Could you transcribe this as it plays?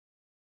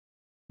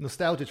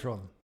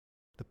Nostalgiatron,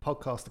 the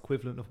podcast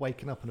equivalent of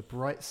waking up on a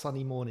bright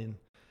sunny morning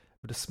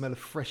with the smell of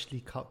freshly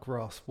cut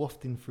grass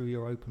wafting through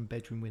your open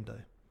bedroom window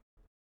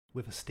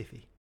with a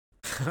stiffy.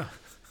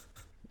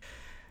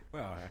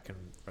 Well, I can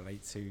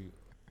relate to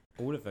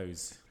all of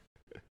those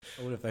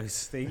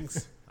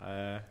things.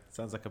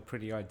 Sounds like a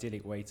pretty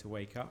idyllic way to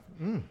wake up.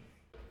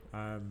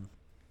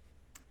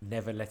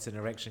 Never let an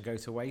erection go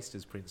to waste,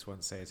 as Prince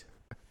once said.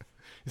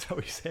 Is that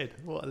what he said?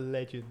 What a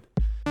legend.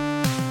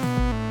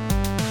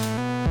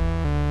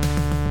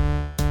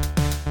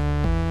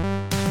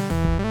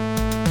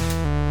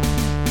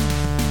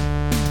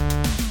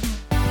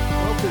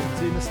 Welcome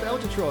to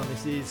Nostalgiatron.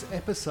 This is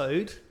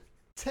episode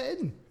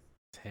 10.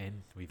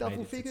 10. We've Double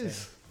made it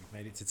figures. To 10. We've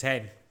made it to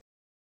 10.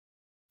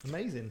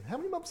 Amazing. How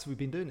many months have we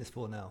been doing this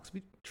for now? Because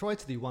we try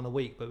to do one a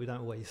week, but we don't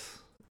always.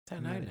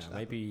 Don't know manage now. that.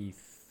 Maybe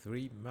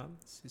 3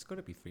 months. It's got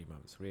to be 3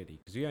 months, really,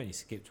 because we only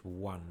skipped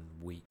 1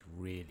 week,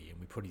 really, and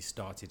we probably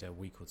started a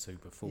week or two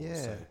before. Yeah.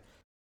 So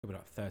probably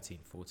like 13,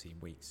 14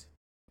 weeks.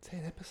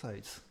 10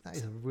 episodes. That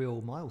is a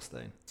real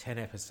milestone. 10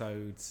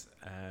 episodes,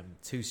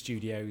 2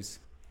 studios.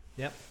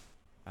 Yep.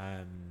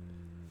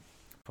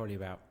 Probably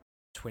about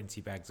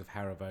 20 bags of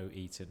Haribo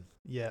eaten.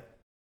 Yeah.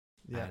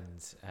 Yeah.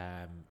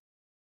 And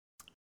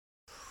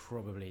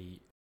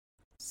probably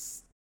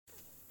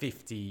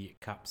 50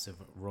 cups of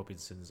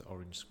Robinson's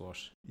orange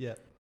squash. Yeah.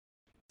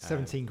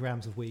 17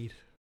 grams of weed.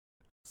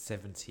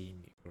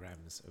 17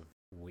 grams of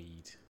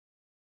weed.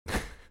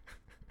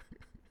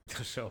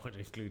 I'm sure I want to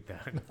include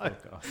that in the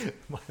podcast.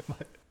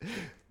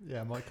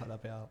 I might cut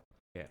that bit out.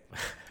 Yeah.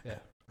 Yeah.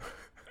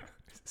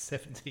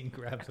 17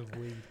 grams of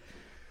weed.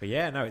 But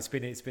yeah, no, it's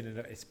been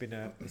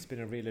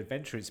a real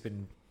adventure. It's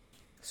been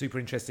super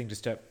interesting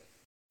just to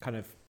kind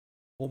of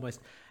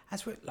almost,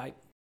 as we're like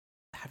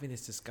having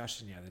this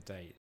discussion the other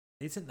day,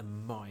 isn't the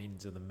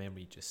mind or the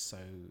memory just so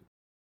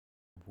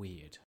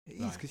weird? It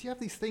is, because you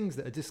have these things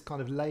that are just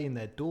kind of laying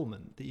there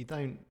dormant that you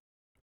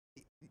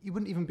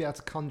wouldn't even be able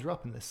to conjure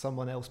up unless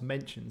someone else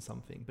mentioned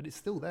something, but it's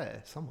still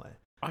there somewhere.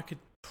 I could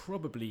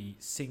probably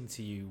sing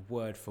to you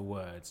word for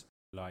word,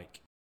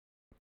 like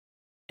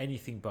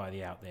anything by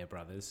the Out There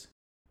Brothers.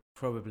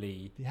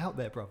 Probably The Out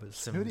There Brothers.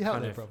 some Who are the Out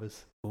kind There of-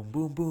 Brothers? boom,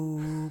 boom,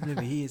 boom, let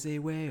me hear say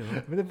well.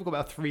 I mean, they've got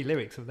about 3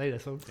 lyrics, haven't they, their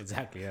songs?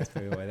 Exactly, that's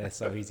probably why they're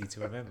so easy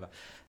to remember.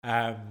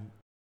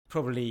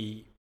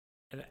 Probably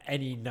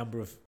any number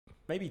of,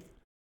 maybe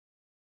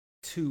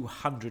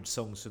 200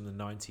 songs from the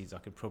 90s I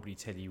could probably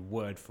tell you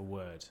word for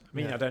word. I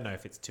mean, Yeah. I don't know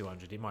if it's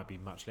 200, it might be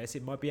much less,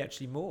 it might be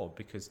actually more,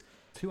 because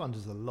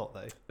 200's a lot,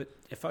 though. but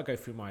if I go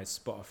through my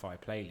Spotify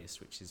playlist,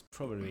 which is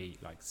probably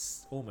like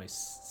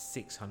almost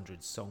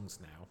 600 songs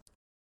now,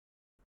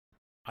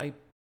 I'd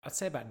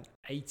say about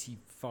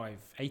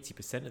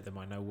 80% of them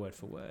I know word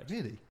for word.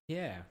 Really?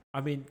 Yeah. I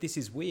mean, this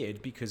is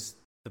weird because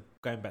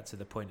going back to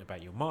the point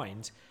about your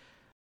mind,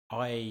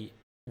 I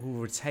will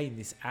retain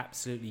this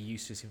absolutely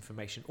useless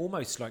information,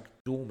 almost like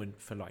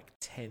dormant for like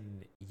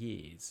 10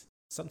 years,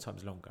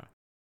 sometimes longer,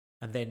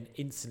 and then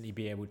instantly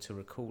be able to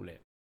recall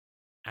it.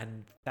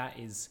 And that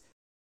is,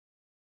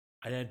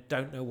 I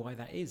don't know why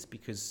that is,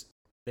 because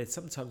there's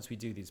sometimes we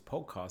do these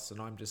podcasts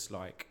and I'm just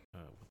like, oh,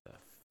 what the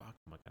fuck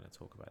am I going to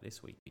talk about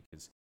this week?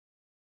 Because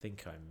I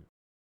think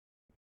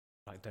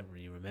don't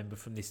really remember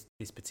from this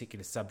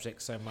particular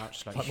subject so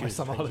much. Like my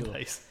summer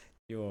holidays.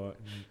 Your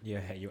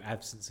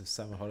absence of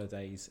summer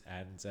holidays,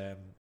 and so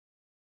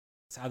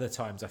other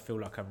times I feel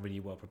like I'm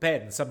really well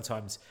prepared, and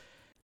sometimes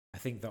I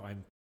think that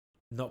I'm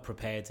not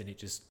prepared, and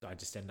I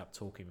just end up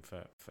talking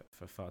for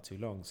far too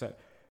long. So,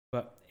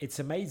 but it's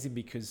amazing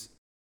because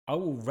I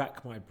will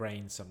rack my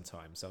brain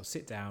sometimes. I'll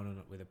sit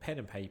down with a pen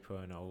and paper,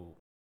 and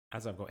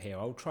as I've got here,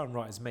 I'll try and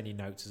write as many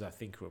notes as I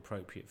think are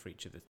appropriate for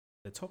each of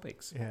the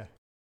topics. Yeah.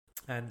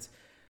 And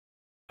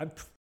I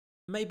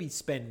maybe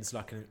spends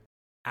like an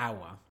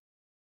hour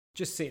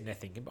just sitting there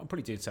thinking, but I'm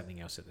probably doing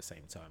something else at the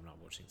same time, not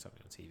watching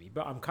something on TV,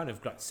 but I'm kind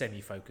of like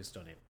semi-focused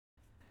on it.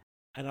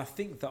 And I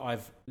think that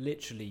I've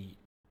literally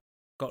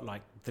got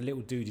like the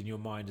little dude in your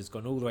mind has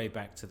gone all the way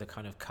back to the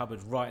kind of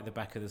cupboard right at the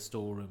back of the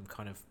storeroom,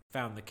 kind of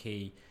found the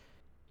key,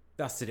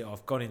 dusted it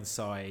off, gone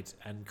inside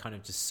and kind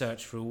of just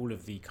searched through all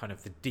of the kind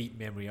of the deep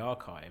memory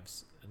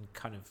archives and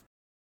kind of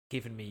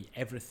given me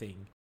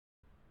everything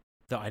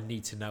that I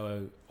need to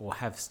know or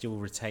have still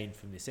retained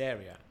from this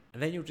area.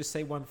 And then you'll just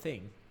say one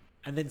thing,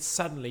 and then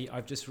suddenly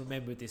I've just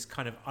remembered this,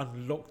 kind of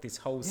unlocked this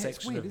whole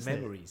section weird, of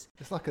memories.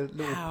 It's like a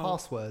little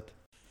password.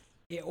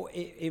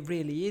 It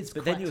really is. It's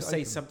but then you'll cracked say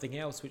open. something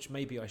else which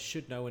maybe I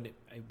should know, and it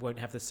won't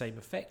have the same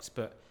effects.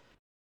 But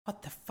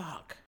what the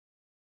fuck?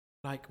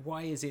 Like,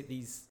 why is it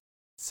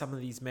some of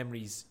these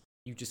memories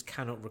you just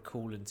cannot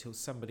recall until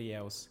somebody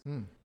else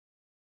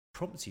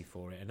prompts you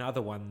for it, and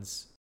other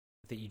ones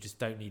that you just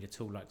don't need at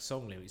all, like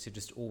song lyrics, are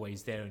just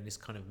always there in this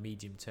kind of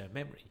medium-term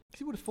memory. Because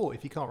you would have thought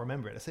if you can't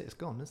remember it, that's it, it's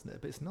gone, isn't it?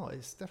 But it's not.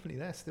 It's definitely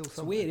there still It's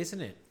somewhere. weird,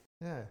 isn't it?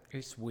 Yeah.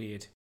 It's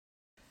weird.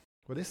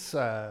 Well,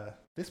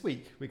 this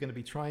week we're going to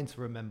be trying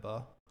to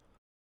remember.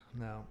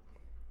 Now,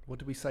 what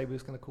did we say we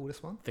was going to call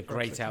this one? The For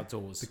Great episode?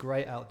 Outdoors. The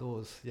Great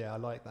Outdoors. Yeah, I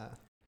like that.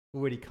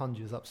 already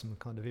conjures up some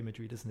kind of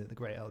imagery, doesn't it? The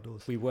great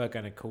outdoors. We were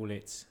going to call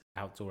it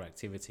outdoor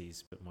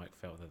activities, but Mike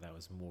felt that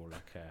was more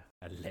like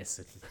a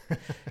lesson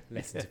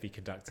to be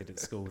conducted at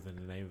school than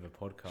the name of a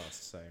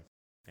podcast. So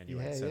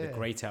anyway, the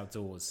great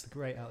outdoors. The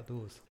great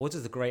outdoors. What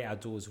does the great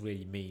outdoors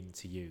really mean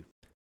to you?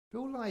 I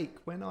feel like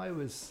when I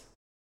was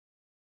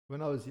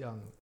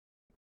young,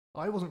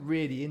 I wasn't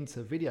really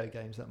into video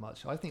games that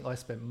much. I think I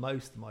spent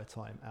most of my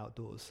time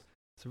outdoors.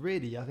 So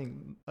really, I think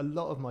a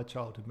lot of my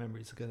childhood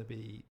memories are going to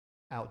be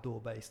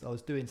outdoor based. I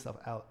was doing stuff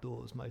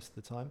outdoors most of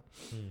the time,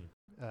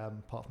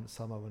 apart from the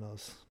summer when I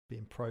was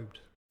being probed.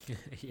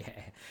 Yeah,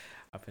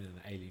 up in an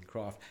alien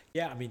craft.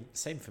 Yeah, I mean,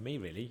 same for me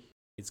really.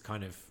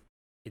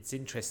 It's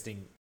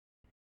interesting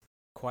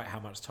quite how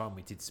much time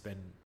we did spend,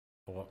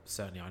 or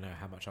certainly I know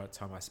how much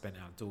time I spent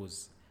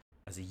outdoors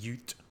as a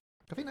youth.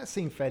 I think that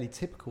seemed fairly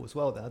typical as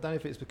well then. I don't know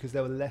if it's because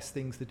there were less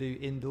things to do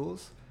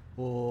indoors,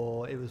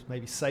 or it was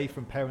maybe safe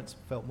and parents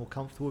felt more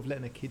comfortable with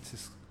letting their kids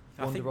just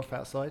wander off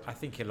outside. I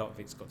think a lot of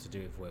it's got to do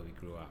with where we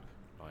grew up.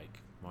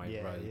 Like my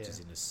road is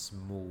in a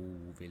small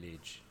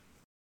village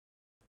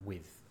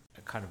with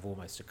a kind of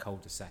almost a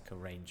cul-de-sac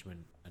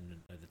arrangement, and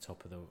at the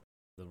top of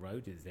the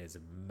road there's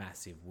a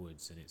massive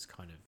woods, and it's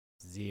kind of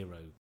zero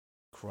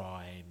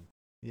crime.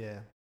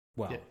 Yeah.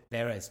 Well,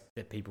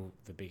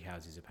 the big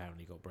houses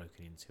apparently got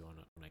broken into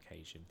on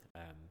occasion.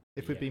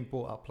 If we'd been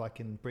brought up like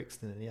in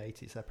Brixton in the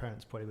 80s, our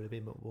parents probably would have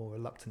been more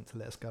reluctant to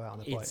let us go out on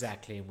the bikes.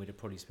 Exactly, and we'd have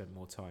probably spent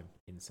more time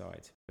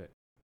inside. But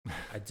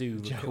I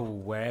do recall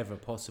wherever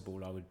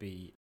possible I would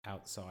be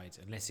outside,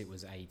 unless it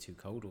was A, too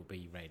cold, or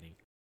B, raining.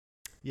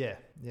 Yeah.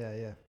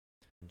 In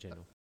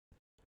general.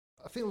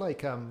 I feel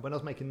like when I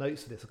was making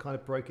notes for this, I kind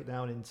of broke it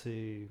down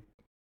into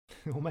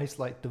almost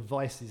like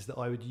devices that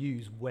I would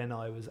use when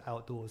I was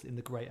outdoors, in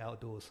the great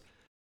outdoors.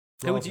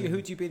 Who would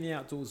you be in the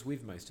outdoors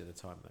with most of the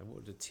time though? What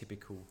would a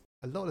typical...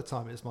 A lot of the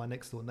time it was my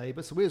next door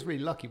neighbour. So we was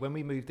really lucky when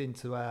we moved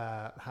into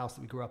our house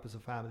that we grew up as a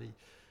family.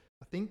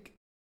 I think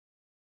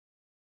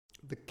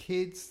the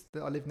kids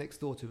that I lived next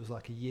door to was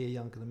like a year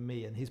younger than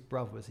me, and his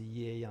brother was a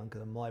year younger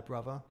than my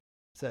brother.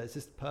 So it's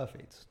just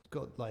perfect.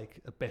 Got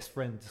like a best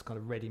friend just kind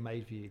of ready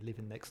made for you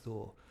living next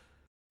door.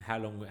 How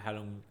long,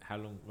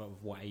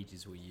 what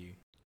ages were you?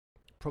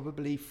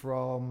 Probably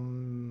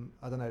from,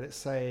 I don't know, let's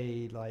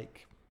say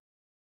like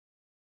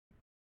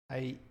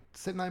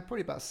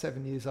probably about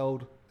 7 years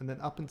old, and then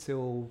up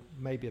until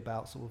maybe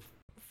about sort of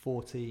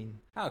 14.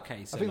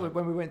 Okay, so I think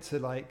when we went to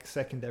like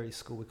secondary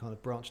school, we kind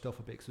of branched off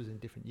a bit because we was in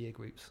different year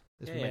groups.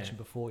 As we mentioned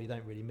before, you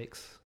don't really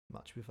mix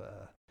much with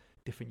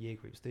different year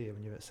groups, do you,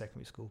 when you're at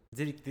secondary school?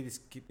 Did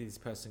this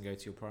person go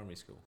to your primary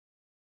school?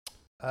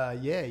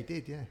 Yeah, he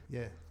did.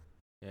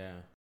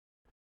 Yeah.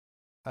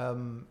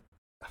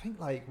 I think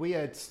like we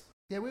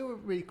were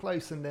really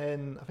close, and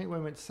then I think when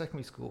we went to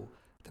secondary school,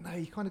 I don't know,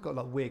 you kind of got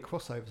like weird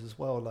crossovers as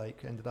well.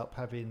 Like ended up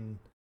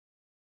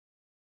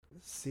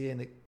seeing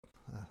it.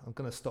 I'm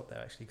going to stop there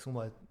actually,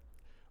 because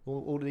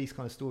all of these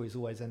kind of stories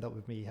always end up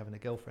with me having a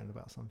girlfriend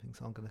about something,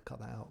 so I'm going to cut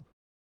that out.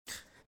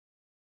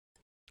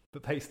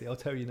 But basically, I'll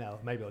tell you now.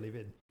 Maybe I'll leave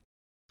it in.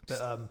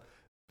 But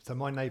so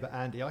my neighbour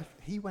Andy,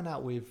 he went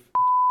out with,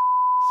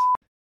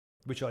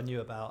 which I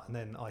knew about, and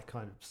then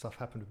stuff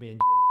happened with me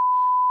and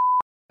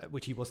Jenny,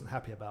 which he wasn't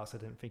happy about. So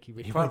I didn't think he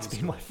really wanted to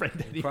be my friend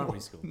anymore. In primary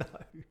school? No.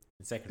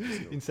 In secondary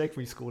school? In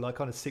secondary school, like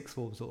kind of sixth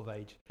form sort of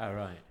age. Oh,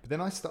 right. But then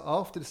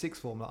after the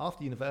sixth form, like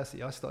after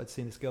university, I started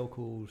seeing this girl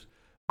called,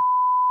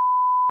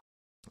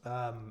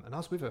 and I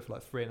was with her for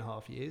like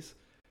 3.5 years,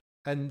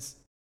 and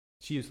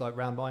she was like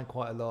round mine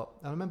quite a lot.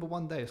 And I remember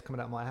one day I was coming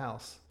out of my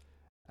house,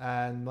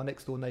 and my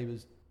next door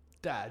neighbour's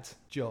dad,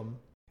 John,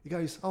 he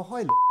goes, "Oh,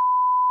 hi, I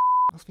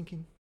was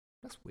thinking,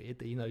 that's weird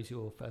that he knows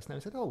your first name.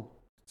 I said, "Oh,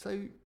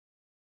 so,"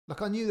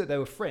 like I knew that they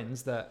were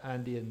friends, that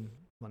Andy and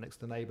my next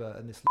door neighbour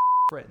and this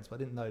friends, but I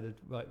didn't know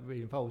they're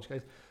really involved. She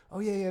goes,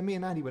 "Oh yeah, me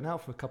and Andy went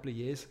out for a couple of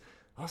years."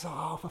 I was like,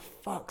 "Oh, for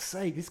fuck's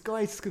sake, this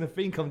guy's just going to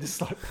think I'm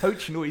just like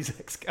poaching all his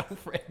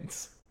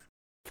ex-girlfriends."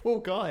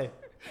 Poor guy.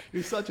 He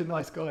was such a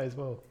nice guy as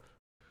well.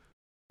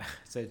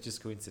 So it's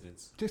just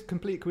coincidence? Just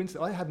complete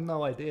coincidence. I had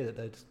no idea that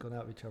they'd just gone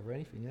out with each other or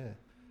anything,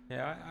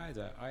 Yeah,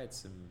 I had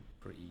some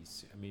pretty...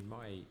 I mean,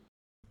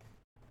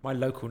 my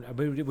local...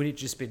 would it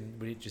just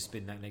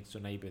been that next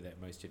door neighbour that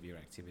most of your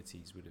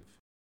activities would have...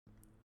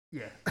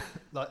 Yeah.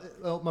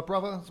 My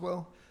brother as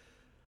well.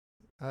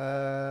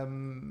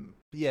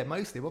 Yeah,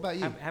 mostly. What about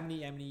you? How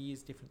many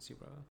years difference to your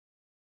brother?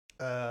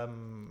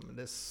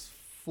 There's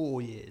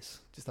 4 years,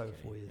 just over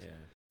 4 years. Yeah,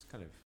 it's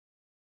kind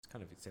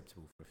of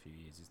acceptable for a few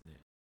years, isn't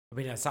it? I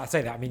mean, I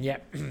say that. I mean, yeah,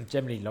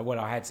 generally, like,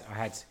 I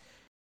had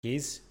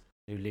Giz,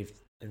 who lived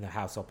in the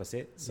house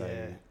opposite. So,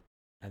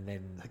 and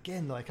then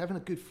again, like having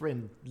a good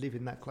friend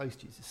living that close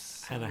to you is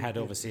so and I had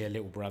obviously a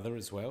little brother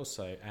as well.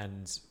 So,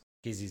 and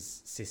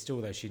Giz's sister,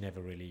 although she never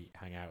really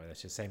hung out with us,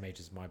 she's the same age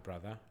as my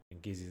brother,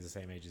 and Giz is the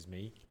same age as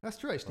me. That's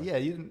true, actually. Yeah,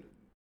 you didn't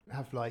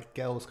have like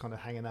girls kind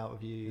of hanging out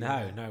with you.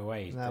 No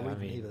way. No, we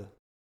didn't either.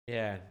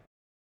 Yeah,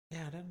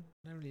 I don't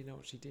really know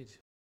what she did.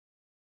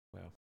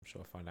 Well, I'm sure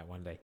I'll find out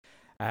one day.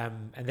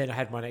 And then I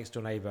had my next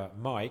door neighbour,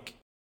 Mike,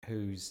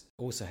 who's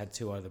also had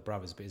two other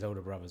brothers, but his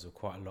older brothers were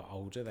quite a lot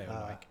older. They were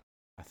like,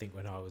 I think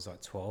when I was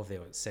like 12, they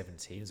were at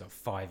 17. It was like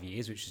 5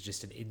 years, which is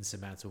just an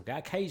insurmountable gap.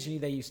 Occasionally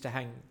they used to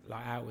hang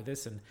like out with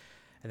us, and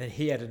then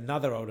he had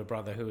another older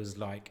brother who was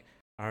like,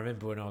 I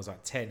remember when I was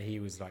like 10, he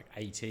was like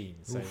 18.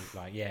 So Oof,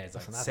 like, yeah, it's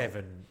like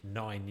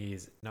 9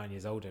 years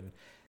older. And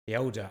the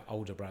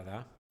older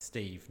brother,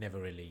 Steve, never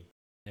really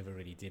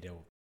did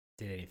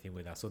anything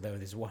with us. Although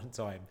this one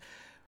time,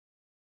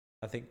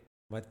 I think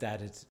my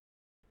dad had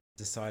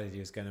decided he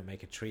was going to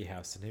make a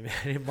treehouse, and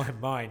in my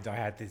mind, I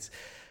had this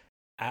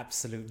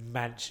absolute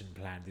mansion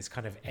plan, this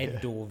kind of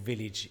Endor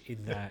village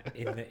in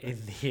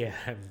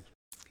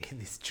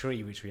this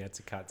tree which we had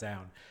to cut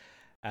down.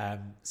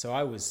 So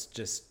I was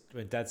just,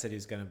 when Dad said he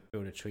was going to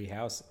build a tree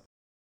house,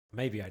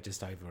 maybe I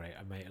just overate.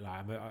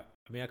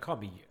 I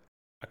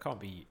can't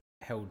be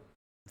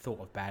thought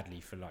of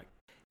badly for, like,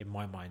 in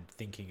my mind,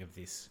 thinking of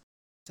this.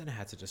 I don't know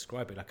how to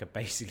describe it, like a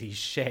basically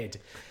shed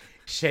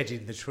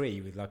in the tree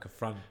with like a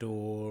front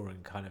door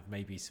and kind of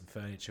maybe some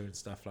furniture and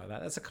stuff like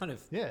that. That's the kind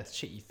of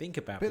shit you think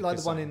about. A bit like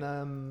the one in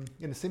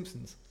The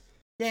Simpsons.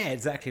 Yeah,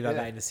 exactly like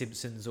that in The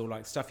Simpsons, or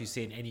like stuff you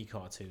see in any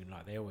cartoon.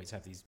 Like they always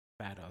have these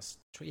badass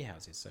tree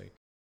houses. So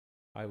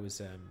I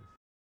was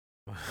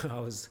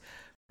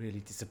really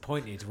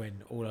disappointed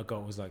when all I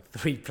got was like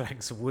 3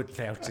 planks of wood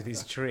nailed to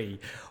this tree,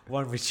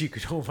 one which you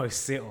could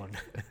almost sit on.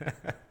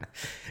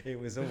 It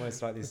was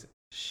almost like this.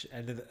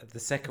 And the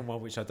second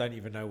one, which I don't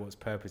even know what's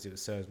purpose it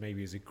serves,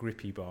 maybe as a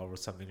grippy bar or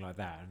something like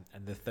that,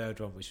 and the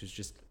third one, which was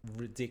just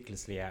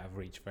ridiculously out of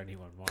reach for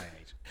anyone my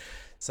age.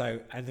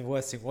 So, and the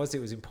worst thing was, it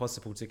was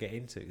impossible to get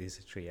into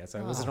this tree. So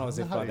it wasn't as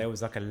if like there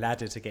was like a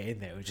ladder to get in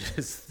there. It was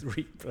just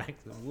 3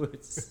 planks of wood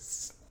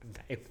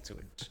nailed to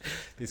it.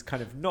 This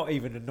kind of not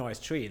even a nice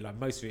tree. Like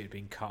most of it had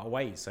been cut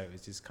away, so it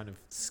was this kind of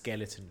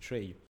skeleton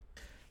tree.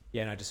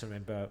 Yeah, and I just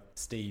remember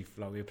Steve,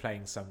 like we were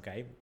playing some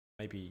game,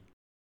 maybe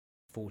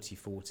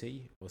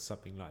 40-40 or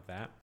something like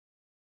that,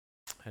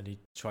 and he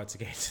tried to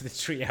get into the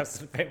treehouse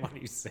and met one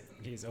who's 7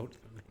 years older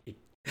than me.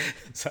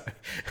 So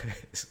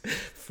it's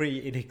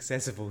free,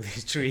 inaccessible,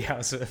 this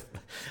treehouse.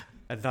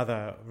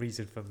 Another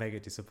reason for mega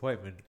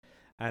disappointment.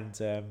 And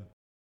for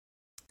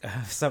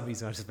some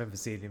reason I just remember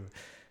seeing him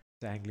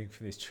dangling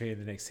from this tree, and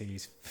the next thing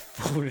he's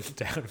fallen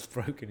down and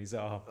broken his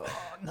arm.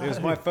 It was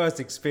my first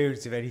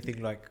experience of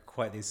anything like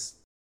quite this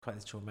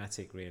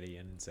traumatic, really,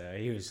 and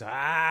he was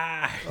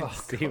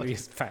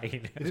serious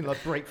pain. He didn't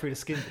like break through the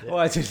skin, did it? Well,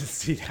 I didn't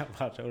see that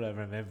much. All I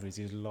remember is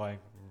he was lying,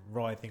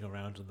 writhing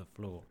around on the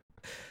floor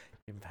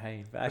in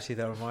pain. But actually,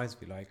 that reminds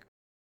me, like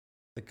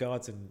the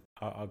garden,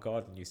 our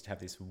garden used to have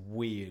this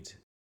weird.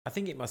 I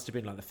think it must have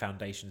been like the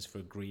foundations for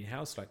a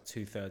greenhouse, like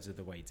 2/3 of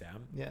the way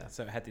down. Yeah.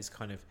 So it had this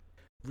kind of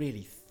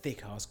really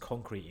thick ass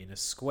concrete in a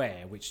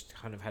square, which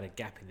kind of had a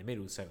gap in the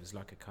middle. So it was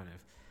like a kind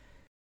of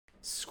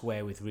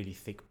square with really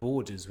thick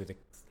borders with a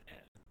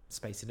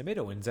space in the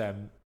middle,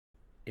 and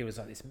it was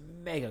like this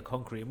mega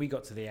concrete, and we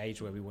got to the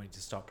age where we wanted to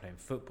start playing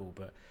football,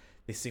 but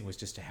this thing was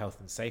just a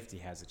health and safety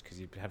hazard, because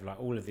you'd have like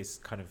all of this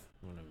kind of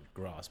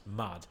grass,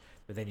 mud,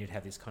 but then you'd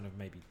have this kind of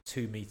maybe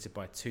 2 meter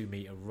by 2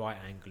 meter right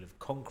angle of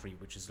concrete,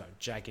 which is like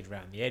jagged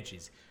around the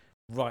edges,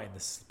 right in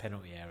the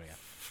penalty area.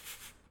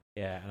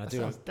 Yeah, and that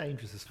sounds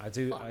dangerous as fuck.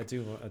 I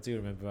do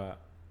remember.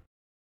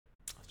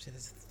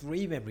 There's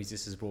 3 memories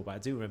this has brought back. I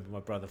do remember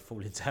my brother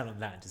falling down on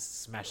that and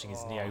just smashing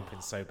his knee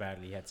open so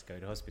badly he had to go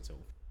to hospital.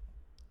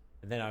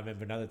 And then I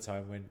remember another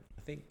time when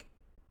I think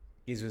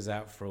Giz was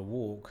out for a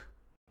walk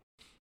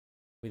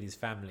with his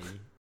family,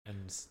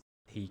 and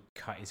he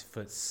cut his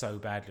foot so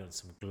badly on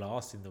some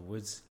glass in the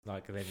woods,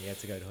 like, and then he had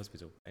to go to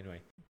hospital.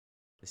 Anyway,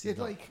 this is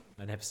like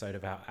an episode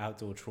about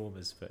outdoor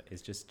traumas, but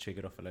it's just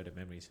triggered off a load of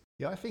memories.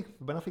 Yeah, I think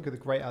when I think of the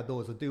great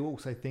outdoors, I do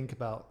also think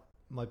about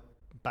my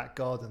back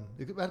garden.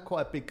 We had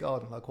quite a big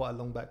garden, like quite a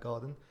long back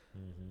garden.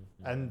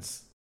 Mm-hmm. And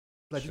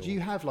like, did you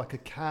have like a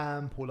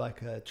camp or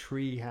like a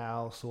tree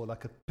house or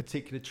like a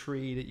particular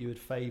tree that you would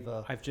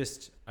favour? I've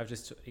just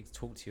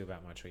talked to you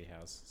about my tree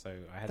house. So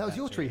I had that was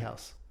your tree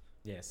house.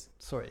 Yes.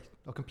 Sorry,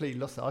 I completely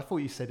lost it. I thought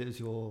you said it was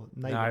your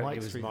neighbour Mike's. No,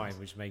 it was mine,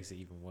 which makes it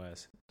even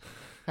worse.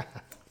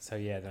 So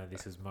yeah, no,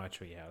 this was my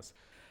tree house.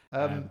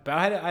 But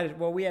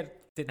we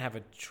didn't have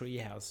a tree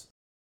house.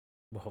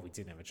 Well, we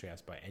didn't have a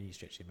treehouse by any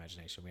stretch of the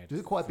imagination. Was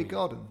it quite a big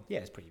garden? Yeah,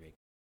 it's pretty big.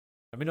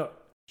 I mean, not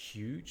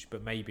huge,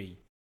 but maybe,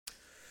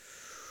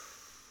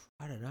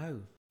 I don't know,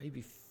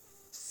 maybe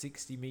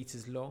 60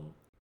 meters long,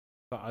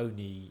 but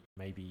only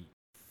maybe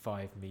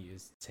 5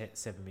 meters,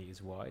 7 meters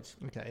wide.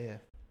 Okay, yeah.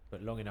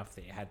 But long enough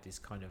that it had this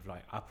kind of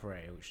like upper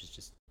area, which is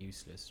just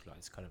useless, like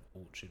this kind of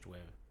orchard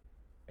where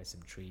there's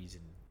some trees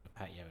and a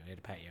patio, and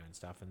a patio and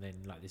stuff, and then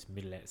like this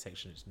middle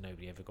section which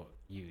nobody ever got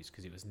used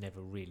because it was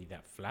never really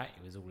that flat.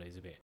 It was always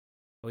a bit.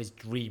 I always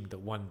dreamed that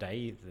one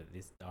day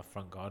that our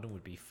front garden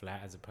would be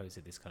flat as opposed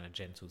to this kind of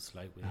gentle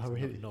slope with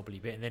this knobbly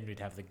bit, and then we'd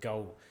have the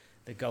goal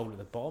at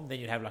the bottom.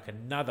 Then you'd have like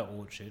another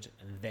orchard,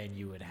 and then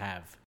you would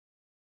have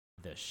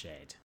the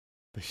shed.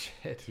 The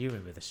shed. You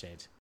remember the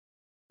shed?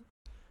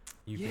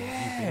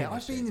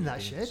 I've been in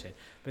that shed.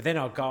 But then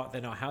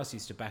our house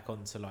used to back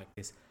onto like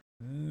this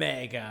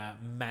mega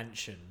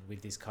mansion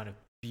with this kind of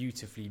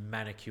beautifully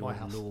manicured White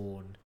House.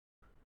 lawn.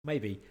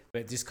 Maybe,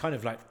 but just kind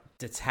of like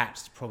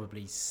detached,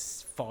 probably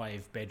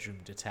 5-bedroom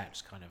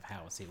detached kind of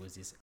house. It was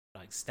this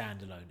like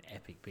standalone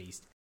epic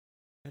beast.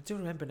 I do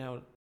remember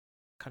now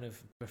kind of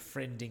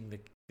befriending the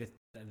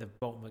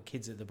bottom of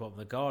kids at the bottom of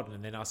the garden,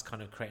 and then us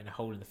kind of creating a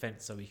hole in the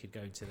fence so we could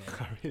go into their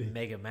Really?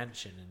 mega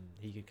mansion and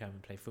he could come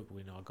and play football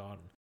in our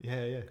garden.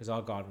 Yeah. Because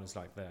our garden was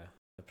like the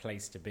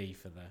place to be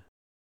for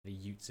the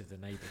youths of the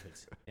neighbourhood.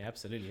 Yeah,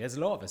 absolutely. There's a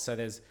lot of us. So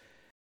there's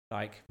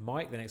like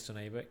Mike, the next door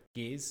neighbour,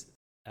 Giz.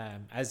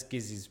 As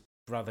Giz's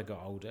brother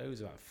got older, he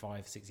was about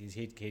 5-6 years,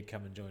 he'd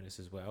come and join us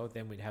as well.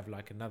 Then we'd have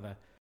like another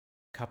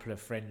couple of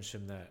friends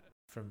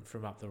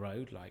from up the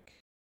road, like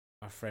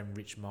my friend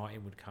Rich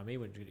Martin would come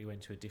in. He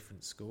went to a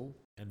different school,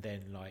 and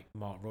then like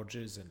Mark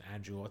Rogers and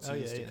Andrew Otter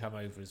used to come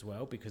over as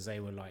well, because they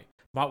were like,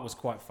 Mark was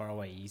quite far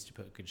away. He used to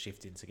put a good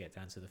shift in to get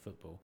down to the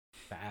football,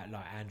 but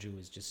like Andrew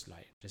was just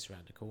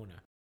around the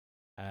corner.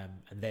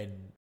 And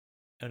then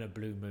on a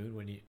blue moon,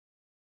 when he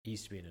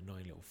used to be an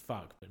annoying little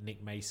fuck, but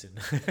Nick Mason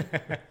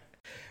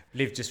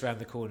lived just around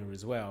the corner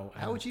as well.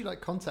 How would you like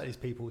contact these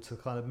people to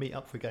kind of meet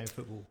up for a game of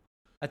football?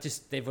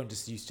 Everyone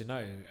just used to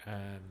know.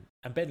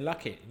 And Ben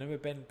Luckett, you remember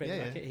Ben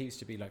Yeah, Luckett? yeah. He used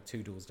to be like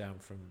 3 doors down.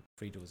 So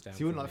you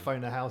wouldn't like me.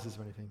 phone their houses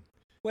or anything?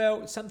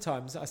 Well,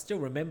 sometimes I still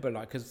remember,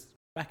 like, because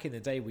back in the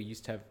day we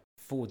used to have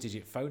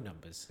 4-digit phone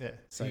numbers. Yeah.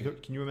 So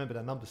can you remember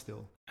that number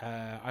still?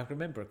 I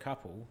remember a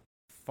couple.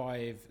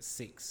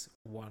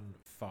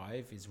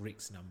 5615 is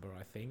Rick's number,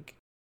 I think.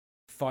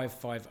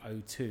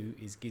 5502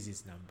 is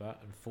Giz's number,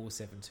 and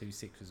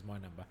 4726 was my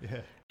number.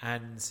 Yeah.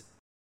 And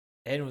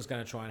anyone's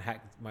going to try and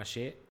hack my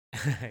shit,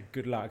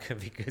 good luck,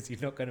 because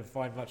you're not going to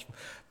find much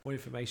more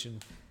information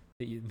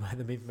the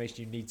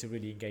information you need to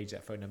really engage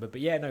that phone number.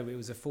 But yeah, no, it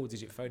was a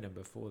 4-digit phone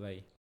number before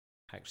they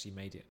actually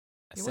made it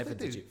a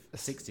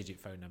 6-digit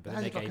phone number. They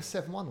had like a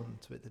 7-1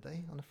 onto it, did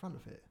they? On the front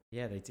of it.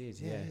 Yeah, they did.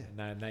 Yeah.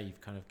 Now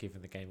you've kind of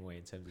given the game away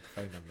in terms of the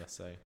phone number.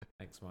 So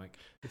thanks, Mike.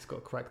 It's got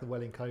to crack the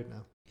Welling code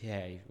now.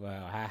 Yeah.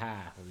 Well,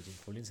 well, we didn't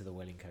fall into the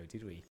Welling code,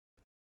 did we?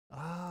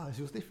 Ah, it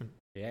was different.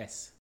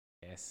 Yes,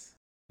 it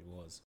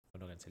was.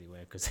 I'm not going to tell you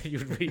where, because you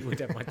would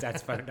have my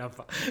dad's phone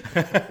number.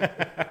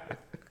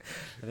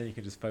 And then you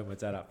can just phone my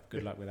dad up.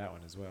 Good luck with that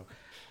one as well.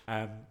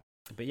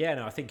 But yeah,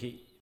 no, I think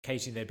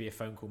occasionally there'd be a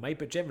phone call made,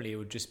 but generally it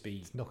would just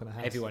be Knock on a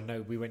house. everyone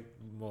know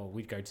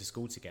we'd go to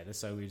school together,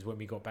 so it was when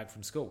we got back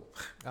from school.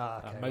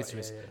 Okay, most of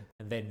us. Yeah.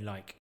 And then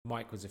like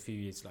Mike was a few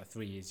years, like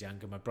 3 years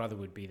younger. My brother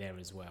would be there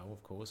as well,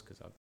 of course,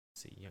 because I've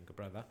a younger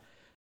brother.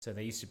 So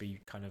they used to be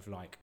kind of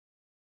like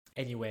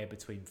anywhere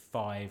between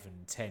 5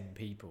 and 10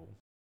 people,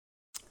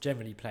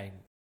 generally playing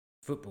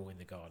football in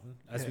the garden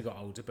as we got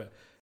older, but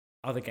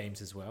other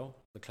games as well.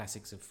 The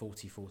classics of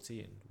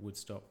 40-40 and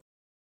Woodstock.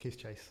 Kiss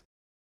Chase.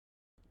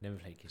 Never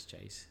played Kiss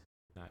Chase.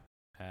 No.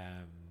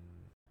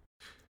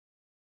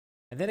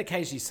 And then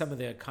occasionally some of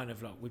the kind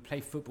of like, we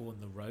play football on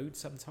the road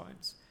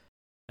sometimes.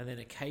 And then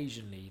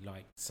occasionally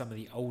like some of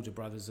the older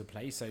brothers would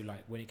play. So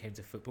like when it came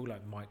to football,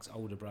 like Mike's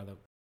older brother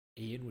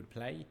Ian would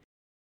play.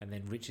 And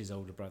then Rich's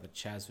older brother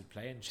Chaz would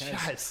play. And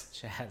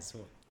Chaz,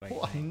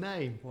 What a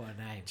name. What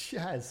a name.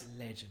 Chaz.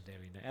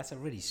 Legendary name. That's a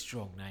really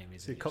strong name,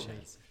 isn't it? Cockney.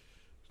 Chaz.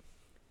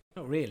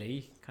 Not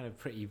really. Kind of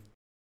pretty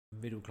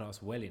middle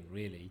class Welling,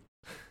 really.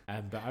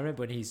 But I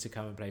remember when he used to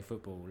come and play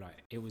football,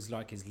 like it was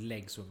like his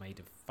legs were made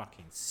of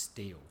fucking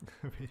steel.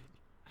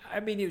 I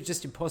mean, it was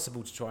just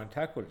impossible to try and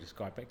tackle this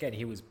guy. But again,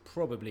 he was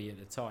probably at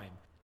the time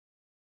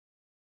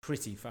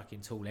pretty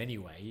fucking tall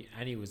anyway,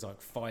 and he was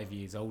like 5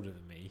 years older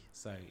than me.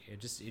 So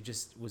it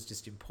was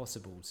just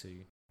impossible to.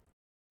 It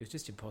was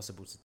just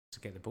impossible to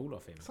get the ball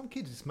off him. Some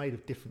kids just made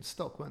of different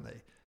stock, weren't they?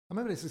 I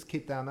remember there's this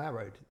kid down our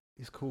road.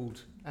 He's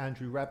called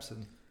Andrew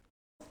Rabson.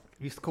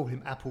 We used to call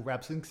him Apple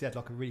Rabson because he had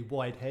like a really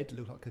wide head,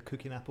 looked like a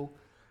cooking apple.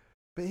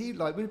 But he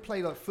like we'd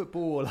play like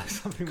football or like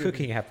something.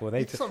 Cooking apple,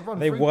 they sort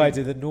of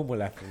wider than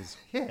normal apples.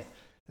 Yeah,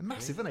 they're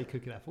massive, aren't they?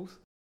 Cooking apples.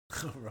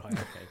 Right,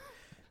 okay.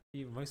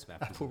 Even most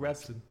apples. Apple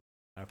Rabson.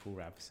 Apple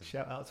Rabson.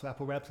 Shout out to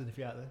Apple Rabson if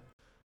you're out there.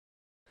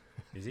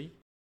 Is he?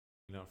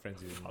 You're not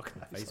friends with him on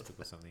Fuck knows. Facebook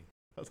or something?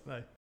 I don't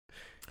know.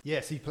 Yeah,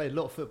 so you played a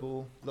lot of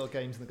football, a lot of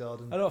games in the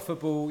garden. A lot of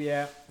football,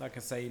 yeah. Like I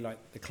say,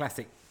 like the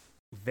classic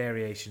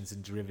variations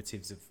and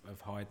derivatives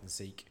of hide and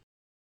seek.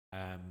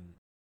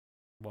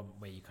 One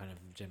where you kind of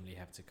generally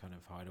have to kind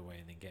of hide away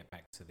and then get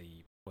back to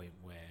the point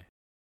where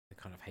the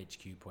kind of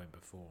HQ point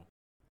before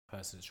the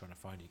person that's trying to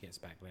find you gets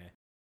back there.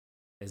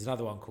 There's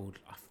another one called,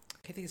 I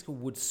think it's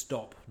called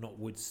Woodstop, not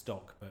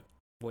Woodstock, but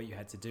what you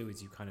had to do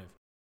is you kind of,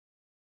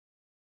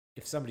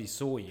 if somebody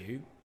saw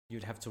you,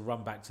 you'd have to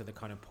run back to the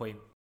kind of point,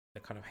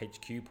 the kind of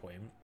HQ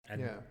point,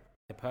 and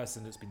the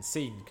person that's been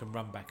seen can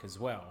run back as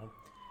well.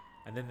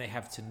 And then they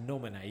have to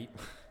nominate.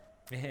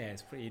 Yeah,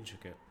 it's pretty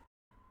intricate.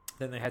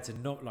 Then they had to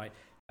not like,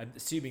 I'm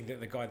assuming that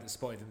the guy that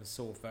spotted them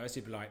saw first.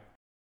 He'd be like,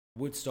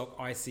 Woodstock,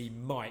 I see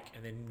Mike,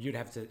 and then you'd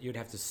have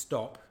to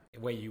stop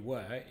where you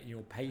were in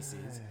your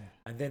paces,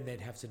 and then they'd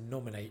have to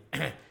nominate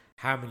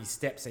how many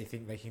steps they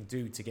think they can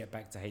do to get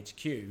back to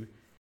HQ.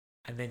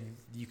 and then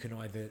you can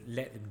either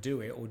let them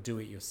do it or do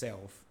it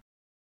yourself.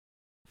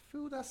 I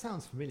feel that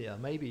sounds familiar.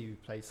 Maybe you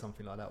played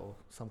something like that or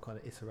some kind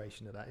of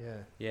iteration of that. Yeah.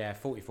 Yeah,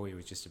 40-40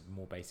 was just a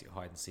more basic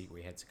hide and seek where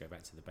you had to go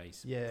back to the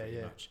base. Yeah, pretty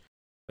yeah. much.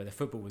 But the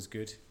football was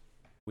good.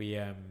 We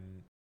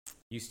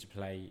used to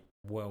play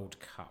World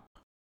Cup,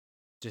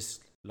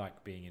 just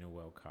like being in a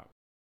World Cup.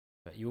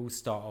 But you all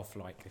start off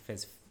like, if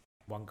there's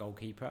one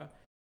goalkeeper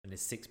and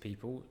there's 6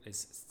 people,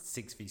 it's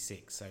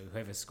 6v6. So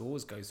whoever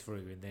scores goes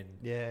through, and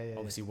then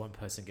obviously one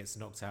person gets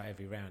knocked out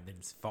every round. Then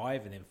it's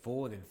 5, and then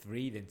 4, then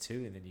 3, then 2,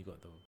 and then you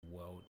got that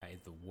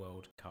is the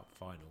World Cup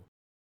final.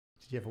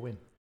 Did you ever win?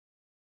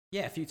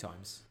 Yeah, a few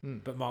times.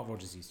 But Mark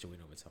Rogers used to win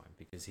all the time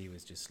because he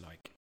was just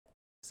like,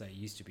 so it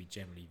used to be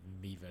generally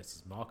me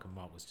versus Mark, and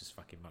Mark was just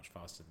fucking much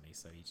faster than me.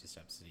 So he just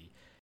absolutely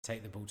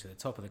take the ball to the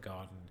top of the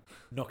garden,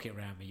 knock it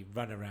around me,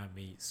 run around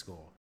me,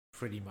 score.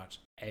 Pretty much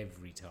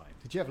every time.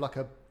 Did you have like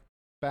a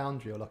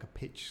boundary or like a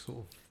pitch sort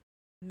of?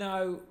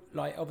 No,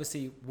 like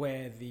obviously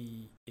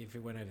if it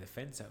went over the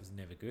fence, that was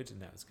never good,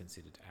 and that was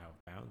considered out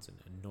of bounds and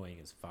annoying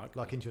as fuck.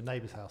 Like into your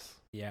neighbour's house?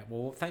 Yeah,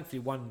 well, thankfully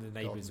one of the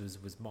neighbours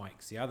was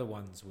Mike's. The other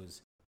ones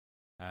was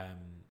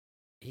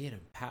Ian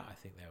and Pat, I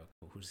think they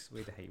were called. It's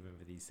weird how you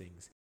remember these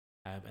things.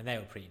 And they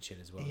were pretty chill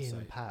as well. Ian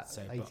and Pat,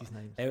 80s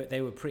names. They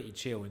were pretty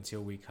chill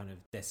until we kind of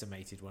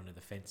decimated one of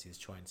the fences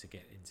trying to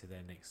get into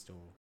their next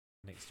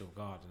door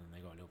garden, and they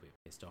got a little bit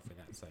pissed off with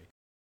that. So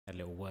had a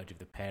little word with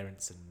the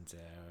parents, and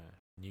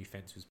new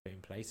fence was put in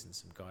place, and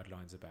some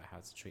guidelines about how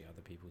to treat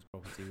other people's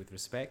property with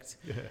respect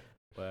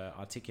were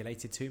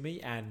articulated to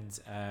me, and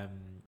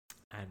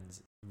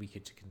we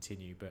could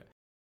continue. But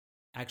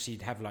actually,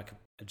 you'd have like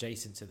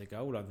adjacent to the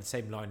goal, on the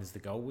same line as the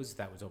goal was.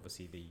 That was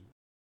obviously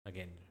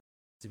again,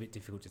 it's a bit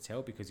difficult to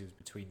tell because it was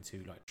between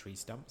 2 like tree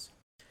stumps.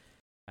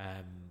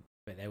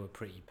 But they were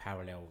pretty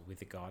parallel with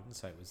the garden,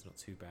 so it was not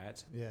too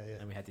bad. Yeah.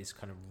 And we had this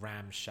kind of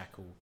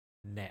ramshackle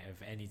net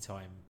of any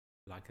time,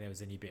 like there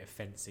was any bit of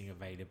fencing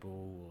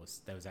available, or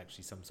there was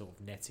actually some sort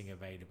of netting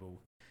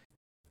available.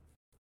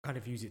 Kind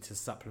of use it to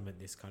supplement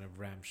this kind of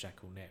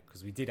ramshackle net,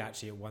 because we did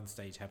actually at one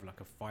stage have like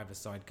a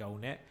 5-a-side goal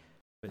net,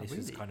 but this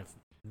was kind of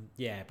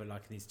but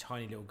like these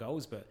tiny little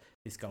goals. But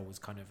this goal was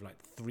kind of like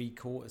 3/4,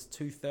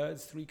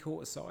 2/3,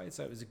 3/4 size,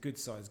 so it was a good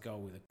sized goal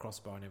with a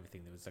crossbar and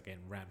everything. That was again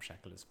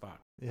ramshackle as fuck.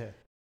 Yeah.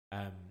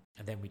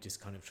 And then we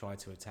just kind of tried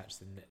to attach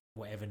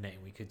whatever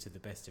netting we could to the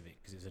best of it,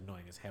 because it was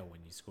annoying as hell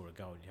when you score a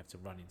goal and you have to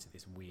run into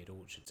this weird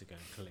orchard to go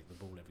and collect the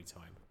ball every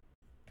time.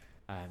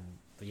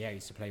 But yeah, I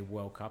used to play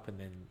World Cup, and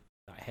then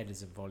like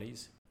headers and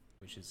volleys,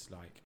 which is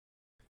like...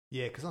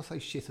 Yeah, because I'm so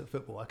shit at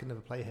football, I can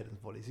never play headers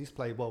and volleys. I used to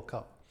play World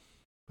Cup,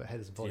 but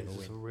headers and volleys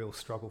is a real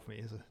struggle for me.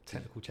 It's a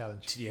technical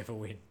challenge. Did you ever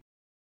win?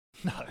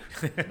 No.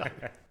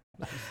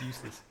 That's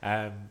useless.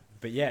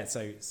 But yeah,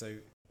 so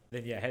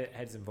then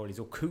headers and volleys,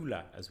 or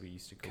cooler as we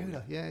used to call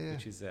it. Yeah.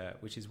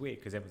 Which is weird,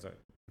 because everyone's like,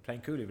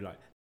 playing cooler, be like,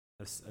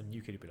 a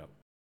new kid would be like,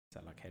 is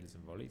that like headers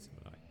and volleys? And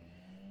we're like,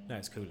 no,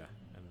 it's cooler.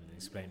 And then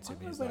explain to me.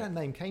 I don't know where that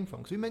name came from,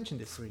 because we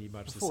mentioned this pretty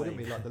much before, the same.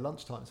 didn't we? Like the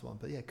lunchtimes one.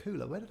 But yeah,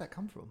 cooler. Where did that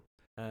come from?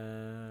 I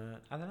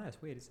don't know.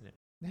 It's weird, isn't it?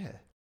 Yeah.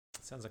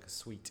 It sounds like a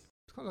sweet.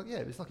 It's kind of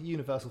like, it's like a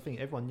universal thing.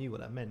 Everyone knew what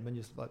that meant when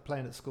you're like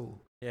playing at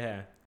school.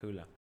 Yeah,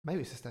 cooler.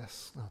 Maybe it's just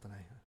us. I don't know.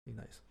 Who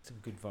knows? Some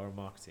good viral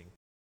marketing.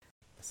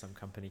 Some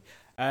company.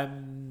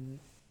 And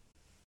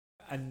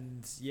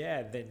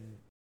yeah, then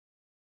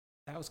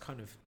that was kind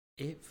of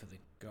it for the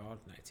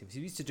garden activities.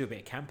 We used to do a bit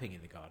of camping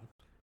in the garden.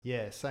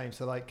 Yeah, same.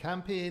 So like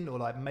camping, or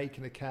like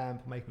making a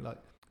camp, making like,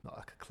 not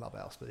like a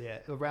clubhouse, but yeah,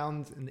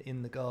 around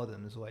in the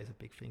garden is always a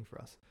big thing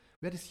for us.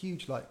 We had this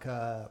huge like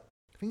I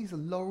think it's a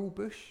laurel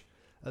bush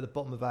at the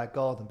bottom of our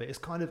garden, but it's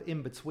kind of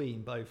in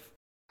between both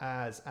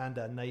ours and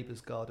our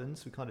neighbour's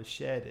gardens. We kind of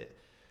shared it.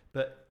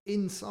 But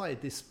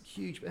inside this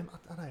huge, I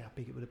don't know how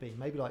big it would have been,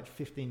 maybe like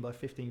 15 by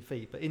 15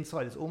 feet, but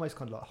inside it's almost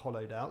kind of like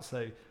hollowed out.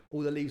 So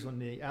all the leaves on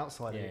the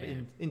outside of it,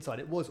 but inside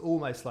it was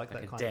almost like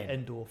that kind of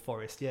indoor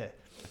forest. Yeah.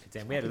 Like a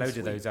den. We had a load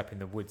of those up in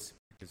the woods.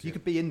 You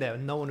could be in there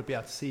and no one would be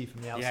able to see you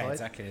from the outside. Yeah,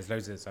 exactly. There's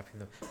loads of those up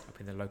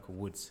in the local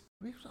woods.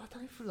 I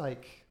don't feel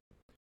like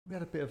we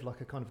had a bit of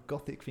like a kind of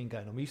gothic thing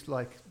going on. We used to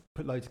like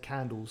put loads of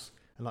candles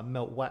and like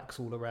melt wax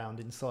all around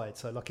inside.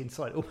 So like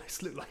inside it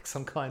almost looked like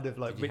some kind of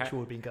like ritual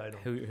had been going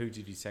on. Who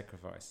did you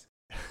sacrifice?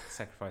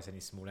 Sacrifice any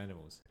small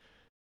animals?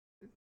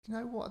 You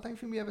know what? I don't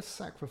think we ever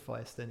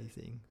sacrificed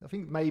anything. I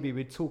think maybe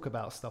we'd talk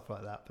about stuff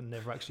like that, but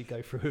never actually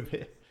go through with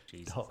it.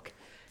 Jesus. Doc.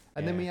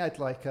 And then we had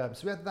like, so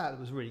we had that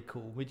was really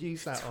cool. We'd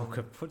use that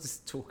what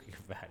does talking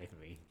about it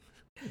mean?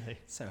 Yeah.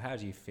 So how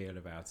do you feel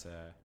about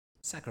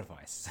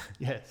sacrifice?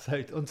 Yeah,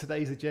 so on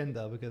today's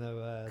agenda, we're going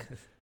to...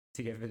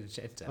 to get a bit of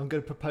agenda. I'm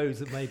going to propose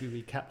that maybe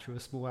we capture a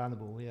small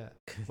animal, yeah.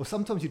 Or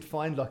sometimes you'd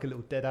find like a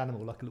little dead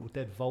animal, like a little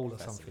dead vole or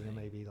something, and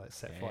maybe like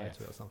set fire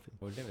to it or something.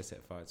 We'll never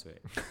set fire to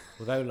it.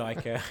 Although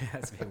like,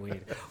 that's a bit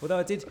weird. Although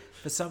I did,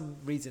 for some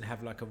reason,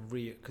 have like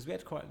because we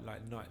had quite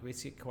like we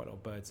see quite a lot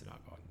of birds in our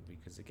garden,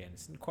 because again,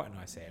 it's in quite a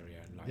nice area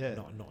and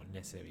like not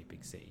necessarily a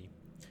big city.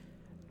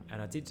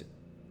 And I did,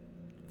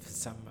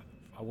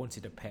 I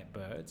wanted a pet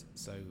bird,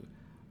 so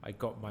I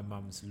got my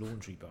mum's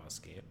laundry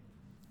basket,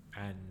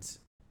 and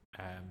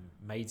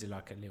made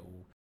like a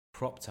little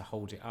prop to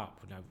hold it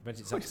up. Now,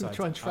 imagine it's What, you upside.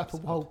 try and trap a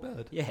upside- wild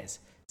bird? Yes.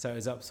 So it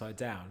was upside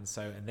down.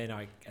 So and then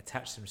I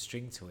attached some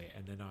string to it,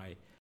 and then I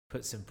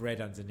put some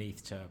bread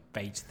underneath to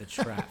bait the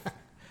trap.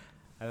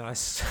 And I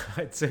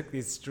took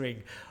this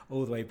string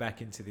all the way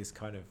back into this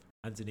kind of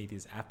underneath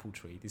this apple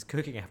tree, this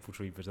cooking apple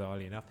tree,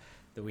 bizarrely enough,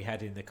 that we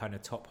had in the kind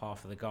of top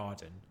half of the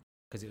garden.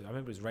 Because I remember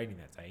it was raining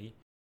that day,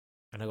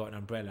 and I got an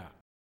umbrella,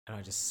 and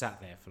I just sat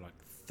there for like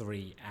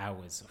 3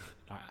 hours,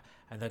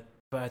 and the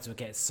birds would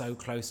get so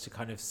close to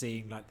kind of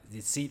seeing, like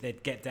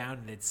they'd get down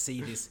and they'd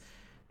see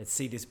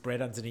this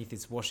bread underneath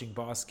this washing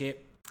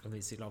basket, and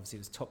they'd see, obviously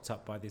it was topped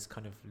up by this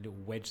kind of little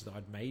wedge that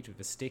I'd made with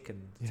a stick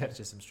and attached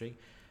to some string.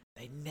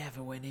 They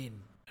never went in,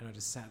 and I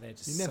just sat there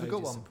just You never so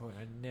got one? disappointed.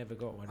 I never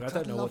got one.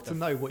 I'd love to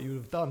know what you would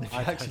have done if you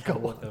I actually don't know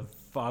got what one. the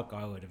fuck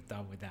I would have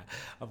done with that.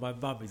 And my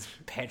mum is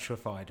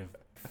petrified of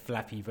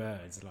flappy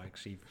birds. Like,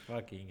 she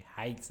fucking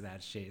hates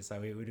that shit.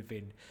 So it would have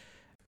been,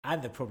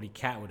 and the probably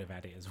cat would have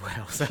had it as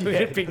well. So it would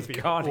have been it'd be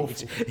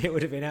carnage. awful. It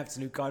would have been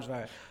absolute carnage.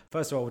 Like,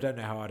 first of all, I don't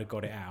know how I'd have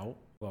got it out.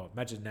 Well,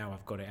 imagine now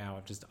I've got it out.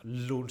 I've just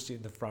launched it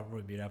in the front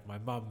room. You'd have my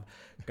mum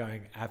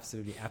going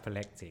absolutely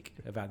apoplectic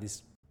about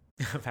this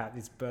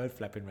bird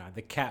flapping around.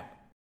 The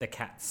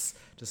cat's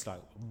just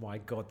like, oh my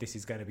God, this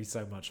is going to be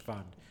so much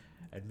fun.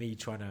 And me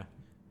trying to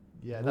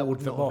That ward would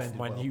them not have off ended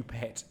my well. new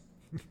pet.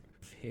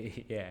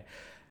 Yeah.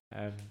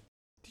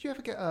 Did you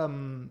ever get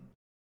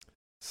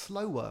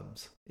slow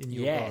worms in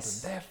your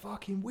Yes. garden? They're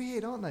fucking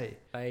weird, aren't they?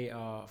 They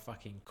are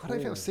fucking cool. I don't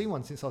think I've seen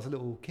one since I was a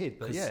little kid,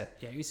 but yeah.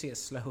 Yeah, you see a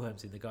slow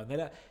worms in the garden.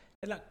 They're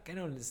like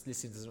anyone that's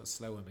listening does not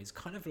slow worm. It's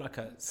kind of like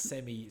a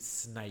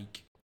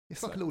semi-snake.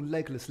 It's like a little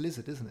legless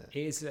lizard, isn't it? It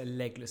is a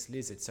legless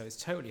lizard, so it's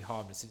totally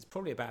harmless. It's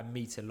probably about 1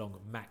 meter long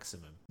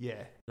maximum.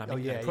 Yeah. I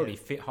mean, probably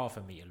fit half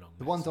a meter long.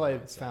 The ones maximum,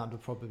 I I'd say. found were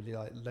probably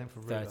like length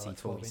of ruler, 30, like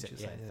 12 40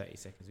 inches. yeah, 30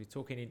 seconds. We're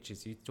talking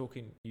inches. You're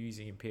talking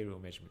using imperial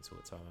measurements all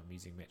the time. I'm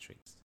using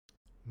metrics.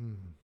 Hmm.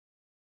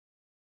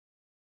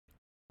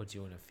 What do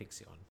you want to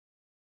fix it on?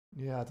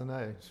 Yeah, I don't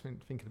know. Just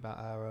thinking about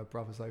our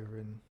brothers over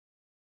in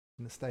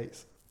the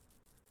States.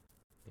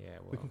 Yeah,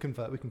 well, We can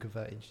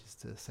convert inches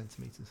to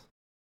centimeters.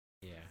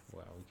 yeah,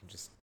 well, we can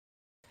just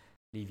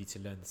leave you to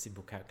learn the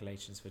simple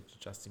calculations for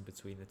adjusting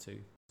between the two.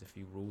 There's a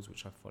few rules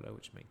which I follow,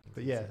 which make things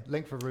But yeah, easy.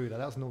 length of ruler.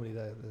 That was normally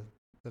the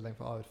length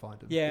that I would find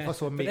them. Yeah, If I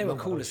saw a but meat they were long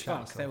one, cool I'd as shout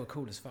fuck. myself. They were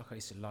cool as fuck. I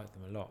used to like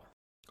them a lot.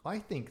 I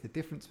think the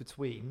difference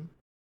between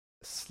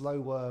a slow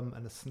worm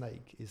and a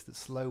snake is that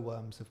slow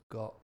worms have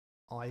got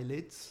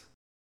eyelids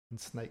and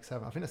snakes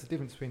haven't. I think that's the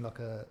difference between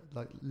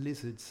like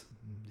lizards.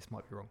 This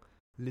might be wrong.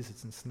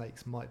 Lizards and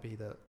snakes might be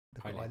that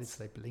they've got eyelids,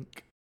 so they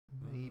blink.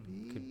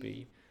 Maybe Could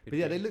be. But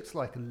yeah, they looked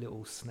like a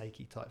little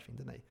snaky type thing,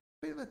 didn't they?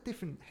 Bit of a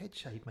different head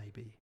shape,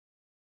 maybe.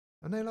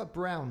 And they're like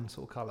brown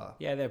sort of colour.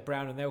 Yeah, they're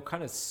brown and they were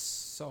kind of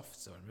soft.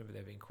 So I remember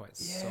they being quite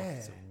soft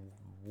Yeah. and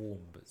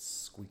warm but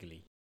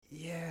squiggly.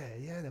 Yeah,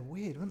 they're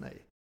weird, weren't they?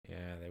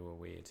 Yeah, they were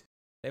weird.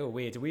 They were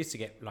weird. We used to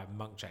get like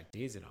muntjac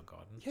deers in our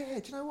garden. Yeah,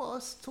 do you know what? I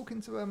was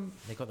talking to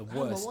They got the I had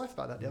worst my wife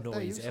about that the other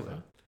day. noise You saw ever.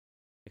 them.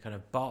 They kind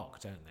of bark,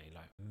 don't they?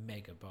 Like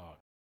mega bark.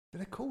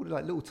 They're called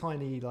like little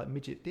tiny like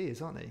midget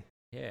deers, aren't they?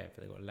 Yeah,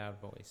 but they got a loud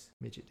voice.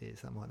 Midget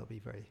deers. That might not be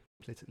very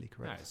politically No,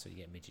 correct. so you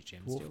get midget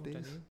gems Dwarf still, don't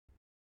deers? you?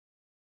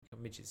 You got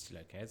midgets still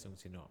okay, as long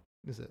as you're not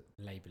Is it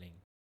labelling.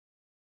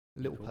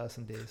 little People.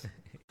 person deers?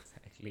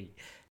 Exactly.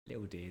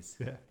 Little deers.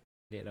 Yeah.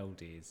 Little old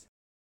deers.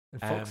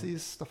 And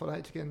foxes, stuff like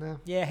that to get in there.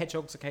 Yeah,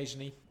 hedgehogs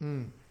occasionally.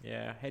 Mm.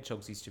 Yeah,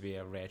 hedgehogs used to be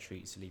a rare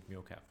treat to leave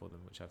meerkat for them,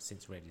 which I've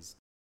since read is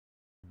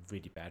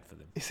really bad for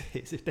them.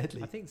 Is it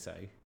deadly? I think so.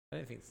 I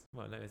don't think it's,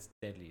 well, no, it's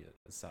deadly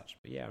as such.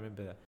 But yeah, I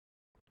remember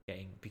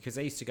getting, because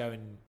they used to go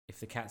and, if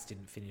the cats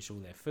didn't finish all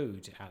their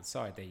food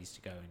outside, they used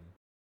to go and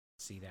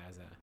see that as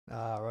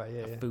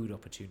a food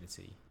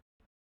opportunity.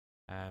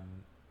 But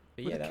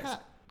Would yeah, a that's,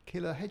 cat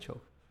kill a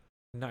hedgehog?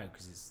 no,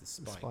 because it's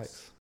the The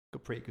spikes.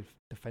 Got pretty good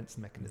defense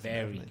mechanism. Very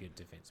haven't they? good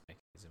defense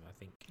mechanism, I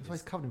think. It's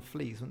always covered in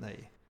fleas, weren't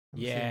they?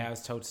 Yeah, I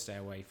was told to stay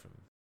away from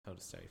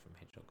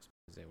hedgehogs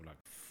because they were like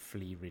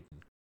flea ridden.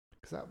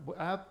 Because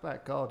our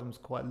back garden was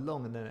quite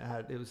long, and then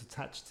it was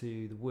attached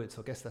to the wood,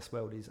 so I guess that's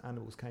where all these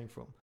animals came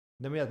from.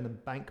 And then we had an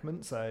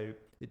embankment, so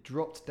it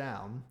dropped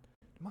down.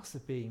 It must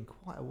have been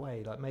quite a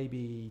way, like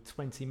maybe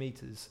 20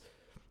 meters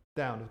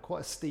down, with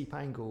quite a steep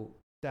angle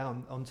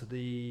down onto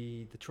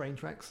the train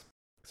tracks.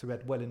 So we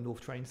had Welling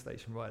North train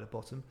station right at the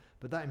bottom,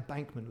 but that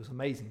embankment was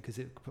amazing because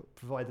it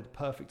provided a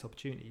perfect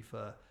opportunity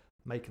for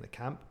making a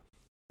camp,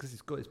 because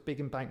it's got this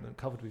big embankment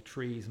covered with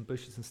trees and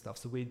bushes and stuff.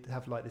 So we'd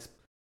have like this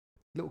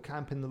little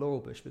camp in the laurel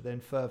bush, but then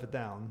further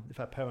down, if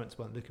our parents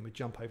weren't looking, we'd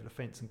jump over the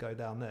fence and go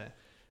down there,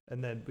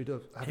 and then we'd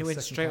have And it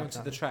went straight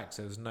onto the track,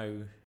 so there was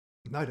no.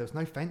 No, there was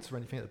no fence or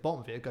anything at the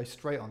bottom of it. It goes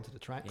straight onto the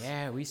tracks.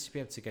 Yeah, we used to be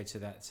able to go to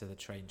the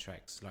train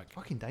tracks. Like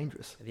Fucking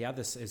dangerous. the other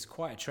is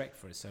quite a trek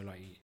for us. So like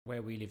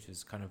where we lived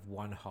was kind of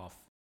one half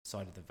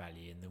side of the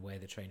valley, and where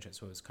the train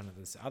tracks were was kind of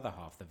this other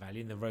half of the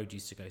valley, and the road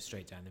used to go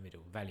straight down the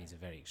middle. Valley is a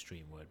very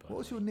extreme word. By What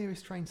was the your way.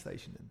 nearest train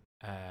station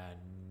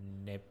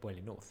then?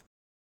 Welling North?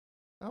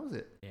 How was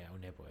it? Yeah, or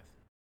Nebworth.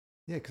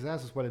 Yeah, because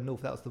ours was Welling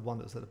North. That was the one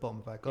that was at the bottom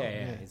of our garden.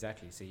 Yeah,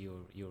 exactly. So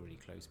you're really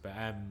close.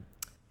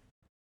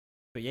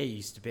 But yeah, they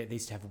used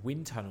to have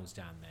wind tunnels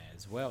down there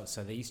as well.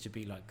 So they used to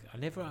be like, I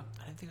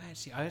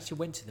actually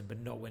went to them, but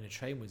not when a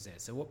train was there.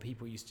 So what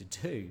people used to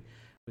do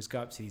was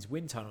go up to these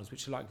wind tunnels,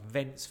 which are like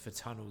vents for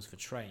tunnels for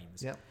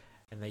trains. Yep.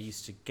 And they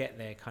used to get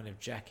their kind of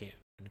jacket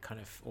and kind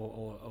of,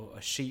 or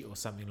a sheet or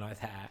something like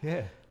that.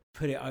 Yeah.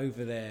 Put it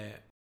over their,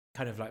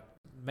 kind of like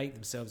make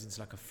themselves into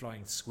like a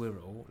flying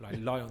squirrel, like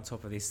lie on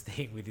top of this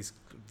thing with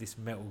this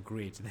metal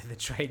grid, and then the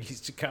train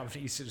used to come and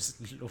used to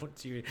just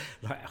launch you,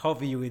 like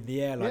hover you in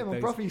the air, like my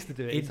brother used to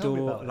do it.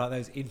 Indoor, like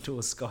those indoor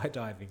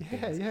skydiving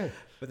things. Yeah.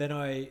 But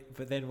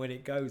then when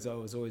it goes, I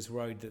was always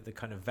worried that the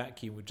kind of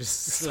vacuum would just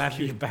slam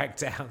you back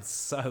down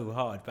so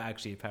hard. But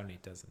actually, apparently,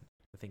 it doesn't.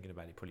 Thinking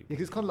about it, probably. Yeah,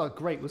 'cause it's kind of like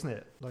grate, wasn't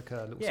it? Like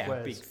a little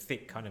squares. Big,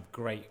 thick, kind of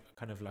grate,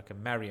 kind of like a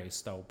Mario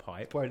style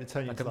pipe. Where it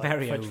turn like into a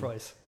Mario French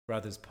fries.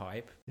 Brothers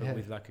pipe, but Yeah.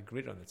 with like a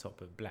grid on the top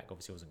of black.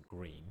 Obviously, it wasn't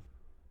green,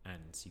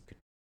 and you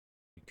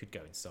could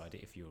go inside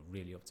it if you were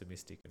really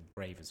optimistic and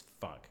brave as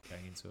fuck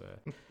going into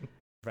a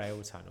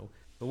rail tunnel.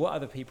 But what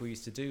other people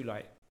used to do,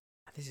 like,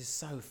 this is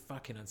so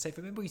fucking unsafe.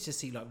 I remember we used to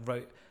see like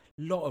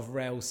lot of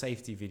rail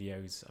safety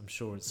videos. I'm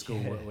sure at school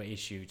were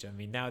issued. I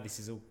mean, now this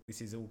is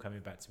all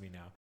coming back to me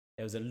now.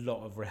 There was a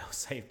lot of rail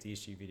safety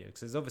issue videos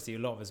because obviously a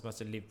lot of us must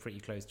have lived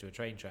pretty close to a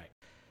train track.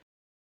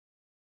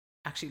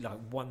 Actually, like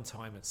one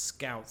time at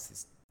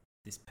Scouts,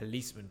 this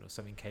policeman or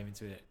something came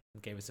into it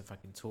and gave us a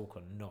fucking talk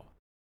on not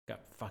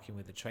fucking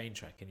with the train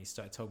track, and he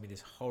told me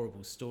this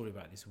horrible story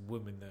about this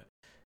woman that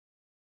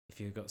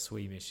if you're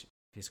squeamish,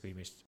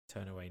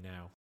 turn away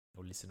now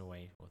or listen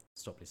away or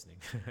stop listening.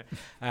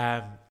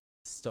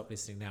 Stop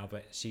listening now.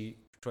 But she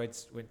went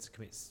to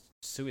commit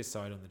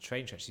suicide on the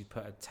train track. She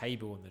put a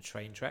table on the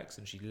train tracks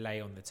and she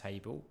lay on the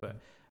table, but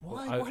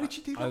why did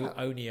you do that?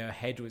 Only her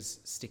head was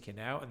sticking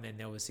out, and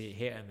then obviously it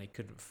hit and they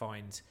couldn't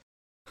find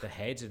the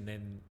head, and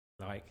then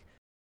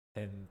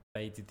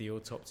they did the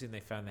autopsy and they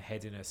found the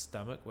head in her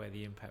stomach where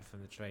the impact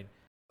from the train.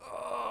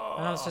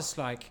 And I was just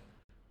like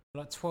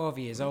 12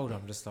 years old.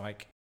 I'm just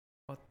like,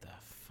 what the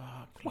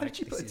fuck? Why did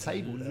you put a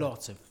table there?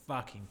 Lot of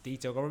fucking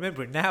detail. I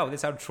remember it now.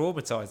 That's how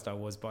traumatized I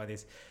was by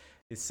this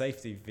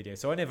safety video.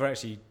 So I never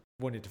actually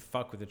wanted to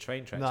fuck with the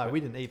train tracks. No, we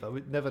didn't either.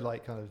 We never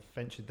like kind of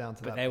ventured down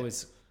to that. But there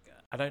was,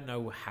 I don't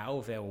know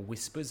how there were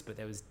whispers, but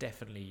there was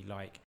definitely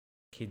like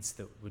kids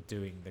that were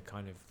doing the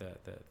kind of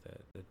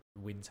the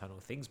wind tunnel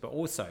things. But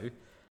also,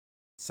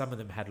 some of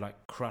them had like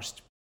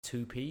crushed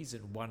 2Ps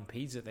and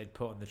 1Ps that they'd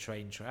put on the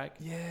train track.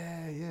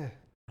 Yeah.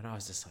 And I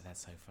was just like,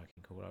 that's so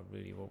fucking cool. I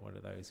really want one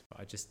of those.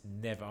 But I just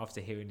never, after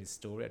hearing his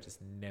story, I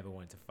just never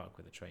wanted to fuck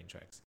with the train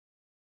tracks.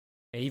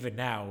 And even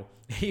now,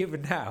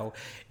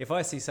 if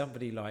I see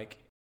somebody like,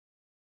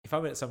 if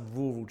I'm at some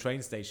rural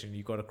train station and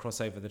you've got to cross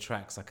over the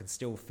tracks, I can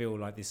still feel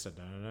like this.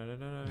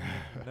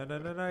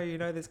 No. You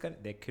know,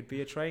 there could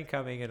be a train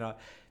coming, and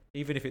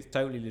even if it's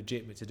totally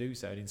legitimate to do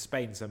so. And in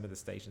Spain, some of the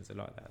stations are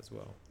like that as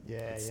well.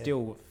 Yeah.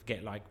 Still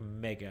get like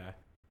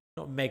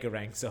not mega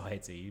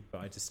anxiety,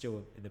 but I just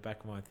still in the back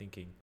of my mind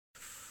thinking,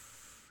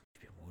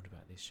 you've been warned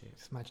about this shit.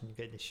 Just imagine you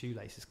getting your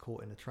shoelaces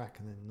caught in the track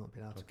and then not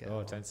being able to get out.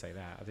 out. Don't say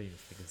that. I didn't even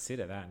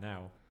consider that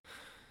now.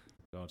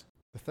 God.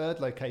 The third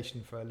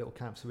location for a little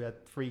camp, so we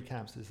had 3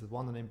 camps. There's the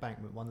one on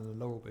Embankment, one in the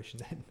Laurel Bush,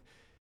 and then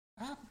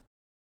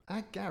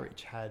our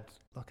garage had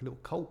like a little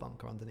coal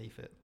bunker underneath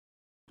it.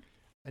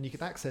 And you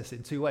could access it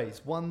in 2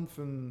 ways. One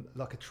from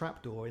like a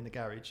trapdoor in the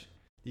garage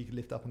that you could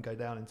lift up and go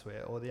down into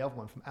it, or the other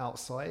one from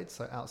outside.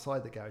 So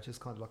outside the garage is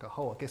kind of like a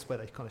hole, I guess, where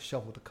they kind of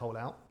shoveled the coal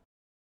out.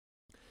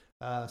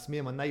 So me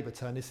and my neighbour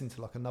turned this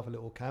into like another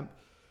little camp,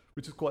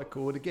 which is quite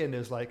cool. And again,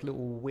 there's like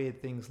little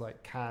weird things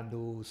like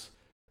candles.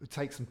 We'd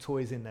take some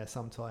toys in there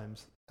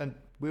sometimes. And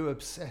we were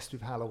obsessed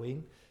with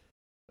Halloween,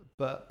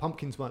 but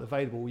pumpkins weren't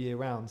available all year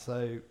round.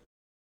 So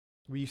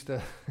we used to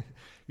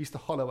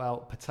hollow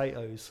out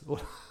potatoes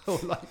or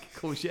like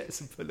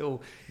courgettes and put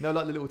little,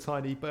 like the little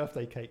tiny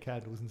birthday cake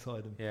candles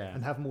inside them. Yeah.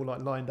 And have them all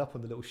like lined up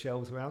on the little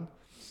shelves around.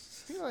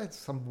 I think I had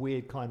some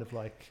weird kind of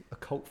like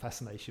occult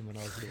fascination when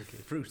I was a little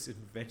kid. Fruits and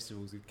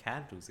vegetables with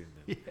candles in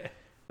them. Yeah.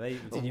 Did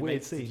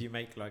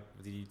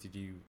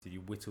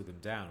you whittle them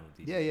down? Or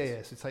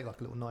Yeah. So take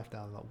like a little knife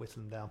down and like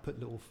whittle them down, put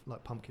little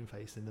like pumpkin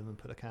face in them and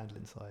put a candle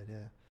inside,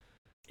 yeah.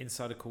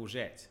 Inside a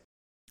courgette?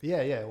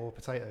 Yeah, or a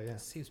potato, yeah.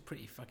 Seems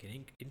pretty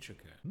fucking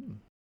intricate.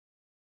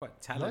 Quite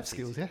Life talented.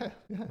 skills, yeah.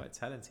 Quite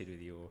talented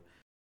with your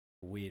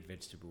weird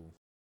vegetable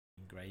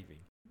engraving.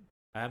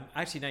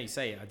 Actually, now you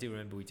say it, I do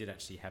remember we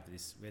had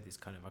this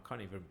kind of, I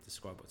can't even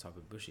describe what type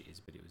of bush it is,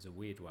 but it was a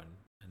weird one,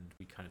 and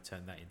we kind of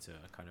turned that into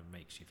a kind of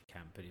makeshift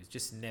camp, but it was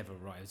just never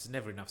right. There was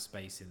never enough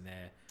space in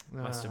there.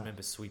 I must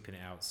remember sweeping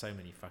it out so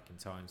many fucking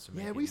times.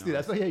 Yeah, we used to do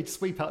that. So, you'd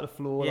sweep out the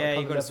floor. Yeah, like,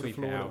 you've got to sweep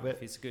it out.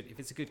 If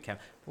it's a good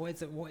camp. What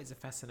is the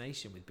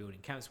fascination with building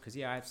camps? Because,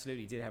 I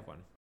absolutely did have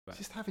one. But it's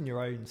just having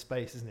your own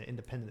space, isn't it?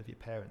 Independent of your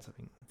parents, I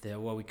think.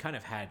 We kind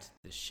of had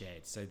the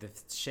shed. So the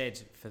shed,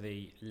 for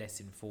the less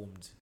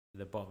informed,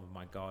 the bottom of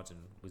my garden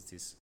was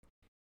this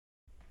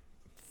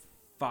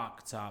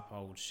fucked up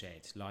old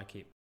shed. Like,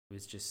 it It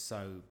was just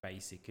so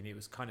basic, and it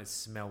was kind of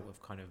smelt of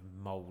kind of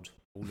mold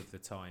all of the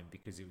time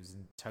because it was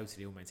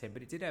totally all maintained.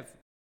 But it did have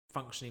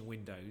functioning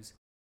windows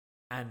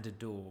and a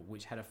door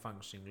which had a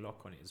functioning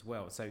lock on it as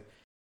well. So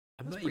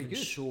I'm not even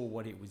sure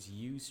what it was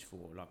used for,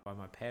 like by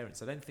my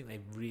parents. I don't think they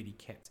really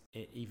kept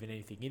even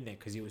anything in there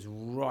because it was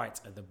right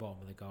at the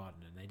bottom of the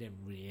garden, and they didn't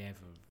really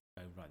ever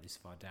go right this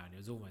far down. It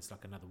was almost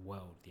like another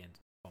world at the end of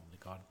the bottom of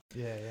the garden.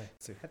 Yeah.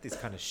 So it had this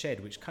kind of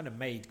shed which kind of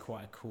made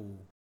quite a cool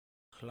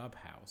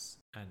clubhouse,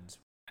 and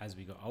as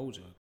we got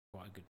older,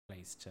 quite a good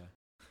place to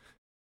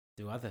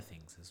do other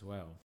things as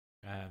well.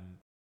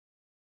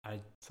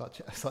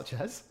 Such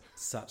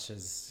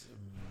as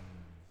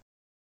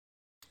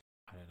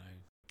I don't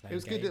know. It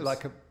was games. Good,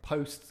 like a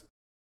post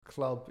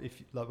club.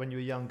 If like when you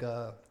were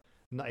younger,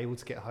 not able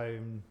to get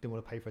home, didn't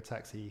want to pay for a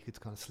taxi, you could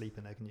kind of sleep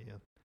in there, couldn't you?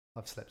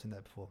 I've slept in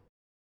there before.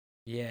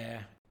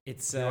 Yeah,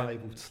 it's you're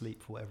unable to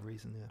sleep for whatever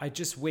reason. Yeah, I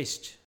just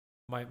wished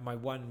my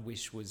one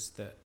wish was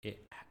that it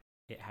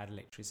had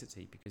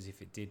electricity, because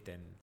if it did, then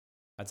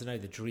I don't know.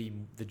 The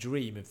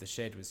dream of the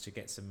shed was to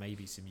get some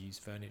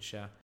used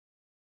furniture,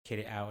 kit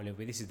it out a little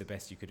bit. This is the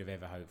best you could have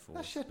ever hoped for.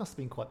 That shed must have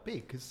been quite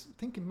big, because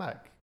thinking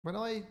back, when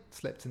I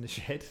slept in the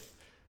shed,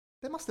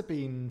 there must have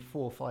been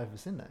 4 or 5 of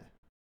us in there.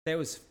 There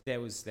was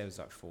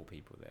like 4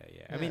 people there.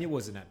 Yeah, I mean, it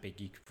wasn't that big.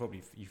 You could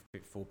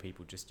fit 4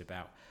 people just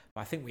about.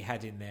 But I think we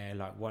had in there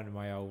like one of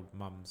my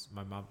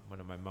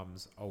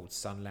mum's old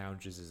sun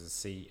loungers as a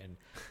seat, and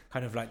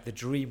kind of like the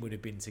dream would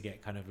have been to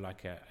get kind of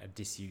like a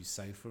disused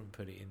sofa and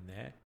put it in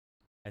there.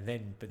 And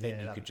then, but then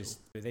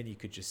you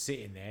could just sit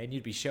in there, and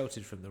you'd be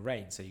sheltered from the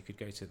rain, so you could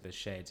go to the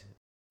shed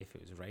if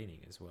it was raining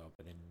as well.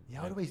 But then,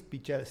 I'd always be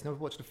jealous. Never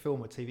watched a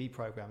film or TV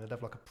program. They'd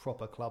have like a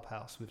proper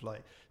clubhouse with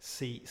like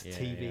seats,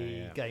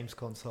 TV, games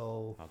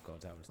console. Oh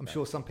god, I'm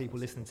sure some people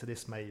listening to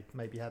this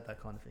maybe had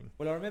that kind of thing.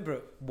 Well, I remember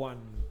at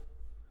one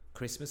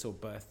Christmas or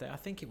birthday, I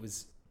think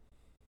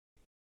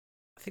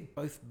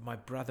both my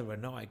brother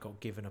and I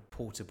got given a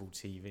portable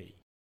TV.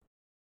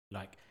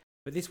 Like,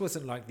 but this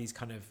wasn't like these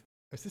kind of.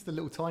 It's just a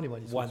little tiny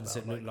one. Ones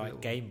that looked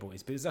like Game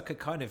Boys, but it was like a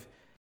kind of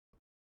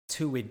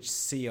 2-inch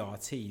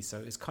CRT, so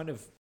it was kind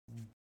of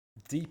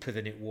deeper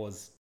than it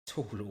was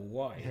tall or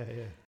wide.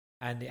 Yeah.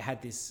 And it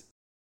had this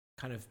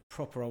kind of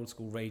proper old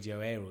school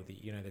radio aerial,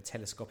 the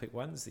telescopic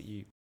ones that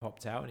you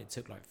popped out, and it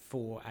took like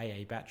 4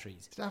 AA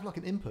batteries. Did it have like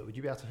an input? Would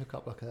you be able to hook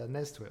up like a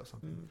NES to it or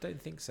something?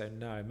 Don't think so,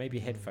 no. Maybe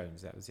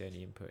headphones, that was the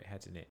only input it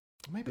had in it.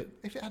 Maybe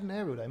if it had an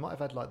aerial, they might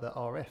have had like the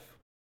RF.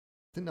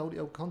 Didn't all the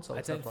old consoles?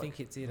 I don't think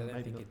it did.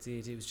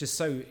 It was just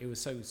so. It was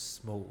so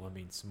small. I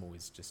mean, small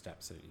is just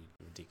absolutely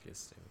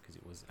ridiculous because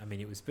it was. I mean,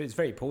 it was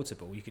very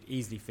portable. You could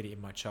easily fit it in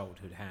my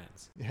childhood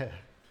hands. Yeah.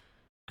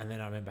 And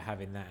then I remember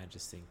having that and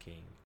just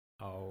thinking,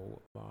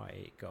 "Oh my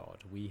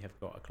god, we have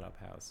got a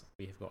clubhouse.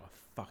 We have got a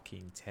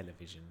fucking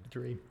television.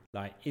 Dream.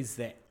 Like, is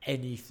there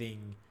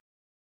anything?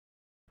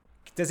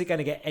 Does it going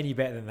to get any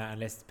better than that?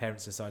 Unless the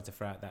parents decide to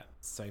throw out that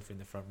sofa in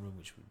the front room,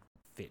 which would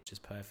fit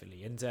just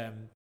perfectly. And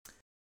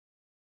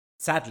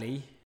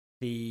sadly,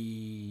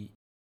 the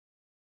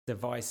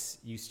device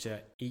used to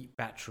eat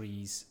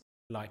batteries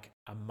like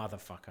a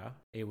motherfucker.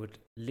 It would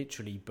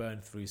literally burn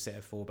through a set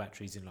of 4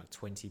 batteries in like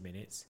 20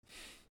 minutes.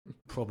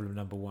 Problem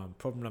number 1.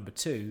 Problem number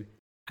 2,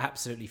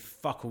 absolutely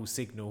fuck all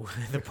signal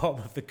at the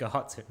bottom of the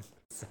garden.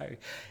 So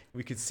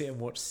we could sit and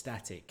watch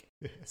static.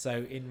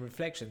 So in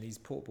reflection, these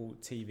portable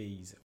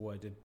TVs were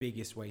the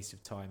biggest waste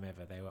of time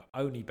ever. They were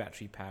only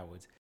battery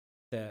powered.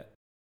 The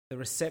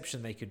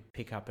reception they could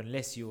pick up,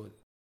 unless you're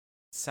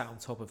sat on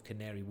top of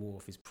Canary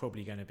Wharf, is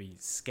probably going to be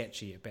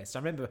sketchy at best. I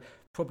remember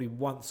probably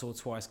once or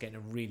twice getting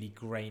a really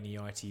grainy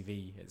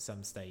ITV at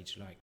some stage.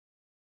 Like,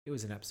 it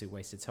was an absolute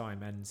waste of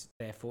time, and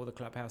therefore the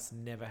clubhouse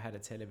never had a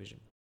television.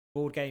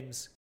 Board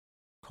games,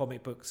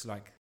 comic books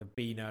like the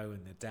Beano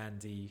and the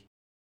Dandy.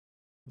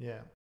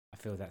 Yeah, I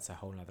feel that's a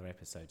whole other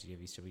episode. Do you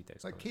ever used to read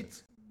those? Like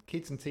kids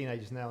and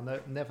teenagers now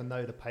never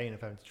know the pain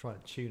of having to try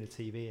and tune a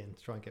TV in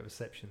to try and get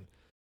reception.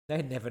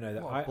 They never know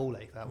that. What a ball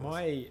ache that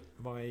was.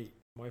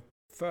 My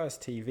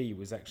first TV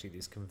was actually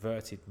this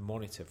converted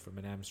monitor from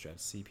an Amstrad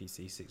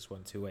CPC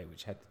 6128,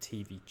 which had the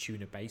TV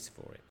tuner base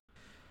for it.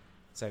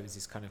 So it was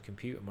this kind of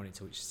computer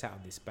monitor which sat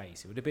on this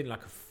base. It would have been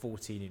like a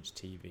 14-inch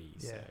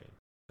TV, so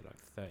like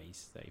 30,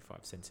 35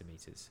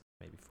 centimetres,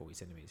 maybe 40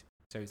 centimetres.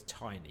 So it's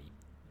tiny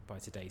by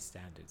today's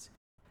standards.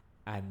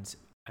 And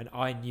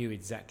I knew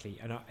exactly,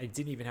 and it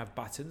didn't even have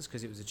buttons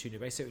because it was a tuner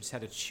base, so it just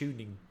had a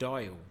tuning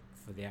dial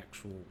for the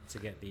actual, to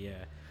get the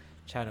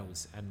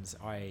channels, and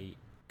I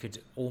could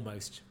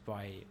almost,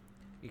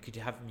 you could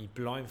have me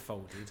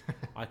blindfolded,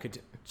 I could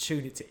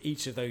tune it to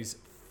each of those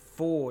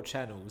 4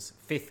 channels.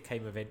 5th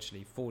came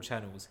eventually, 4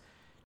 channels,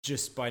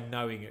 just by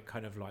knowing it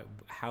kind of like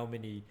how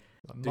many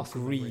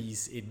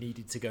degrees it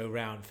needed to go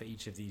around for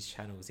each of these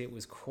channels. It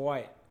was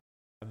quite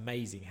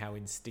amazing how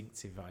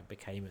instinctive I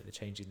became at the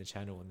changing the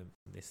channel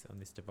on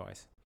this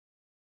device.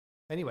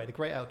 Anyway, the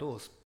great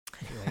outdoors.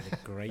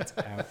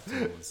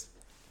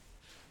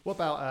 What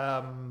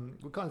about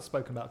we've kind of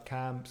spoken about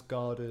camps,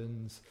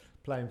 gardens,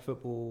 playing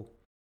football,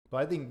 but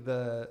I think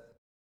the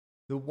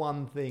the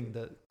one thing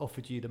that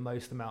offered you the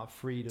most amount of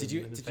freedom. Did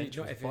you and not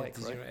adventure was ever? bike,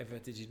 Did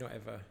right? you not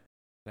ever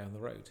play on the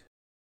road?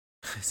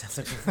 It sounds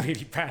like a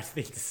really bad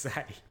thing to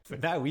say,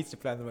 but no, we used to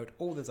play on the road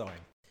all the time.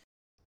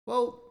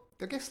 Well,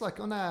 I guess like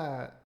on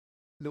our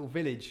little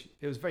village,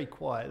 it was very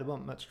quiet. There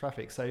wasn't much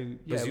traffic, so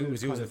yeah, It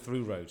was a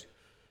through road.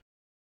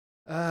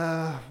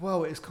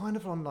 Well, it's kind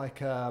of on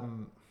like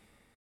what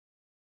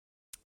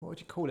would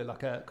you call it?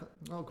 Like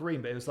not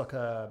green, but it was like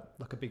a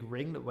big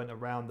ring that went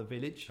around the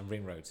village. A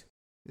ring road.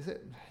 Is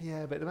it?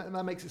 Yeah, but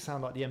that makes it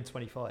sound like the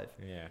M25.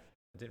 Yeah,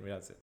 I didn't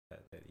realise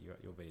that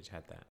your village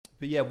had that.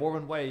 But yeah,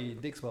 Warren Way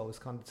in Dixwell was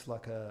kind of just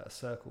like a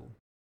circle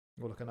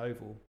or like an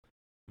oval,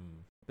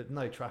 but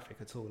no traffic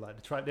at all.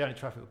 Like the only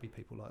traffic would be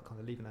people like kind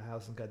of leaving their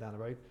house and go down the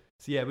road.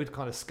 So yeah, we'd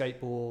kind of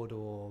skateboard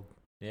or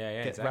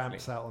get exactly.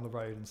 ramps out on the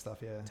road and stuff.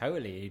 Yeah,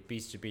 Totally. It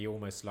used to be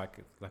almost like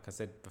I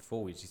said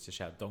before, we used to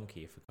shout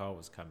donkey if a car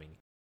was coming.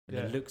 And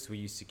the looks we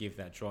used to give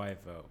that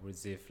driver was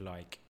as if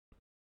like,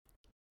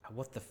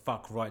 what the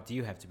fuck right do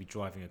you have to be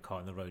driving a car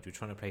on the road? We're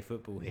trying to play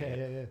football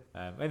here.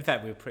 Yeah. In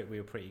fact, we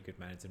were pretty good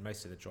managers, and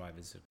most of the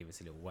drivers would give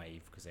us a little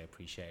wave because they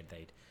appreciated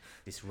they'd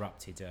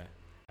disrupted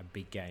a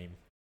big game.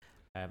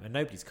 And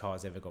nobody's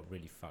cars ever got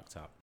really fucked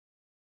up.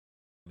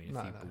 I mean,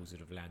 a few balls would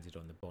have landed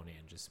on the bonnet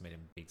and just made a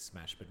big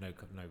smash, but no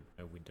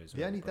windows.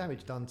 The only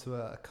damage done to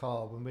a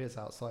car when we was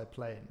outside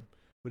playing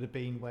would have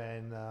been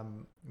when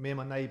me and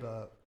my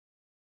neighbour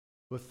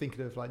were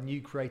thinking of like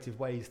new creative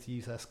ways to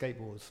use our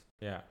skateboards.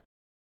 Yeah.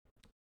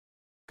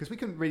 Because we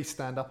couldn't really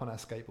stand up on our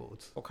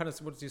skateboards.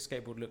 What does your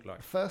skateboard look like?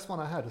 The first one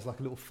I had was like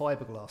a little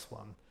fiberglass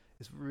one.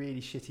 It's a really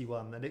shitty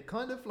one, and it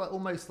kind of like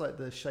almost like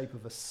the shape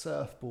of a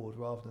surfboard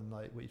rather than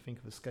like what you think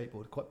of a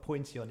skateboard. Quite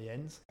pointy on the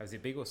ends. Is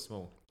it big or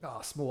small?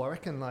 Small. I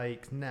reckon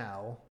like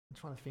now, I'm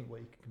trying to think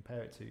what you could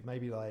compare it to.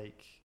 Maybe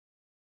like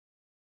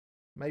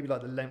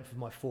the length of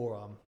my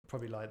forearm.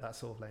 Probably like that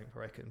sort of length,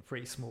 I reckon.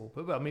 Pretty small.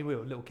 But I mean, we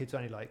were little kids,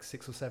 only like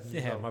 6 or 7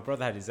 years old. Yeah, my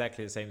brother had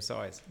exactly the same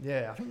size.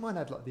 Yeah, I think mine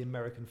had like the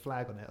American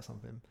flag on it or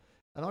something.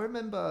 And I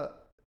remember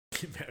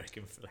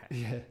American flag.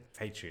 Yeah.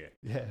 Patriot.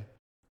 Yeah.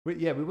 We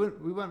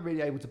weren't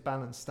really able to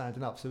balance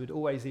standing up, so we'd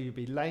always either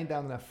be laying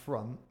down on our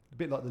front, a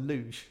bit like the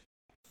luge.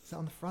 Is that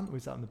on the front or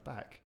is that on the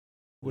back?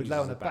 We'd lay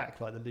on the back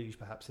like the luge,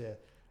 perhaps,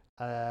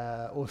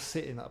 yeah. Or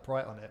sitting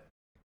upright on it.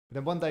 But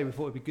then one day we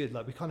thought it'd be good.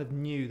 Like we kind of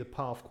knew the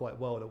path quite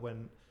well that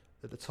went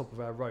at the top of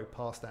our road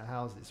past our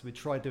houses. So we'd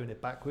try doing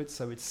it backwards.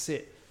 So we'd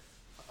sit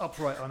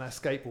upright on our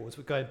skateboards,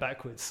 we're going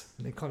backwards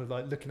and then kind of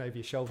like looking over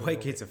your shoulder. Boy,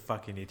 kids are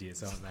fucking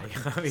idiots, aren't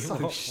they? I mean, So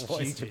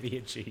what is to be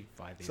achieved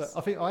by this? So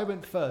I think I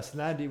went first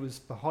and Andy was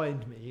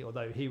behind me,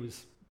 although he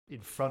was in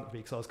front of me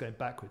because I was going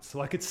backwards.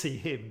 So I could see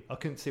him. I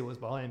couldn't see what was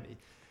behind me.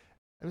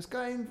 It was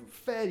going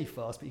fairly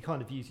fast, but you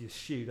kind of use your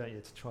shoe, don't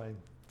you, to try and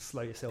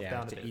slow yourself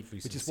down a bit,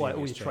 which is why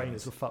all your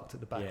trainers were fucked at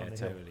the back on the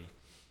hill.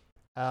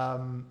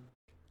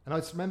 And I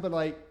just remember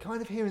like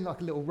kind of hearing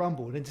like a little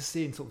rumble and then just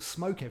seeing sort of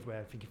smoke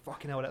everywhere, thinking,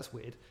 fucking hell, that's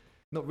weird.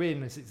 Not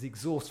realising it's the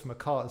exhaust from a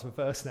car that's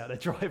reversing out their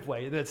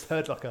driveway, and then it's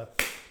heard like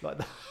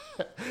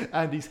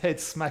Andy's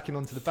head smacking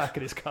onto the back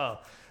of his car.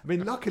 I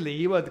mean, luckily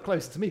you weren't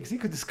closer to me because he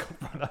could just got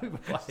run over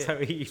by it. So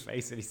he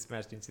basically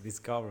smashed into this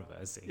car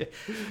reversing. Yeah.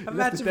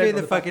 Imagine being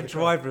the fucking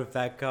driver of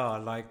that car.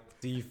 Like,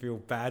 do you feel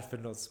bad for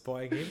not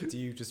spotting him? Do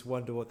you just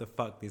wonder what the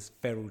fuck this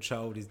feral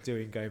child is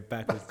doing going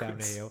backwards down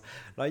the hill?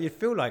 Like, you'd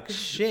feel like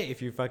shit if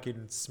you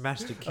fucking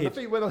smashed a kid. And I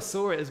think when I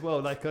saw it as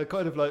well, like I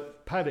kind of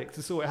like panicked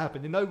to saw it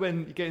happen. You know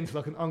when you get into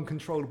like an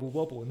uncontrollable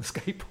wobble on the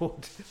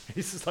skateboard,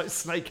 it's just like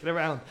snaking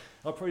around.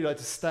 I probably like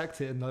just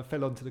stacked it and I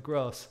fell onto the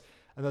grass.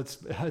 And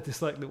I heard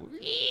this like little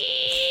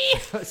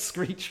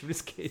screech from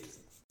this kid.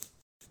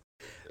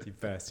 You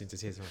burst into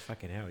tears. Oh,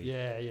 fucking hell.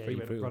 Yeah, he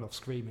went run off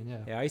screaming, yeah.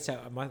 Yeah, I used to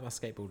have, my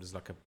skateboard was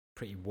like a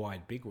pretty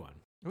wide, big one.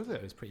 Was it?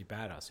 It was pretty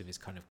badass with this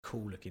kind of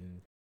cool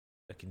looking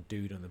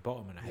dude on the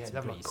bottom, and I had some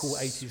that pretty like cool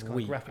 80s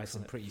kind of graphics. I had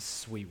some pretty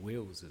sweet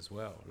wheels as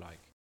well. Like,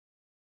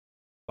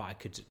 but I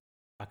could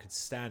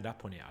stand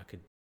up on it. I could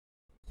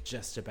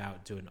just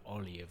about do an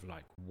ollie of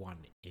like 1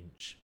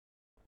 inch.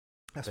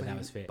 That's but when that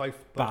was fit. Both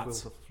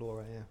wheels off the floor,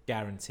 right? Yeah.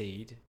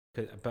 Guaranteed.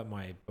 But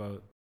my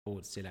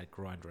board still had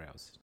grind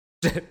rails.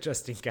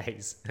 Just in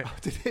case. Oh,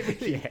 did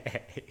it really? Yeah,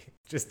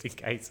 just in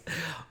case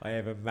I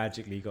ever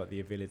magically got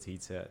the ability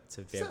to be able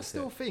to. Is that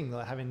still a thing,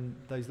 like having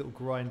those little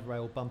grind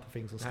rail bumper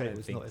things on skateboards? I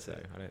don't think so.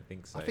 It? I don't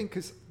think so. I think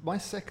because my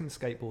second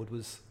skateboard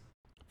was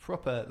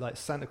proper like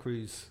Santa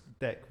Cruz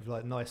deck with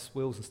like nice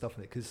wheels and stuff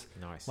on it. Because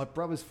my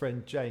brother's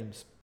friend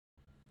James,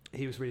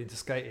 he was really into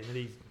skating and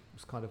he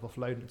was kind of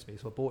offloading it to me,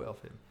 so I bought it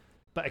off him.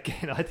 But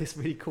again, I had this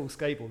really cool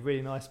skateboard,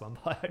 really nice one,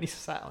 but I only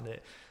sat on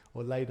it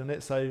or laid on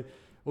it. So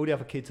all the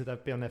other kids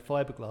would be on their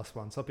fiberglass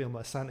ones. I'd be on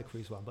my Santa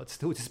Cruz one, but I'd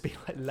still just be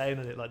like laying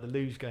on it like the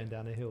luge going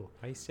down a hill.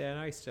 I used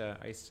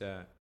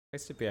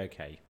to be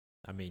okay.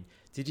 I mean,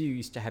 did you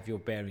used to have your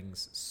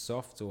bearings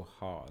soft or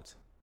hard?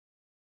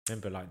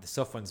 Remember, like the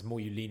soft ones, the more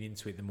you lean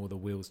into it, the more the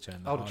wheels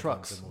turn. The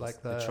trucks,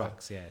 like the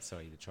trucks. Yeah,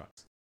 sorry, the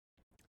trucks.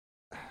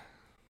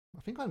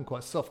 I think I'm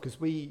quite soft because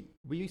we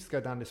used to go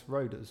down this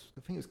road.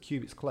 I think it was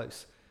Cubits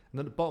Close, and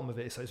at the bottom of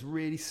it, so it's a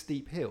really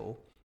steep hill.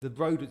 the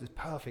road was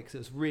perfect 'cause it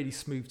was really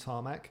smooth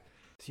tarmac,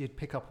 so you'd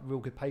pick up a real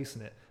good pace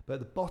in it. But at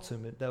the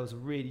bottom, there was a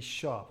really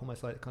sharp,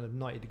 almost like a kind of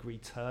 90-degree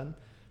turn.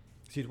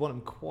 So you'd want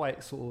them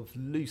quite sort of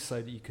loose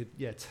so that you could,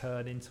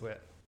 turn into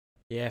it.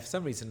 Yeah, for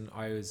some reason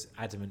I was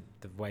adamant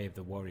the way of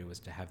the Warrior was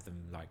to have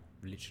them like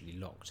literally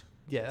locked.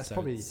 Yeah, that's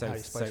probably how you're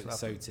supposed to.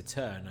 So to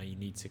turn, you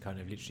need to kind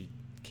of literally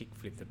kick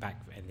flip the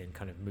back and then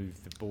kind of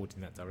move the board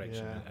in that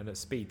direction. Yeah. And at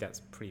speed, that's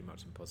pretty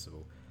much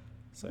impossible.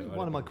 So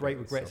one of my great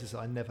regrets is that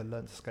I never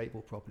learned to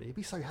skateboard properly. It'd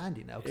be so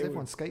handy now because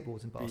everyone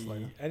skateboards in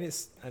Barcelona. And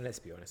let's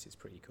be honest, it's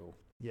pretty cool.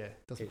 Yeah,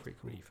 it does look pretty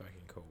cool. Pretty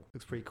fucking cool.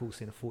 Looks pretty cool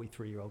seeing a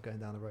 43-year-old going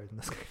down the road in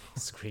a skateboard.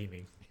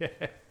 Screaming. Yeah.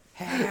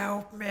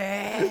 Help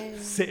me!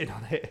 Sitting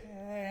on it.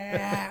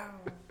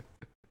 Help!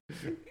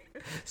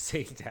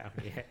 Sitting down,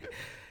 yeah.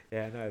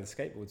 Yeah, no, the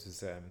skateboards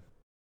was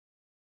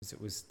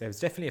there was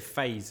definitely a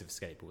phase of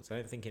skateboards. I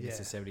don't think it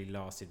necessarily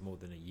lasted more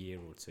than a year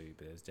or two,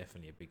 but there was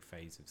definitely a big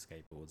phase of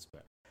skateboards.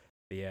 But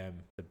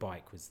the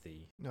bike was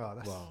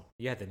well,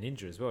 you had the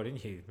Ninja as well,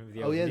 didn't you?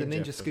 Remember the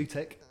Ninja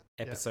Scootek.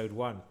 Episode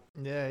 1.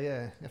 Yeah.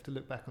 You have to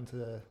look back or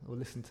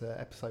listen to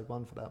episode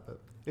 1 for that.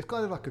 But it's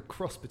kind of like a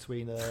cross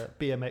between a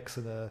BMX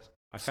and a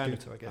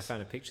scooter, I guess. I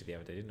found a picture the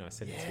other day, didn't I? I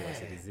sent it to you. I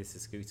said, "Is this a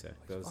scooter?"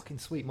 It's fucking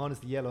sweet. Mine is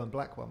the yellow and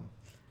black one.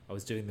 I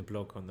was doing the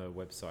blog on the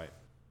website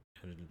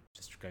and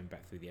just going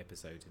back through the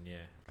episode, and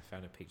I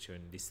found a picture,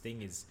 and this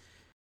thing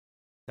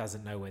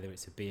doesn't know whether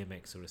it's a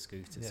BMX or a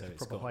scooter. Yeah, so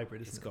it's a proper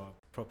hybrid. It's got a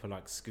proper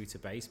like scooter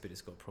base, but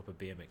it's got proper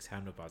BMX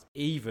handlebars.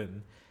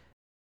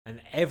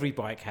 And every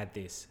bike had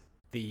this.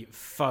 The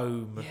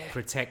foam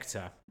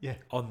protector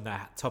on the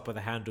top of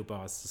the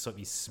handlebars to stop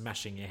you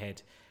smashing your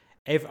head.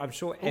 I'm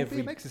sure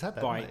every BMX has had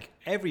that, bike,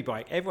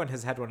 everyone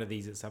has had one of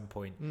these at some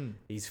point.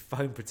 These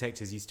foam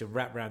protectors used to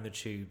wrap around the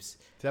tubes.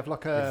 To have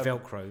like a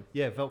Velcro.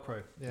 Yeah,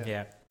 Velcro.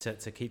 Yeah,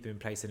 to keep them in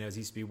place. And there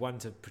used to be one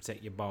to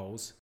protect your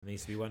bowls, and there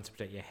used to be one to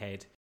protect your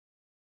head.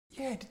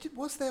 Yeah,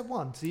 was there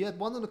one? So you had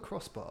one on a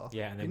crossbar.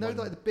 Yeah, and then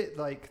like the bit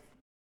like,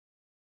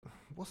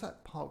 what's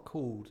that part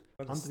called?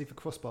 Underneath the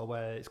crossbar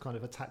where it's kind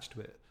of attached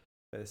to it.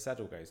 Where the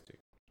saddle goes to.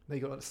 Then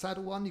you got like the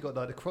saddle one, you got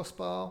like the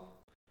crossbar,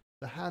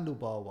 the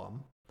handlebar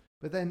one.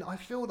 But then I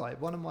feel like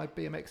one of my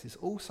BMXs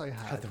also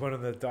had the one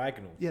on the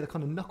diagonal. Yeah, the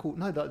kind of knuckle.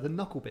 No, the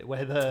knuckle bit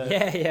where the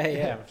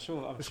yeah. I'm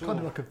sure. It's kind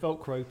of like a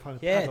Velcro kind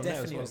of. Yeah, pad on definitely.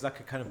 there as well. It was like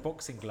a kind of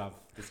boxing glove.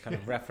 This kind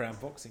of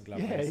wraparound boxing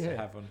glove. I used to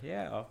have on.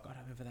 Yeah, oh God,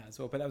 I remember that as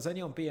well. But that was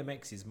only on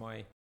BMXs.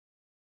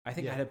 I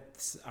think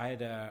I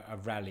had a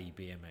rally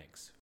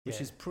BMX,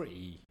 which is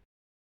pretty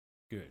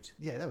good.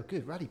 Yeah, they were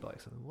good rally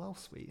bikes. Well,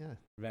 sweet. Yeah,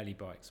 rally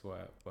bikes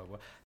were.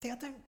 I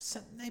don't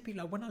maybe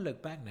like when I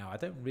look back now, I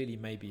don't really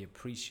maybe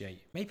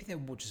appreciate. Maybe there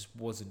just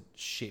wasn't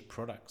shit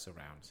products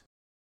around.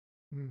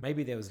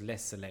 Maybe there was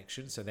less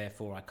selection, so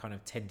therefore I kind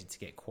of tended to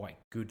get quite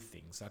good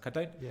things. Like I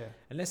don't,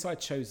 unless I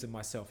chose them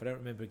myself, I don't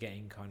remember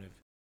getting kind of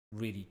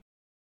really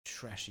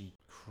trashy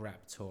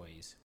crap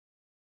toys.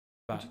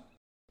 But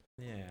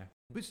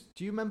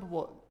do you remember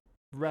what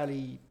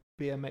rally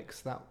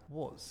BMX that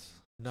was?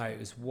 No, it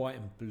was white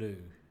and blue.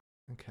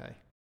 Okay.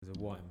 It was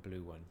a white and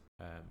blue one.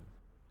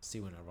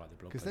 See when I write the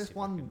blog. Because there's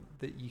one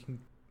that you can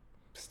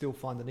still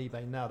find on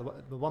eBay now.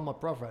 The one my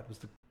brother had was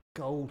the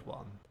gold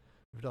one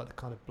with like the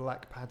kind of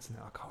black pads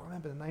now. I can't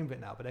remember the name of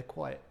it now, but they're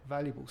quite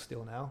valuable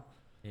still now.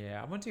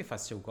 Yeah, I wonder if I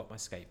still got my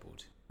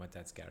skateboard, my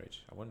dad's garage.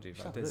 I wonder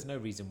if there's no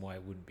reason why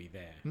it wouldn't be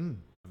there.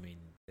 I mean,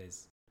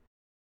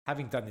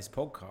 having done this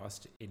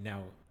podcast, it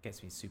now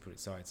gets me super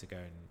excited to go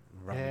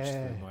and rummage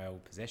through my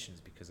old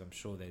possessions because I'm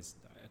sure I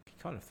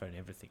kind of thrown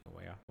everything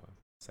away. I'll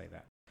say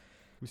that.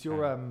 Was your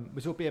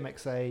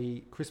BMX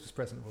a Christmas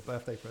present or a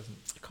birthday present?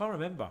 I can't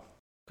remember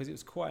because it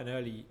was quite an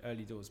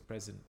early doors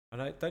present,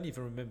 and I don't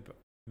even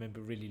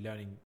remember really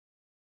learning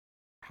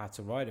how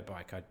to ride a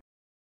bike.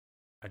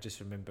 I just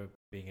remember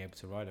being able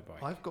to ride a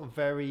bike. I've got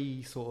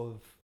very sort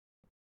of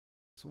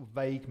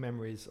vague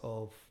memories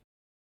of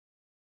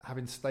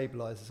having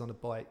stabilizers on a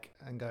bike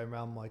and going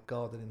around my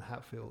garden in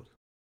Hatfield,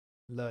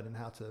 learning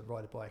how to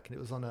ride a bike, and it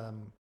was on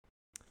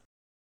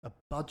a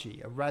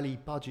budgie, a rally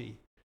budgie.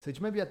 So do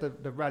you remember you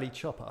had the rally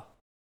chopper?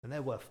 And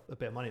they're worth a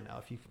bit of money now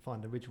if you can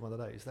find an original one of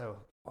those. They were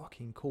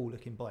fucking cool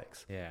looking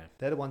bikes. Yeah.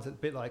 They're the ones that a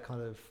bit like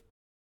kind of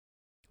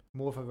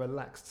more of a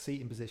relaxed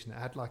seating position. It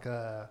had like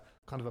a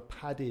kind of a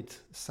padded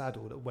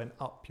saddle that went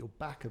up your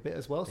back a bit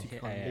as well, so you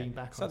could kind of lean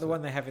back. It's like the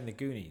one they have in the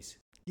Goonies.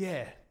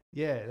 Yeah,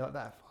 like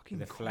that. Fucking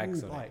the cool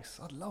flags bikes.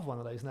 I'd love one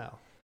of those now.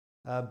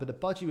 But the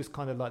budgie was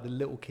kind of like the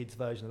little kids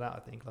version of that, I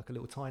think, like a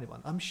little tiny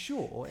one. I'm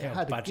sure it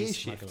had a gear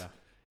shift. It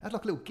had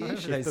like a little gear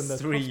shift on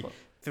the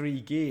three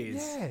gears.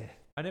 Yeah.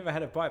 I never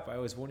had a bike, but I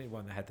always wanted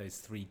one that had those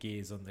 3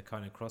 gears on the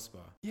kind of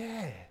crossbar.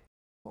 Yeah.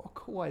 What a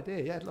cool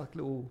idea. You had like a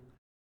little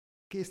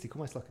gear stick,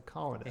 almost like a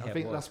car on it. Yeah, I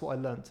think that's what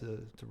I learned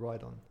to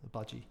ride on, a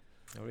budgie.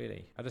 Oh,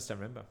 really? I just don't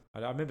remember. I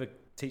remember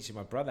teaching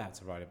my brother how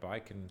to ride a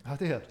bike and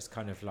just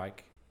kind of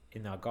like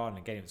in our garden.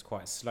 Again, it was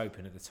quite a slope,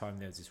 and at the time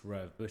there was this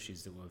row of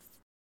bushes that were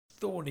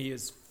thorny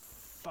as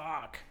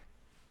fuck.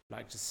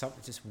 Like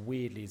just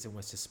weirdly, it's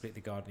almost to split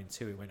the garden in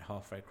two. It went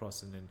halfway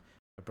across, and then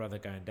my brother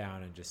going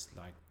down and just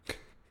like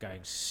going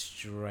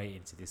straight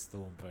into this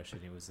thorn bush,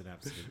 and it was an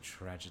absolute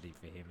tragedy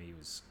for him. He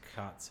was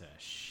cut to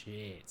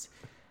shit,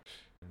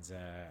 and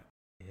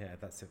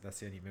that's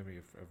the only memory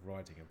of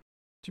riding him.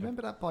 Do you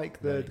remember that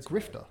bike, the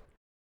Grifter?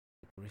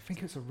 I think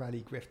it was a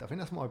rally Grifter. I think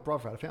that's what my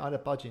brother had. I think I had a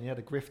Budgie and he had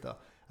a Grifter,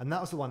 and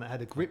that was the one that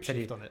had a grip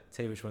shift on it.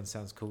 Tell you which one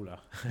sounds cooler.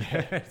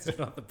 It's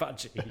not the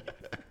Budgie.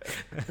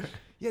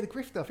 Yeah, the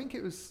Grifter. I think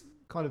it was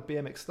kind of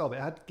BMX style, but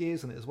it had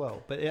gears on it as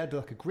well. But it had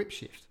like a grip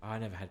shift. I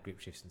never had grip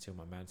shifts until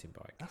my mountain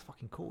bike. That's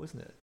fucking cool, isn't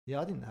it?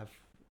 Yeah, I don't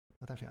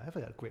think I ever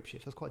had a grip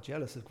shift. I was quite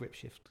jealous of grip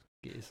shift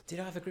gears. Did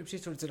I have a grip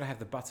shift or did I have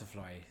the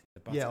butterfly?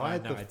 Yeah, I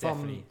had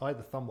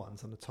the thumb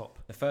ones on the top.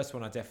 The first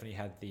one I definitely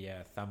had the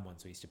thumb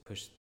ones. We used to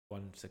push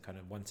 1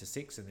 to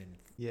 6 and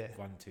then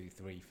 1, 2,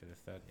 3 for the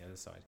third on the other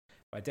side.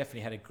 But I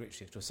definitely had a grip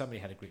shift, or somebody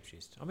had a grip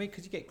shift. I mean,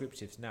 because you get grip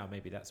shifts now,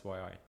 maybe that's why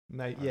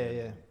I.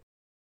 Yeah.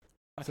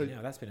 I don't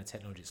know. That's been a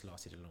technology that's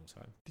lasted a long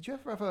time. Did you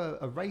ever have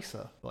a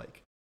racer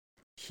bike?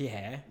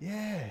 Yeah.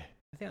 Yeah.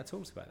 I think I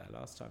talked about that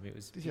last time. It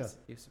was Did you?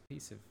 It was a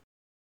piece of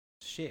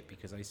shit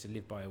because I used to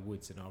live by a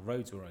woods and our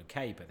roads were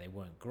okay, but they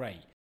weren't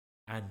great.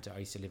 And I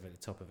used to live at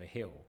the top of a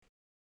hill.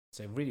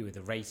 So really with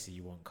a racer,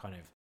 you want kind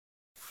of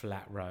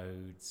flat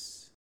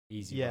roads,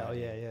 easy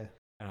riding. Yeah.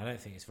 And I don't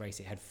think it's race.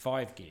 It had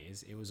 5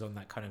 gears. It was on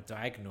that kind of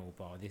diagonal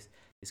bar, this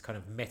kind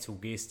of metal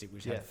gear stick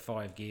which had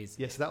 5 gears.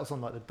 Yeah, so that was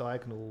on like the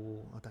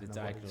diagonal. I don't know. The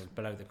diagonal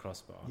below the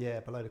crossbar. Yeah,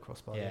 below the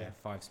crossbar. Yeah,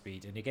 5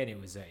 speed. And again, it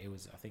was.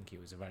 I think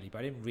it was a rally, but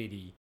I didn't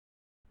really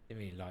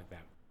like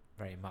that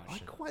very much. I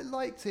quite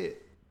liked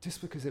it just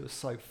because it was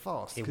so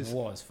fast. It was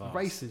fast.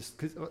 Races,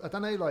 because I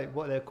don't know like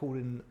what they're called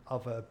in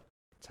other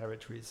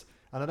territories,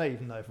 and I don't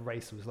even know if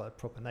racer was like a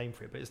proper name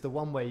for it, but it's the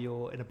one where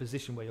you're in a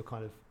position where you're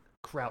kind of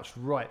crouched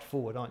right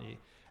forward, aren't you?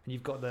 And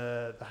you've got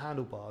the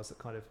handlebars that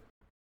kind of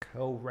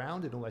curl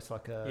round in almost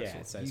like a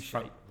sort of U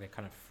shape. They're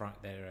kind of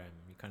front. They're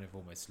you're kind of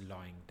almost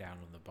lying down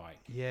on the bike.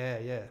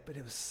 Yeah. But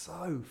it was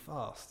so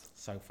fast.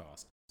 So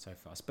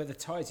fast. But the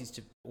tyres used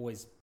to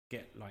always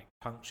get like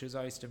punctures.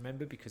 I used to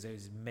remember because it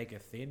was mega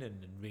thin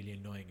and really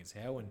annoying as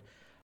hell. And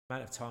the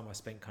amount of time I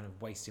spent kind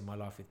of wasting my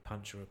life with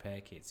puncture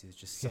repair kits is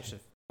just such a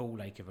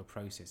ball ache of a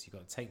process. You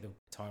got to take the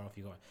tyre off.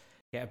 You got to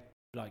get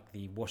like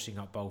the washing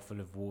up bowl full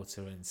of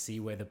water and see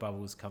where the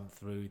bubbles come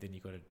through. Then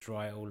you got to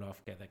dry it all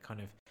off, get that kind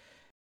of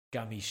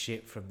gummy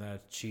shit from the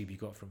tube you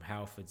got from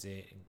Halfords.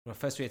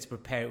 First we had to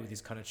prepare it with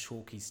this kind of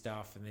chalky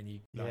stuff, and then you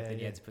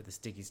had to put the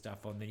sticky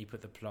stuff on, then you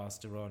put the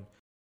plaster on.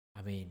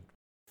 I mean,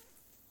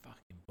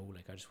 fucking ball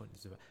ache. I just wanted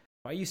to do it.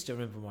 I used to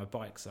remember my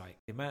bikes, like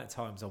the amount of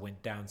times I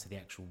went down to the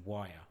actual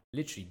wire,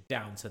 literally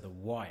down to the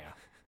wire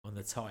on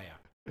the tyre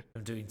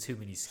from doing too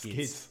many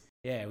skids.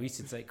 Yeah, we used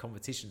to take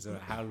competitions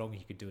about how long you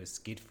could do a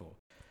skid for.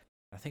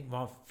 I think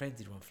my friend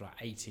did one for like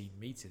 18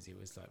 meters. It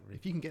was like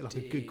if you can get like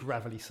a good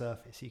gravelly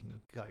surface, you can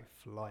go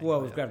flying.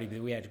 Well, with gravity,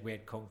 but we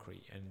had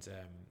concrete and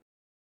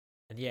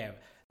yeah,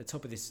 the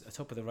top of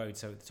the road.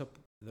 So the top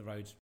of the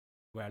road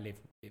where I live,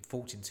 it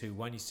forked in two.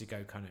 One used to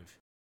go kind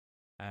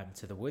of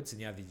to the woods,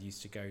 and the other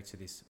used to go to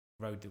this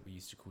road that we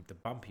used to call the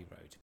Bumpy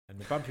Road. And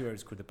the Bumpy Road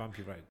is called the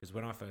Bumpy Road because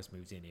when I first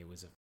moved in, it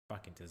was a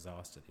fucking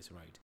disaster, this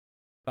road.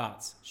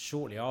 But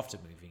shortly after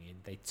moving in,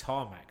 they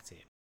tarmacked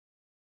it.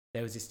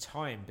 There was this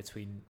time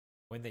between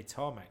when they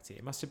tarmacked it.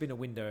 It must have been a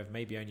window of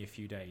maybe only a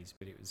few days,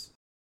 but it was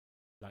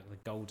like the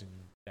golden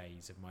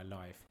days of my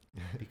life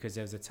because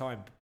there was a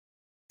time.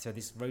 So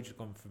this road had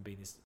gone from being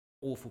this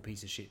awful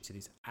piece of shit to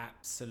this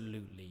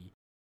absolutely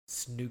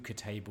snooker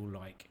table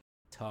like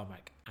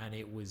tarmac, and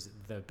it was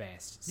the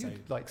best. You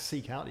like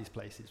seek out these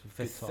places with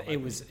good tarmac.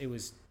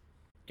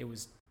 It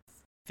was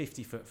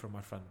 50 foot from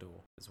my front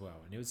door as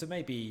well, and it was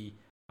maybe,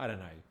 I don't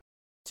know,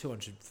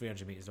 200,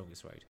 300 meters long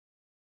this road.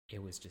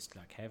 It was just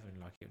like heaven.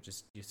 Like it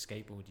just, your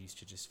skateboard used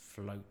to just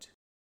float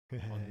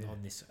on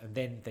this, and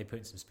then they put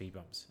in some speed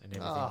bumps and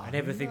everything,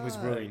 everything was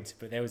ruined.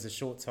 But there was a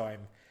short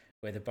time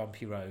where the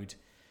bumpy road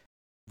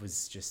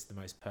was just the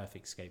most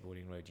perfect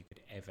skateboarding road you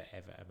could ever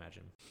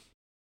imagine.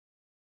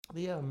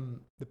 The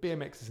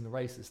BMXs and the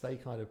races, they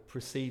kind of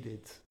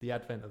preceded the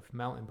advent of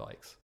mountain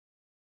bikes.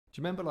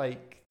 Do you remember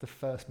like the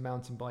first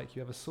mountain bike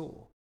you ever saw?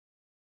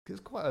 Because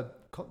it's quite a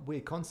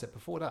weird concept.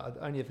 Before that,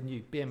 I only ever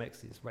knew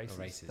BMXs,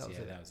 races.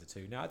 That was the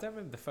two. Now, I don't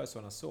remember the first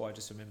one I saw. I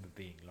just remember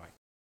being like,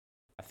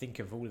 I think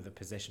of all of the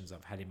possessions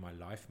I've had in my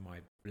life, my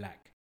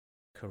black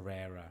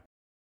Carrera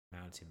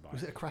mountain bike.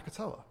 Was it a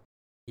Krakatoa?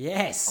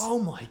 Yes. Oh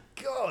my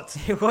God.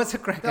 It was a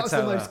Krakatoa. That was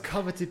the most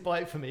coveted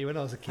bike for me when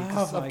I was a kid.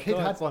 Because a kid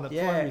had one at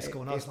primary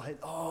school, and I was like,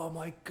 oh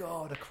my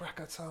God, a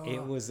Krakatoa.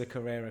 It was a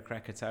Carrera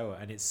Krakatoa,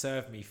 and it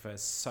served me for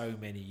so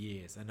many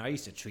years. And I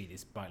used to treat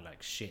this bike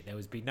like shit. There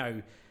would be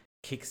no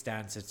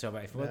kickstand to top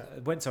it.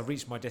 Once I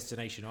reached my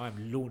destination, I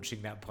am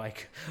launching that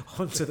bike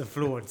onto the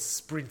floor and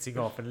sprinting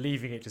off and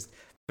leaving it just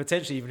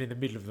potentially even in the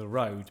middle of the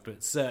road.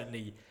 But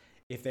certainly,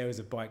 if there was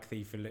a bike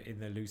thief in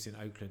the Lucent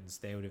Oaklands,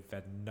 they would have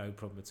had no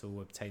problem at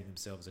all obtaining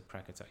themselves a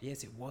Krakatoa.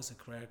 Yes, it was a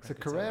Carrera Krakatoa.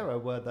 So Carrera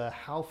were the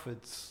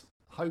Halfords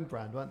home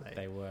brand, weren't they?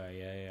 They were,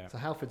 yeah. So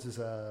Halfords is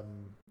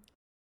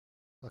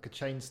like a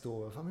chain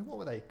store of, I mean, what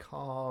were they?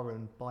 Car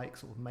and bike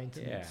sort of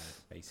maintenance.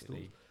 Yeah,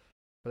 basically. Stores.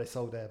 but they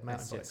sold their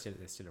mountain bikes.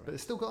 They're still around. But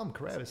they've still got them.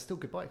 Carrera's still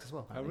good bikes as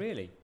well. Oh,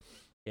 really?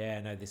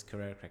 Yeah, no, this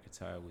Carrera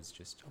Krakatoa was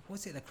just...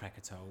 Was it the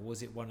Krakatoa, or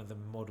was it one of the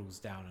models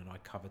down and I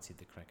coveted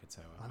the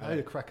Krakatoa? I know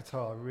the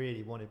Krakatoa. I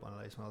really wanted one of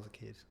those when I was a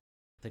kid.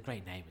 The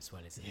great name as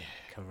well, isn't it?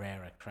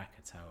 Carrera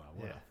Krakatoa.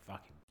 What Yeah. a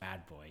fucking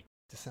bad boy.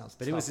 Just sounds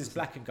But tough, it was this doesn't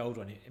black and gold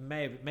one. It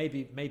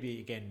maybe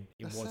again,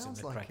 it That wasn't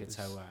sounds the like it's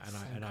Krakatoa, the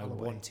same and I colourway.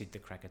 wanted the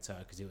Krakatoa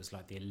because it was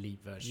like the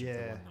elite version of the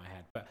Yeah. one I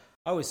had. But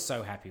I was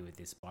so happy with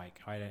this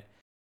bike.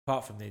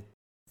 Apart from the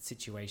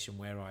situation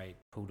where I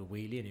pulled a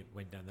wheelie and it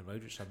went down the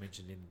road, which I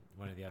mentioned in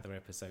one of the other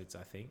episodes,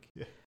 I think.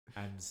 Yeah.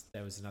 And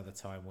there was another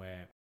time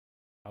where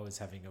I was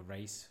having a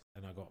race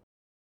and I got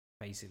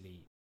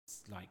basically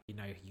like, you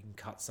know, you can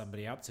cut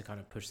somebody up to kind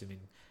of push them in.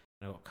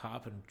 And I got cut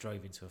up and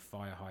drove into a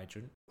fire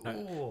hydrant.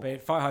 Oh.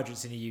 But fire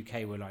hydrants in the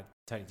UK were like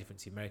totally different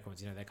to the American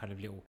ones. You know, they're kind of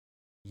little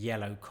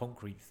yellow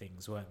concrete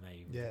things, weren't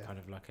they? Yeah. Kind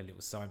of like a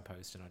little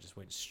signpost. And I just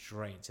went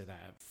straight into that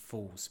at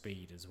full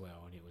speed as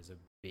well. And it was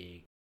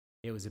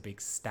a big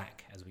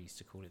stack, as we used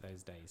to call it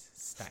those days.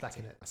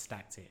 Stacking it. I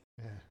stacked it.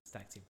 Yeah.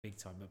 Stacked it big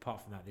time. But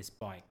apart from that, this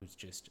bike was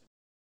just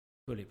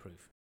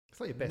bulletproof. It's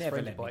like your best Never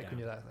friend's let me bike down. when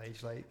you're that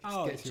age. Like,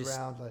 Oh, gets you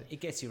around. Like,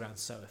 It gets you around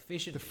so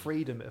efficiently. the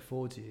freedom it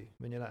affords you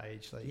when you're that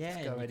age. Like, Yeah,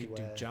 just go and you anywhere.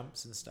 could do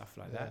jumps and stuff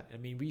like Yeah. that. I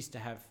mean, we used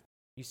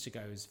to go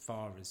as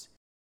far as,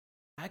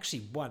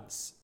 actually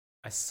once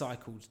I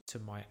cycled to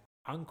my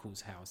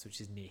uncle's house,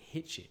 which is near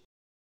Hitchin.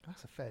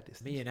 That's a fair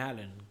distance. Me and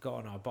Alan got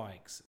on our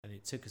bikes and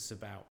it took us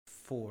about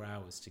 4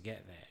 hours to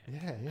get there.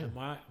 Yeah, yeah. And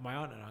my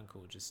aunt and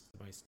uncle are just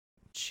the most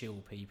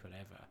chill people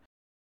ever.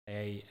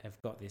 They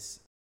have got this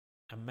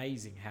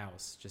amazing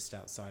house just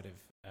outside of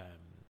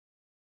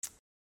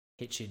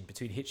Hitchin,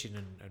 between Hitchin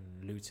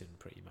and Luton,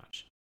 pretty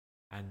much.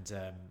 And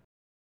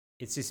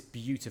it's this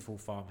beautiful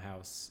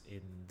farmhouse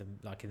in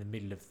the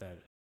middle of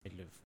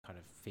kind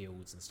of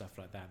fields and stuff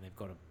like that. And they've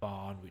got a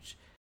barn which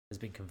has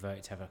been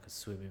converted to have like a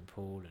swimming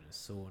pool and a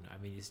sauna.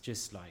 I mean, it's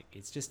just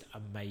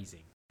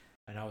amazing.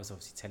 And I was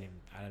obviously telling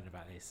Alan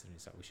about this, and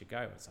he's like, "We should go."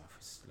 And so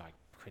it's like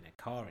in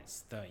a car,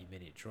 it's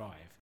 30-minute drive.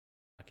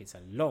 Like, it's a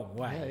long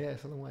way. Yeah,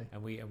 it's a long way.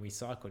 And we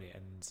cycled it,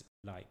 and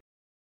like,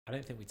 I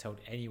don't think we told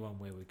anyone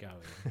where we're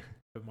going.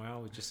 But my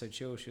aunt was just so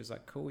chill. She was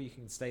like, "Cool, you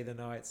can stay the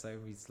night." So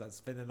we like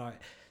spend the night.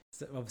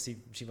 So obviously,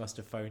 she must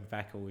have phoned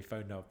back, or we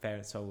phoned our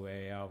parents, told where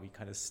we are. We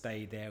kind of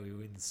stayed there. We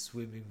were in the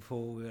swimming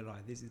pool. We were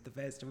like, "This is the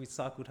best." And we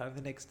cycled home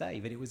the next day.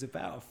 But it was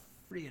about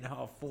a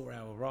 3.5, 4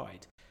 hour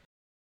ride.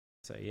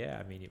 So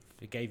yeah, I mean,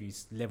 it gave you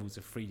levels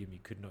of freedom you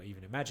could not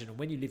even imagine. And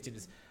when you lived in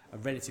a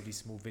relatively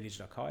small village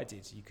like I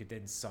did, you could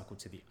then cycle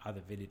to the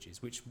other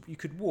villages, which you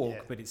could walk,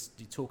 Yeah. but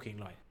you're talking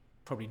like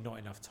probably not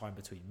enough time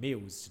between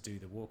meals to do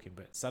the walking.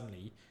 But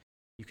suddenly,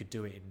 you could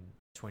do it in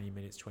 20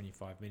 minutes,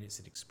 25 minutes,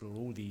 and explore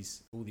all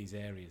these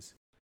areas.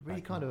 It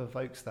really Like, kind of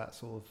evokes that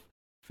sort of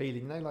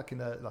feeling, you know, like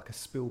in a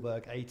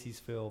Spielberg 80s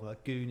film,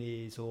 like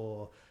Goonies,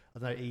 or I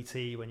don't know,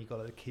 E.T., when you got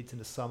like, the kids in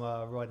the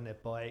summer riding their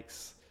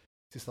bikes,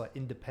 just like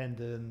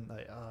independent,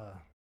 like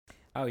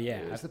Oh yeah,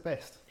 it was the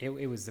best. It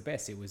was the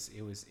best. It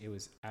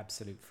was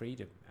absolute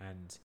freedom,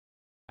 and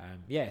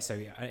yeah. So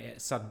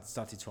it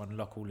started to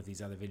unlock all of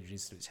these other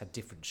villages which had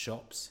different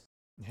shops.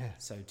 Yeah,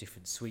 So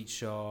different sweet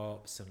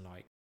shops, and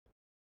like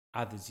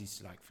others used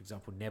to, like, for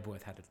example,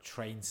 Nebworth had a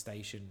train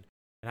station,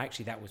 and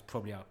actually that was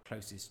probably our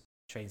closest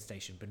train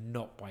station, but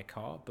not by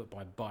car, but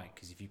by bike,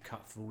 because if you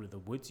cut through all of the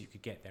woods, you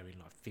could get there in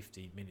like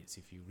 15 minutes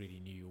if you really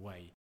knew your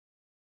way.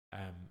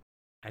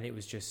 And it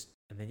was just,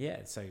 and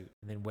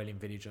then Welling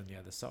Village on the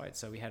other side.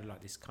 So we had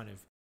like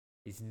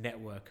this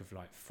network of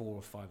like 4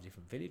 or 5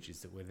 different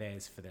villages that were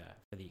theirs for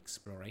the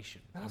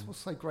exploration. that's what's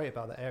so great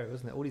about that area,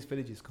 isn't it? All these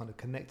villages kind of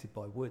connected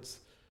by woods.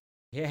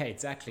 Yeah,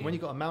 exactly. And when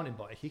you've got a mountain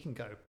bike, you can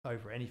go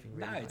over anything.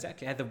 Really, No, mate.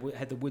 exactly. Had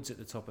the woods at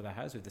the top of the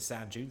house with the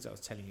sand dunes I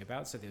was telling you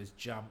about. So there was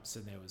jumps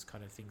and there was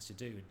kind of things to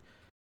do.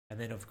 And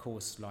then, of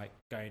course, like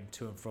going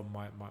to and from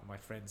my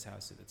friend's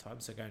house at the time.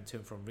 So going to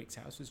and from Rick's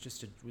house was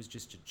just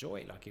a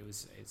joy. Like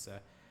it's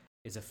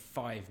a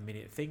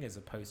 5-minute thing as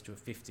opposed to a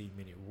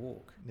 15-minute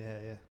walk. Yeah.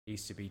 It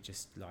used to be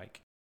just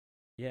like,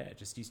 yeah, it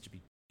just used to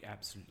be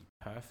absolutely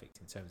perfect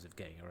in terms of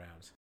getting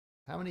around.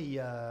 How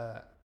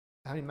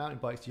many mountain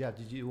bikes do you have?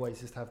 Did you always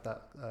just have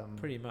that?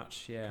 Pretty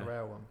much, yeah.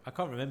 Carrera one. I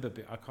can't remember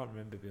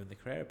beyond the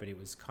Carrera, but it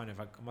was kind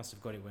of, I must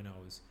have got it when I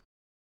was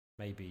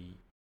maybe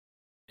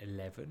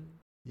 11,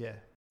 Yeah.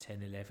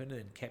 10, 11,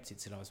 and kept it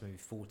till I was maybe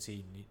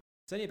 14.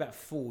 It's only about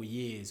 4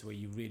 years where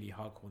you really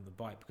hardcore on the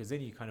bike, because then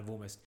you kind of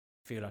almost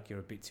feel like you're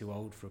a bit too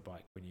old for a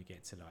bike when you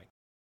get to like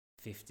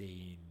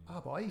 15.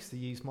 Oh, but I used to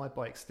use my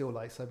bike still,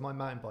 like, so my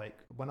mountain bike,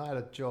 when I had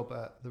a job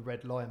at the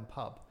Red Lion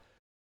pub,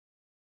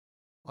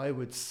 I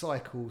would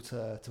cycle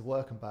to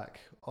work and back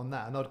on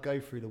that, and I'd go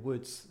through the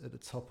woods at the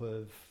top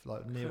of,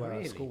 like, near where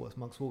our school was,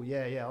 Monks Wall.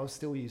 Yeah, I was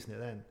still using it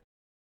then.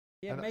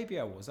 Yeah, And maybe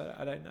I was.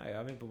 I don't know. I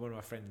remember one of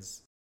my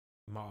friends,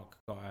 Mark,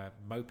 got a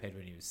moped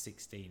when he was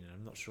 16, and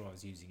I'm not sure I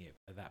was using it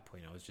at that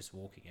point. I was just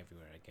walking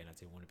everywhere again. I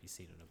didn't want to be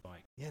seen on a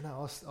bike. Yeah,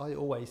 no, I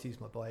always use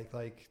my bike,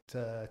 like,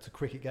 to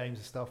cricket games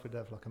and stuff. We'd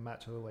have, like, a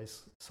match, I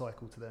always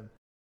cycle to them.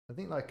 I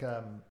think, like...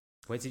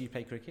 Where did you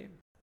play cricket?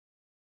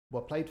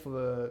 Well, I played for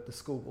the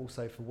school, but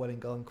also for Welling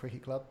Garden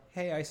Cricket Club.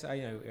 Hey, I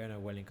know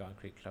Welling Garden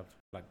Cricket Club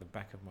like the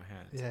back of my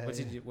hand. Yeah, What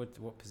yeah. did you,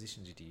 what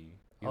position did you?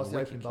 I was the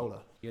opening bowler.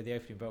 You're the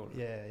opening bowler.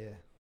 Yeah.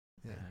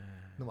 Ah.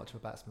 Not much of a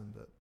batsman,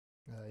 but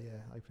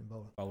opening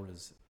bowler.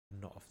 Bowlers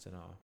not often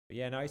are. But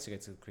yeah, no, I used to go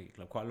to the cricket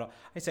club quite a lot.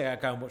 I used to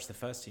go and watch the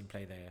first team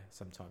play there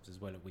sometimes as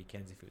well at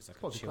weekends if it was like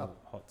Quite a a chill, club.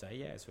 hot day.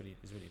 Yeah, it's really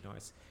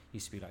nice.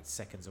 Used to be like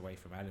seconds away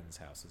from Alan's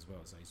house as well,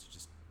 so I used to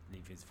just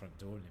leave his front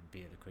door and then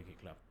be at the cricket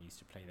club. I used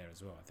to play there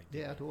as well, I think.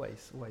 Yeah, I'd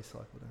always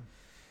cycle down.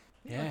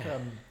 Yeah.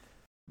 Like,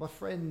 my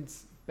friend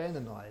Ben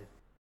and I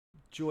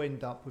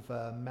joined up with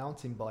a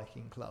mountain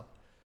biking club.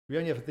 We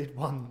only ever did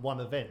one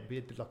event. We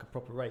did like a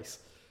proper race.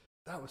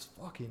 That was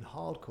fucking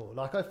hardcore.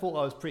 Like, I thought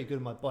I was pretty good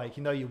on my bike.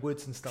 You know your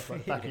woods and stuff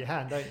like the back of your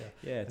hand, don't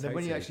you? Yeah, And then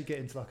when you actually get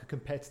into like a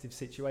competitive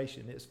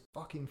situation, it's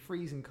fucking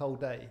freezing cold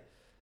day.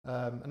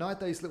 And I had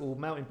those little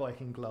mountain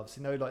biking gloves,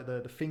 you know, like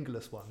the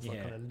fingerless ones, like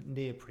Yeah. kind of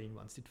neoprene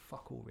ones. Did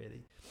fuck all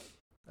really.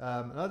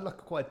 And I had like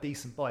quite a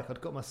decent bike.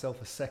 I'd got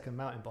myself a second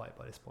mountain bike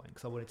by this point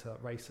because I wanted to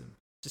race them.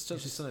 just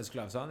on those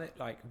gloves, aren't it?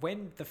 Like,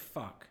 when the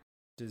fuck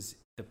does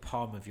the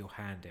palm of your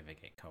hand ever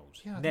get cold?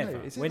 Yeah, I don't Never.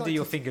 know. Is it When like do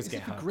your to- fingers is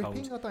get it for cold?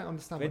 gripping? I don't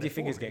understand. When what do your they're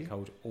fingers for, get really.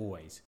 cold?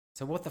 Always.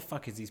 So what the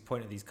fuck is these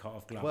point of these cut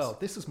off gloves? Well,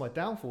 this was my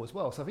downfall as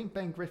well. So I think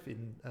Ben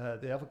Griffin,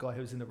 the other guy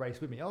who was in the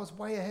race with me, I was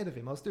way ahead of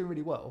him. I was doing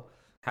really well.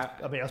 How,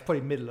 I mean, I was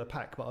probably middle of the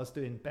pack, but I was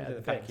doing better the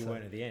than fact Ben. you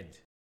weren't at the end.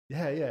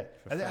 Yeah.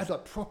 For And it had fun.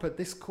 like proper.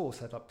 This course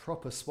had like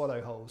proper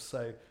swallow holes.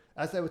 So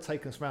as they were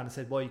taking us around, and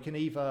said, "Well, you can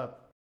either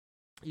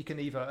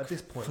at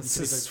this point, What's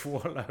you a can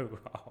swallow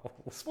hole?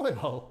 swallow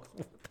hole.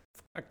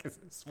 Fuck is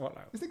a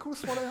swallow? Is it called a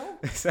swallow hole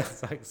It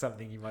sounds like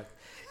something you might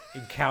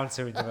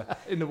encounter in a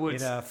in the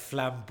woods? in a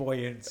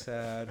flamboyant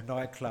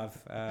nightclub.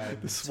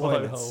 The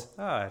swallow toilets.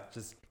 hole.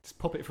 Just Just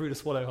pop it through the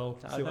swallow hole.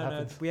 I See don't what know.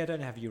 happens. We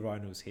don't have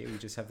urinals here. We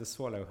just have the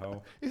swallow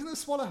hole. Isn't the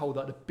swallow hole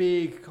like the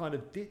big kind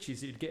of ditches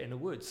that you'd get in the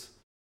woods,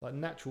 like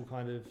natural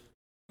kind of?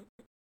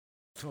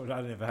 Well,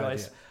 I never heard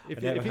Guys, it. if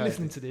I never you're heard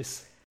listening to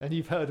this and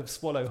you've heard of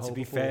swallow hole To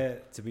be before,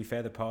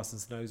 fair, the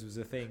Parsons nose was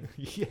a thing.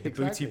 yeah, The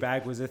booty exactly.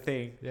 bag was a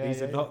thing. Yeah, These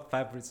yeah, are yeah. not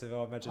fabrics of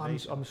our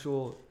imagination. I'm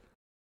sure.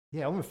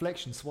 Yeah, on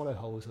reflection, swallow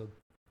hole is a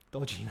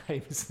dodgy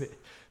name, isn't it?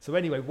 So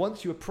anyway,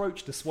 once you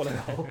approach the swallow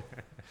hole,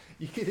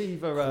 you could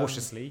either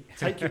Cautiously.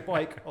 take your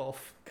bike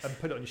off and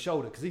put it on your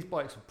shoulder because these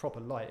bikes were proper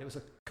light. It was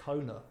a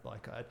Kona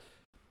bike I had,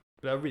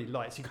 but they were really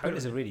light. So you could put it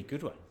Kona's on- a really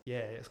good one. Yeah,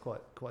 it's quite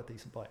a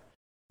decent bike.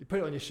 You put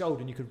it on your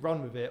shoulder and you could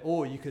run with it,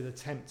 or you could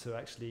attempt to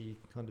actually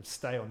kind of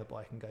stay on the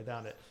bike and go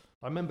down it.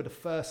 I remember the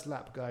first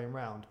lap going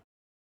round.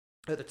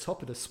 At the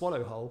top of the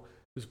swallow hole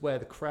was where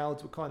the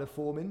crowds were kind of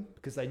forming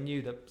because they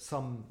knew that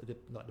some of the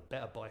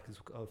better bikers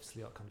were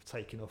obviously like kind of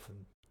taking off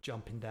and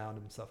jumping down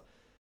and stuff.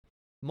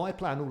 My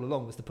plan all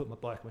along was to put my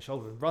bike on my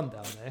shoulder and run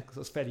down there because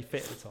I was fairly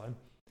fit at the time.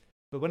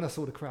 But when I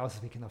saw the crowds, I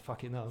was thinking, "Oh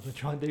fuck it, no, I'm going to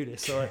try and do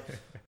this." So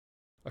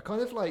I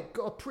kind of like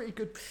got a pretty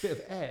good bit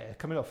of air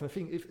coming off, and I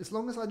think as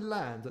long as I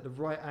land at the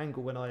right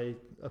angle when I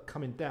are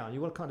coming down,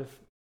 you want to kind of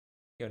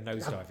You're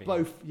nose have diving.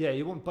 both. Yeah,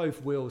 you want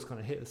both wheels kind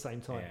of hit at the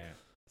same time. Yeah.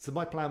 So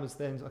my plan was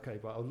then, okay,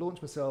 right, I'll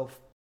launch myself,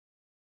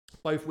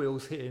 both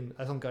wheels hitting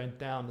as I'm going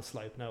down the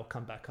slope, and I'll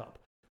come back up.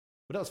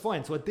 But that was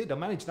fine. So I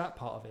managed that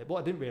part of it.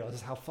 What I didn't realise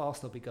is how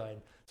fast I'd be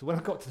going. So when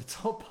I got to the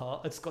top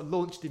part, I just got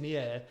launched in the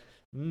air,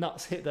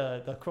 nuts hit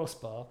the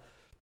crossbar,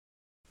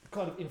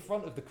 kind of in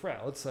front of the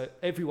crowd. So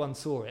everyone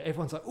saw it.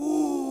 Everyone's like,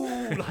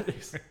 ooh, like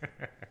this.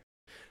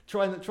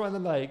 trying to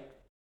like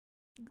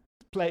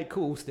play it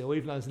cool still,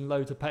 even though I was in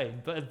loads of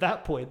pain. But at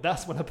that point,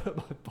 that's when I put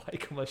my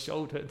bike on my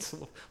shoulder and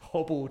sort of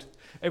hobbled.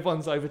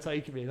 Everyone's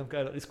overtaking me, and I'm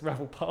going up this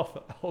gravel path,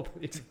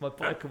 hobbling with my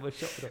bike on my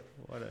shoulder.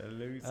 What a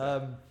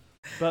loser.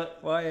 But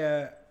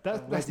Why?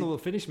 that's not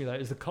what finished me though. It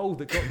was the cold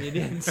that got me in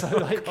the end. So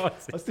like, I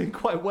was doing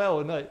quite well,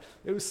 and like,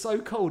 it was so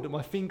cold that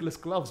my fingerless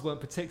gloves weren't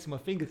protecting my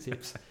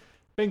fingertips.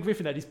 Ben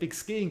Griffin had his big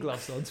skiing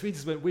gloves on, so he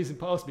just went whizzing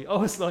past me. I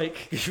was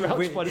like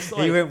crouched by the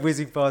side. He went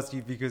whizzing past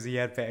you because he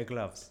had better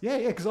gloves. Yeah,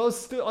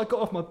 because I got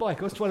off my bike.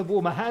 I was trying to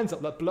warm my hands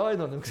up, like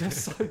blind on them, because it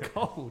was so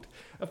cold.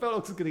 I felt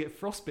like I was going to get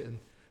frostbitten.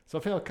 So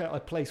I think I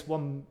placed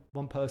one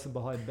person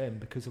behind Ben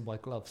because of my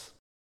gloves.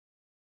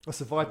 I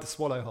survived the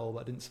swallow hole, but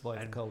I didn't survive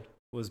the cold.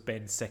 Was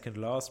Ben second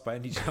last by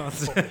any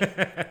chance?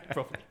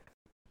 Probably.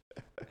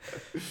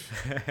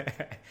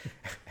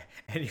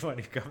 Anyone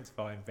who comes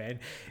behind Ben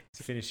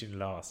is finishing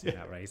last in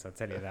that race. I'll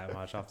tell you that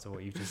much after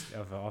what you've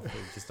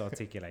just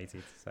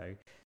articulated.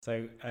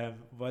 So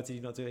why did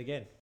you not do it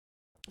again?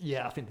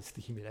 Yeah, I think it's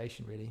the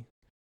humiliation, really.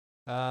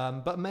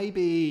 But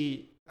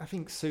maybe I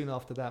think soon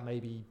after that,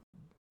 maybe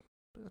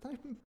I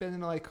don't think Ben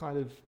and I kind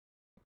of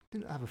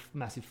didn't have a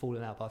massive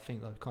falling out, but I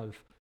think I kind of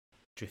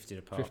Drifted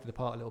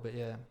apart. a little bit.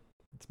 Yeah,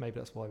 maybe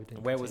that's why we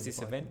didn't. Where was continue this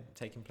biking. event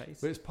taking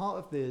place? Well, it was part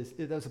of this.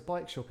 There was a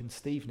bike shop in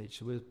Stevenage,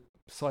 so we were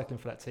cycling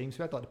for that team. So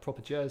we had like the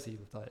proper jersey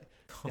with like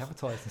the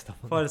advertising and stuff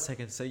on Hold it. a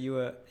second. So you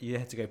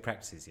had to go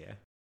practices, yeah?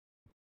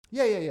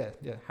 Yeah.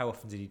 How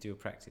often did you do a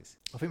practice?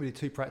 I think we did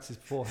 2 practices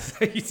before.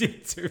 So you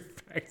did 2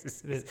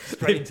 practices.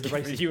 Straight into the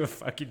races. You were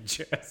fucking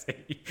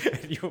jersey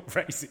and you're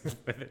racing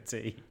for the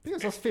team.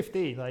 Because I was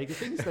 15. Like,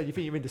 things that you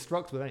think you're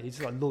indestructible, don't you? You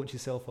just like launch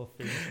yourself off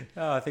things.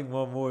 Oh, I think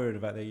more worried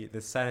about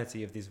the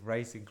sanity of this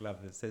racing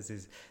club that says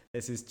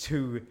this is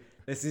two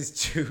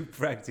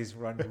practice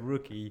run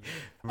rookie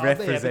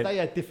represent. But they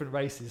had different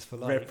races for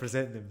like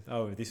represent them.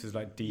 Oh, this was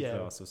like D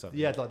class or something.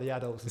 Yeah, like the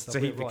adults and so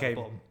stuff. he Right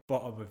became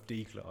bottom of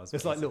D class.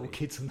 There's like little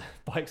kids on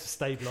bikes with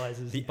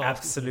stabilizers. The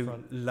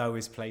absolute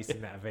lowest place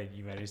in that event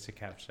you managed to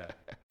capture.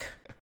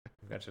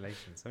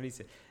 Congratulations! At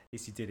least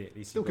you did it. At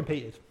least still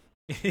competed.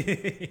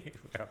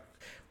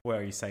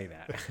 well, you say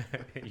that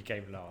you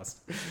came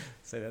last,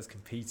 so that's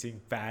competing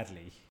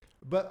badly.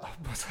 But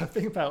I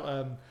think about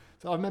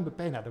so I remember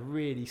Ben had a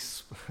really. I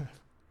was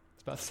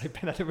about to say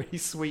Ben had a really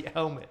sweet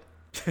helmet.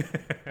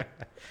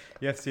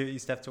 You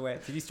used to have to wear.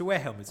 Did you used to wear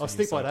helmets? I'll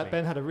stick by that.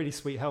 Ben had a really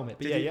sweet helmet,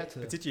 but you had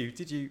to. Did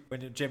you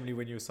when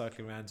you were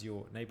cycling around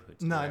your neighbourhood?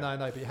 No,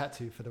 but you had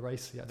to for the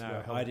race. You had to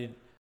wear a helmet. I didn't.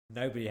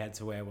 Nobody had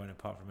to wear one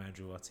apart from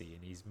Andrew Ottey,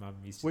 and his mum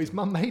used to. Well, his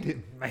mum made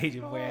him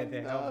wear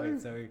the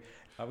helmet, so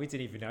we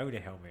didn't even own a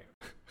helmet.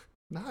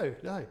 No,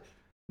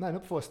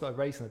 not before I started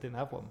racing. I didn't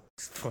have one.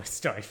 Before I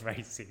started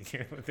racing,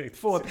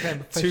 before I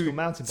became a professional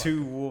mountain biker.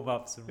 2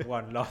 warm-ups and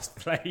 1 last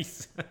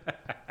place.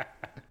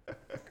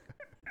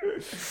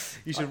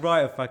 You should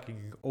write a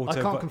fucking autobiography.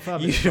 I can't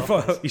confirm you should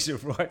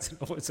write an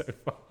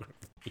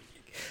autobiography.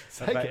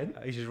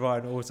 You should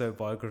write an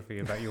autobiography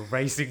about your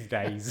racing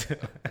days.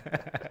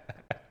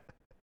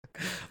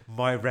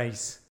 My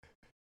Race.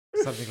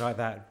 Something like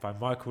that by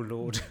Michael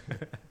Lord.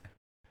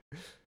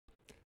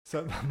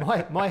 So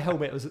my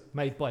helmet was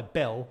made by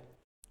Bell.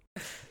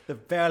 The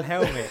Bell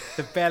helmet.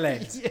 The Bell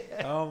end.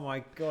 Yeah. Oh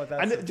my God.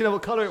 And do you know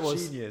what colour it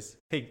was? Genius.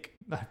 Pink.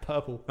 No,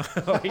 purple.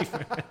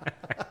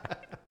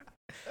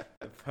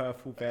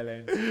 Purple bell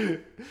end.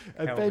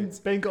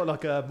 And Ben got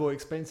like a more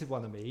expensive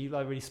one than me. He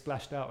like really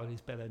splashed out on his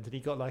bell end, and he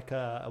got like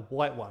a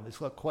white one. It's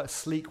like quite a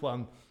sleek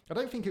one. I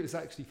don't think it was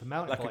actually for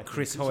mountain biking. Like a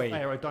Chris Hoy.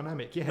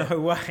 Aerodynamic, yeah.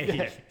 No way.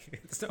 Yeah.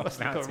 It's not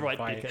a mountain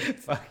bike.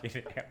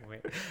 Fucking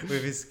helmet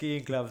with his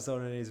skiing gloves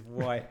on and his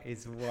white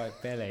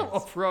bell end.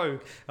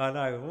 Off-road. I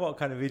know. What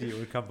kind of idiot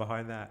would come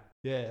behind that?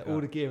 Yeah,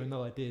 all the gear and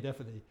no idea,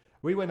 definitely.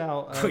 We went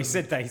out. Well, he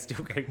said that he's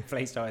still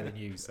placed higher than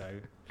you, so.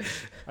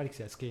 I think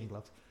he had skiing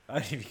gloves.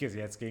 Only because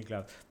he had skiing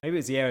gloves. Maybe it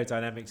was the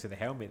aerodynamics of the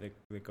helmet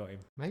that got him.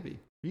 Maybe.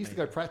 We used to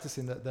go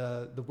practicing at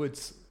the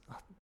woods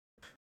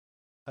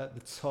at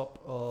the top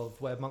of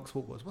where Monk's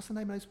Walk was. What's the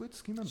name of those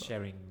woods? Can you remember?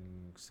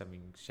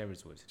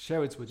 Sherrods Wood.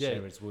 Sherrods Wood, yeah.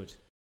 Sherrods Wood.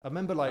 I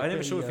remember like... I'm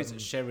never sure if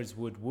it's Sherrods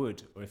Wood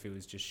or if it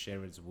was just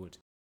Sherrods Wood.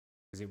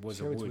 Because it was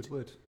Sherrods a wood.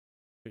 Wood.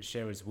 But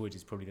Sherrods Wood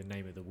is probably the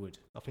name of the wood.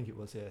 I think it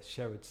was, yeah.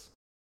 Sherrods.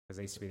 Because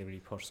they used to be the really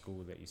posh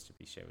school that used to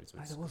be Sherrods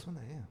Wood. Oh, there was, wasn't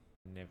there? Yeah.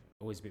 Never,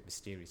 always a bit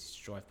mysterious. Used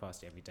to drive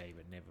past it every day,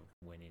 but never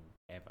went in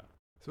ever.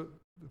 So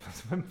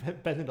when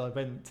Ben and I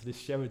went to this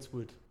Sherrods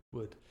Wood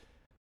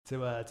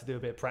to do a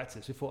bit of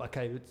practice, we thought,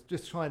 okay, let's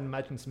just try and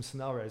imagine some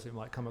scenarios we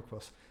might come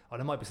across. Oh,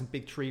 there might be some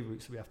big tree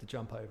roots that we have to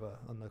jump over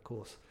on the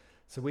course.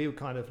 So we would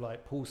kind of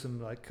like pull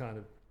some like kind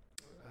of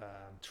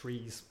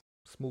trees,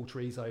 small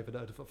trees over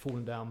that had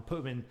fallen down, put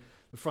them in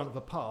the front of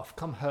a path,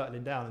 come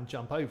hurtling down and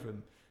jump over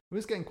them. It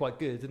was getting quite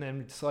good, and then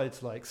we decided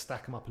to like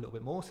stack them up a little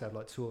bit more, so have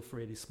like 2 or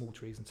 3 of these small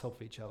trees on top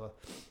of each other.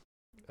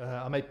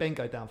 I made Ben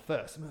go down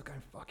first, and we were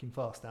going fucking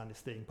fast down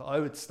this thing, but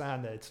I would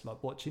stand there to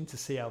like watch him to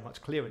see how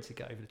much clearance he'd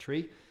get over the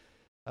tree.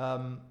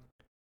 And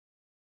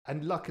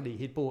luckily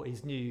he'd bought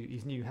his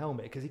new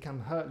helmet, because he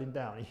came hurtling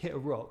down, he hit a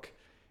rock,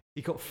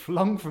 he got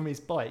flung from his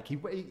bike, he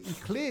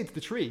cleared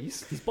the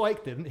trees, his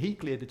bike didn't, he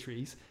cleared the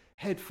trees,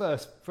 head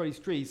first for these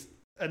trees,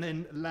 and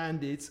then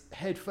landed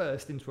head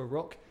first into a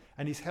rock,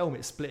 and his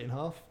helmet split in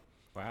half.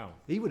 Wow.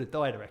 He would have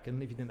died, I reckon,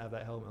 if he didn't have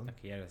that helmet on.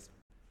 He had a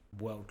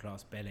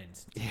world-class bell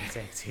end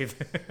detective.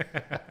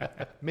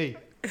 Me.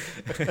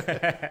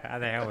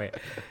 And the helmet.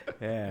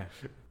 Yeah.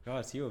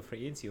 God, so you were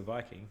pretty into your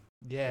biking.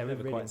 Yeah,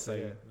 never really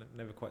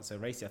quite so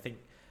racy. I think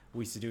what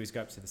we used to do is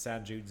go up to the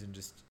sand dunes and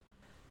just...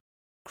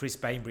 Chris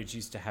Bainbridge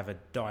used to have a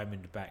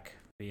Diamondback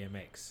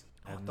BMX.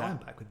 And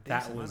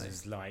that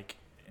was like...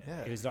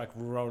 Yeah. It was like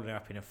rolling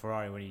up in a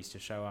Ferrari when he used to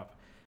show up.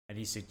 And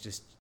he used to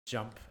just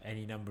jump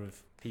any number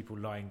of people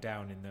lying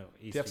down in the...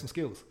 Do you have some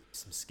skills?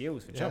 Some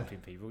skills for jumping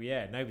people,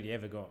 yeah. Nobody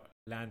ever got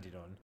landed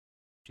on,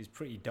 which is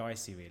pretty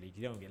dicey, really.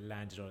 You don't get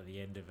landed on at the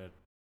end of a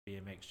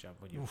BMX jump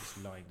when you're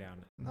just lying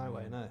down. No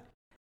way, no.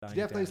 Do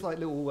you have those like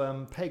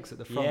little pegs at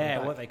the front?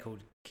 Yeah, what they called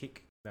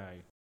kick... No.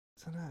 I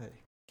don't know.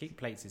 Kick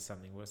plates is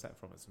something. What's that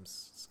from? It's some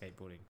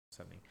skateboarding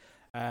something.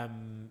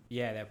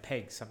 Yeah, they're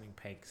pegs, something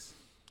pegs.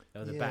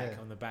 On the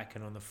back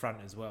and on the front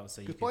as well.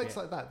 So because bikes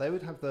like that, they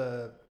would have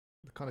the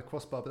kind of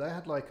crossbar, but they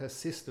had like a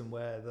system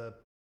where the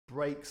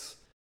brakes,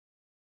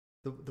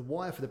 the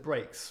wire for the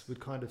brakes would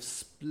kind of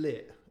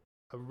split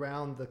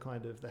around the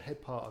kind of the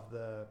head part of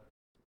the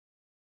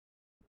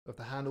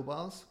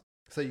handlebars,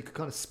 so you could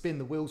kind of spin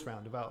the wheels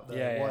round without the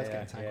wires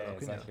getting tangled up.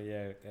 Exactly.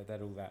 Yeah, they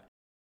had all that.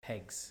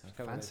 Pegs. I can't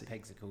remember what Fancy. the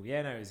pegs are called.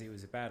 Yeah, no, it was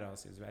a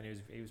badass.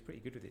 He was pretty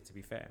good with it, to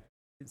be fair.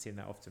 Didn't see him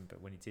that often,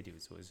 but when he did, it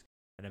was always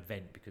an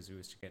event because we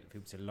used to get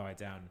people to lie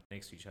down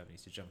next to each other and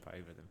used to jump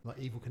over them. Like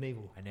Evel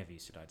Knievel. I never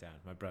used to lie down.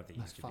 My brother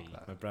No, used to fuck be.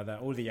 that. My brother,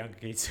 all the younger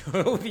kids,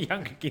 all the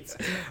younger kids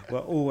were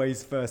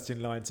always first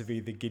in line to be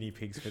the guinea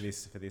pigs for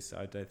this.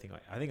 I don't think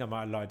I think I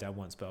might have lied down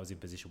once, but I was in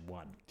position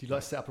 1. Do you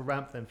like set up a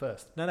ramp then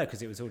first? No,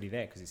 because it was already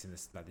there because it's in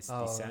this these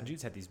Oh, sand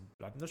dunes had these.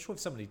 I'm not sure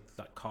if somebody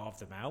like carved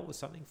them out or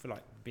something for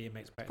like BMX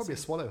practice. Probably a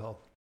swallow hole.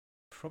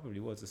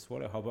 Probably was a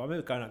swallow hole, but I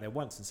remember going out there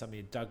once and somebody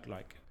had dug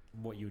like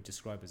what you would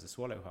describe as a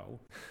swallow hole,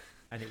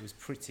 and it was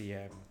pretty.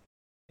 It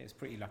was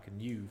pretty like a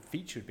new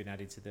feature had been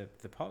added to the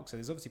park. So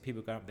there's obviously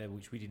people going up there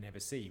which we didn't ever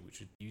see,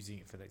 which were using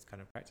it for those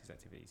kind of practice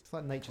activities. It's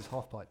like nature's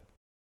half pipe.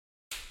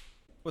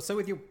 Well, so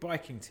with your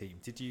biking team,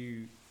 did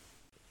you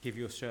give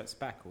your shirts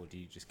back or do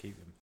you just keep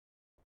them?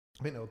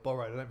 I think they were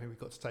borrowed. I don't think we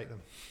got to take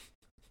them.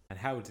 And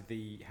how did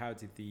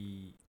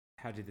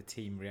the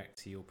team react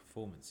to your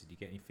performance? Did you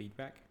get any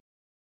feedback?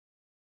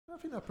 I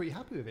think they're pretty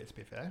happy with it. To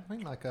be fair, I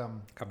think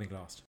Coming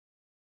last.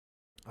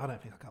 I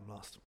don't think I come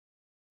last.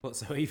 What?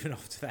 So even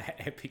after that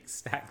epic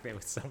stack, there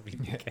was something.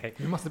 Yeah. Okay.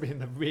 We must have been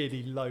in a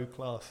really low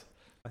class.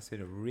 That's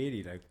been a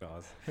really low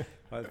class.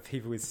 Like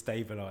people with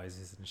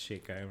stabilizers and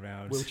shit going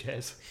around.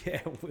 Wheelchairs. Yeah,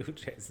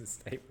 wheelchairs and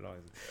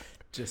stabilizers.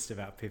 Just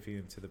about pipping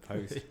them to the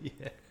post.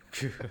 Yeah.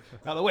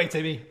 Out of the way,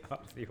 Timmy.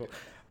 Up your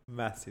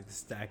massive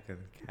stack and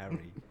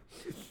carry.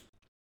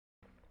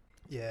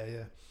 Yeah,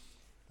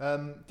 yeah.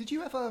 Did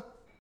you ever?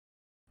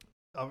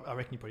 I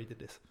reckon you probably did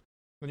this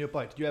on your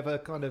bike. Did you ever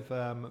kind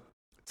of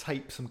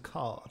tape some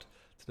card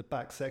to the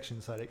back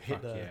section so it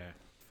hit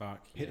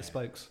the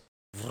spokes?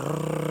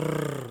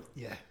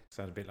 Yeah.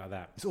 Sound a bit like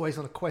that. It's always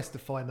on a quest to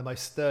find the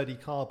most sturdy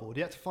cardboard.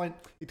 You had to find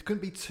it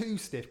couldn't be too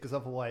stiff because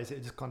otherwise it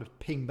would just kind of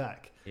ping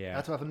back. You Yeah.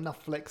 had to have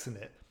enough flex in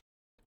it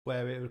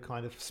where it would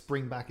kind of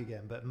spring back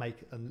again, but make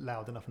a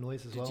loud enough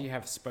noise as well. Did you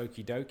have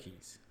spokey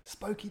dokies?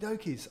 Spokey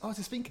dokies. I was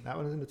just thinking that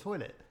when I was in the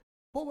toilet.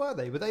 What were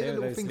they? Were they the They were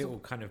little those things? little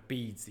kind of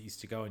beads that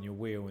used to go on your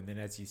wheel, and then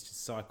as you used to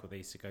cycle, they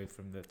used to go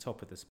from the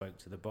top of the spoke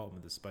to the bottom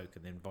of the spoke,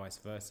 and then vice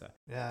versa.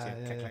 Yeah, So yeah,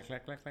 clack, yeah. clack,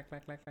 clack, clack,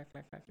 clack, clack, clack,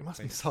 clack, clack. It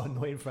must be so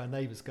annoying for our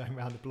neighbours going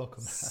around the block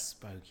on that.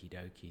 Spokey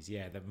dokies,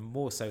 yeah. The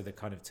more so the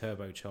kind of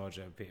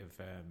turbocharger, bit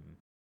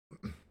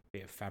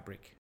of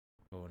fabric,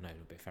 or no, a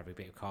bit of fabric,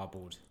 bit of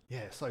cardboard.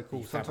 Yeah, so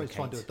cool. You Sometimes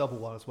try and do a fabricate. double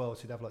one as well,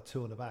 so you'd have like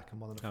 2 on the back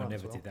and 1 on the No, I front.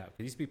 never as well. did that.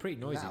 It used to be pretty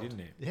noisy, Loud. didn't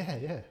it? Yeah,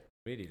 yeah.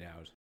 Really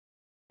loud.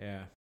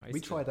 Yeah. I We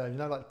used to- tried,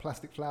 like the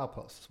plastic flower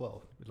pots as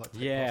well. We'd like to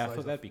take Yeah, I parts of thought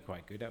those that'd be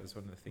quite good. That was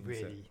one of the things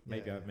Really? that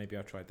maybe Yeah, I, yeah. maybe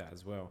I tried that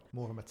as well. off.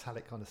 More of a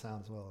metallic kind of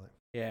sound as well. Like.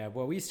 Yeah,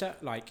 well, we used to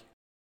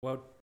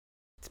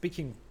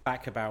speaking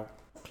back about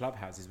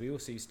clubhouses, we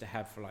also used to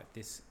have for like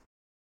this.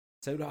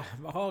 So like,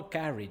 our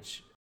garage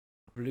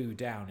blew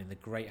down in the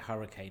Great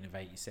Hurricane of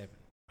 '87.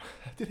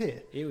 Did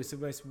it? It was the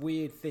most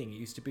weird thing. It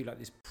used to be like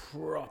this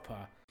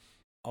proper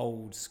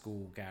old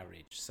school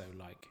garage. So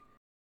like,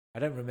 I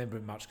don't remember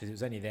it much because it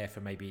was only there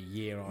for maybe a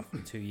year after,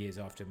 2 years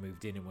after I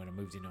moved in. And when I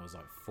moved in, I was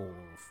like 4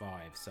 or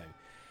 5. So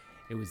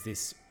it was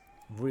this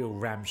real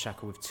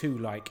ramshackle with 2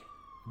 like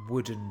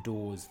wooden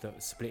doors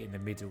that split in the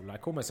middle,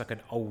 like almost like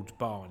an old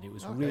barn. It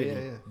was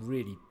Okay,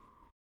 really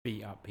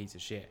beat up piece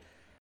of shit.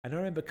 And I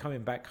remember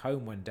coming back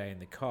home one day in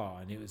the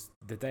car, and it was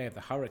the day of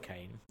the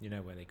hurricane, you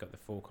know, where they got the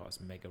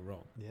forecast mega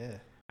wrong. Yeah.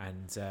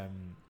 And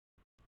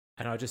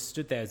I just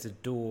stood there as the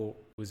door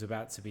was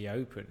about to be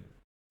opened.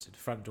 So the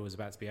front door was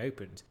about to be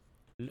opened,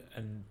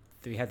 and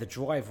we had the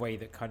driveway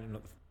that kind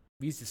of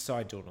we used the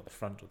side door, not the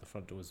front door. The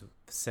front door was for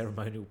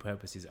ceremonial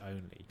purposes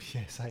only.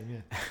 Yeah, same,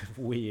 yeah.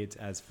 Weird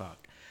as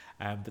fuck.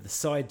 But the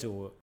side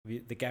door, the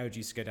garage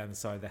used to go down the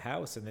side of the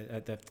house, and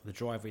the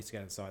driveway used to go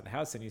down the side of the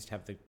house, and used to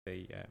have the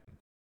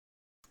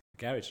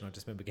garage. And I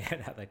just remember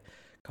getting out of the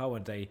car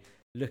one day,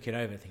 looking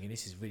over, thinking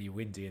this is really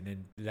windy, and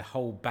then the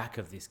whole back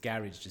of this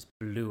garage just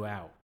blew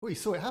out. Well, you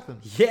saw it happen.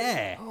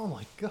 Yeah, Oh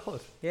my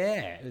god.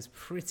 yeah, it was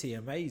pretty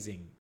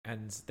amazing.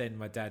 And then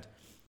my dad,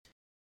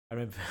 I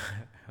remember,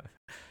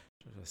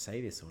 should I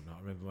say this or not? I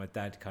remember my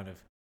dad kind of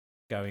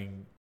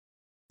going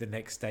the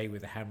next day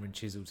with a hammer and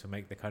chisel to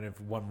make the kind of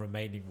one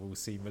remaining wall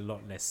seem a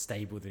lot less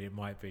stable than it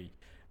might be.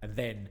 And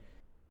then,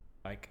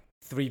 like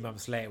 3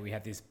 months later, we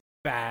had this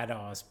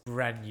badass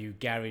brand new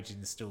garage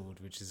installed,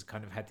 which has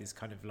kind of had this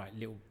kind of like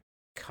little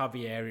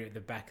cubby area at the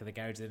back of the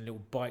garage and a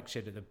little bike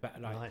shed at the back,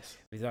 like Nice.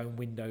 with its own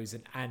windows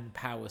and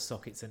power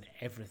sockets and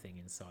everything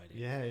inside it.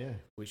 Yeah, yeah.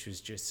 Which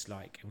was just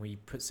like, and we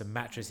put some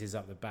mattresses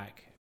up the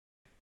back.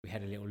 We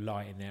had a little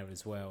light in there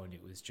as well, and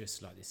it was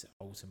just like this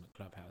ultimate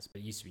clubhouse.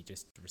 But it used to be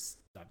just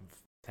like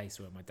a place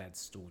where my dad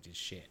stored his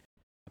shit.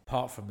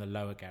 Apart from the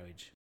lower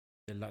garage,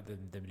 the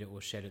little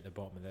shed at the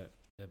bottom of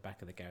the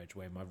back of the garage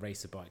where my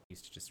racer bike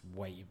used to just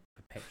wait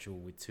perpetual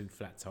with 2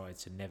 flat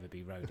tires to never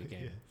be rode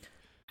again.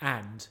 Yeah.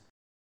 And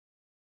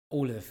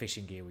all of the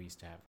fishing gear we used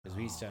to have, because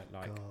we used to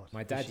God,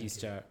 my dad fishing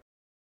used gear. to.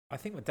 I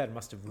think my dad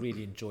must have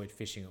really enjoyed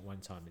fishing at one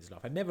time in his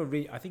life.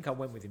 I think I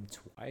went with him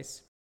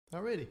twice. Oh,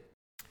 really?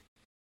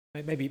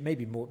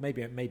 Maybe more,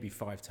 maybe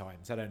 5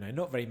 times. I don't know.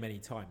 Not very many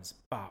times,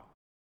 but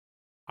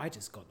I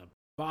just got the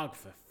bug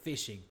for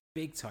fishing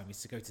big time.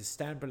 Used to go to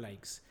Stanborough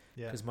Lakes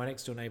Yeah. because my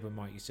next door neighbour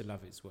Mike used to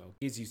love it as well.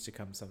 Giz used to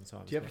come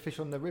sometimes. Do you ever fish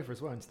on the river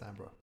as well in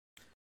Stanborough?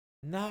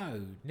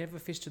 No, never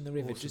fished on the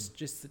river. Awesome.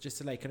 Just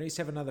the lake. And I used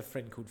to have another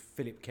friend called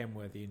Philip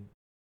Kenworthy,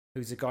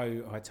 who's a guy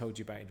who I told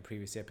you about in the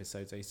previous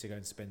episodes. I used to go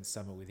and spend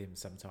summer with him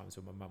sometimes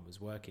when my mum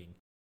was working,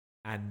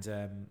 and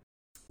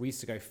we used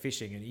to go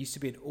fishing. And it used to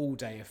be an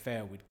all-day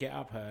affair. We'd get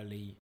up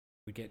early,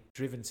 we'd get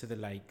driven to the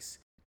lakes,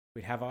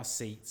 we'd have our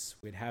seats,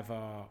 we'd have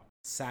our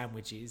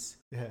sandwiches,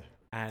 Yeah.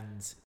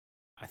 and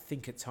I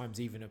think at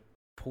times even a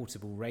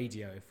portable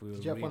radio if we were.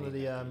 Did you have one of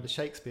really the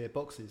Shakespeare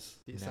boxes?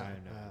 That you No, sat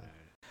in? no.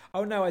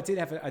 Oh no, I did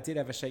have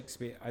a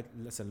Shakespeare.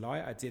 That's a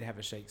lie. I did have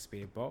a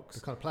Shakespeare box.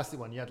 The kind of plastic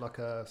one. You had like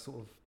a sort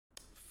of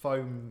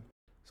foam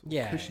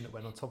cushion that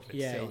went on top of it.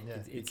 Yeah, to sit on, yeah.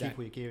 You exactly. keep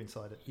all your gear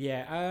inside it.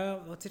 Yeah.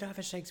 Did I have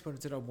a Shakespeare or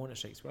did I want a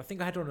Shakespeare? I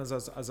think I had one as I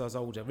was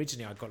older.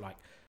 Originally, I got like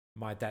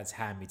my dad's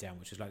hand-me-down,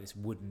 which was like this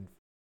wooden,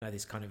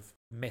 this kind of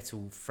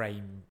metal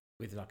frame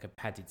with like a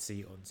padded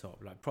seat on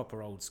top, like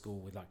proper old school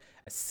with like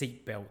a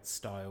seatbelt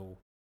style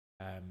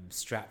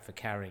strap for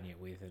carrying it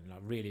with, and like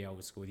really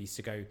old school. You used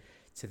to go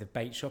to the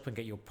bait shop and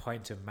get your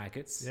pint of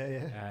maggots,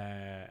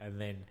 and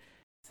then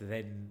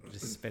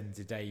just spend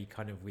the day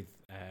kind of with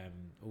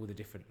all the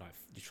different, like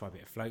you try a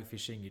bit of float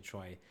fishing, you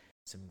try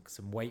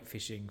some weight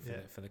fishing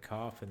for the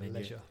carp, and then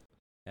leisure.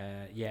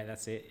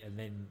 That's it, and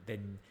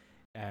then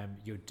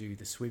you'll do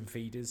the swim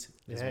feeders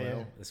as well.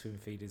 Yeah. The swim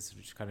feeders,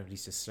 which kind of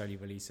used to slowly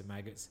release the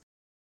maggots,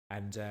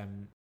 and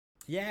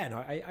and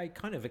I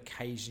kind of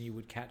occasionally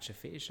would catch a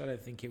fish. I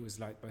don't think it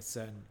was like by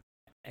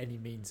any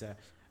means a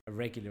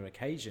regular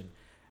occasion.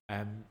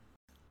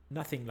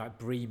 Nothing like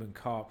bream and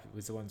carp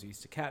was the ones we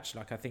used to catch.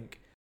 Like I think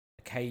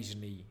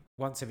occasionally,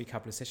 once every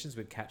couple of sessions,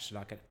 we'd catch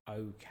like an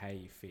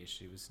okay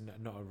fish. It was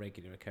not a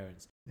regular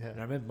occurrence. Yeah. And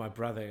I remember my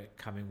brother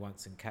coming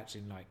once and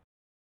catching like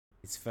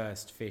his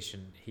first fish,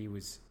 and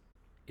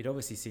he'd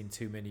obviously seen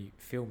too many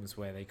films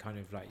where they kind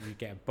of like you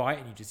get a bite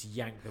and you just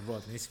yank the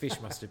rod, and this fish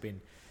must have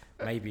been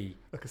maybe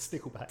like a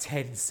stickleback,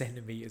 10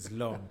 centimeters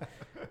long.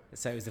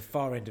 So it was the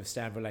far end of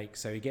Stanborough Lake.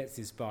 So he gets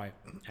this bite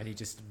and he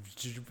just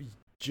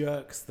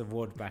jerks the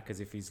rod back as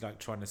if he's like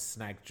trying to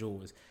snag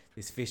jaws.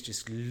 This fish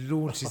just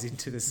launches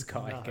into the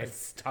sky and gets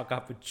stuck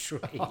up a tree.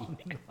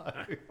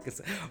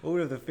 Because all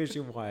of the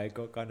fishing wire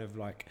got kind of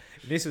like,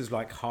 this was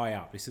like high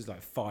up. This was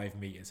like 5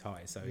 meters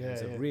high. So it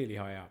was really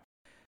high up.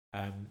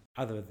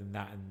 Other than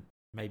that, and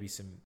maybe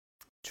some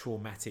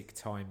traumatic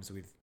times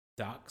with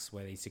ducks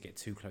where they used to get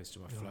too close to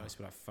my floats,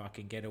 but I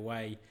fucking get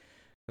away.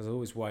 I was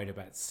always worried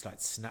about I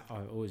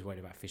was always worried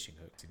about fishing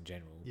hooks in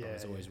general. I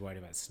was always worried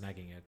about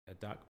snagging a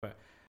duck. But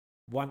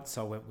once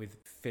I went with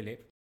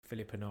Philip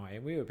and I,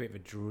 and we were a bit of a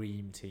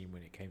dream team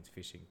when it came to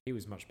fishing. He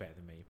was much better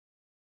than me.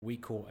 We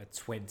caught a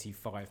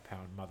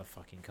 25-pound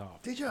motherfucking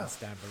carp. Did you?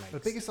 The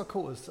biggest I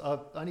caught was, I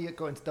only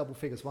got into double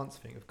figures once,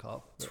 I think, of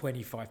carp.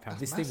 25 pounds.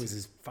 This thing was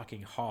as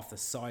fucking half the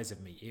size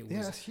of me. It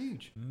was that's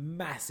huge.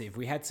 Massive.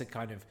 We had to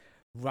kind of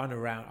run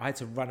around. I had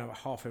to run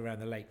halfway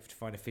around the lake to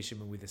find a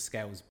fisherman with the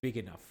scales big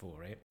enough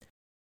for it.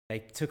 They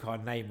took our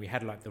name. We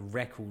had like the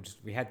record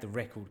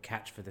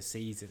catch for the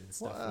season and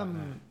stuff like that.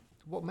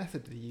 What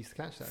method did you use to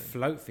catch that?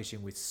 Float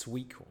fishing with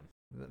sweet corn.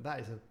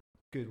 That is a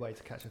good way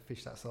to catch a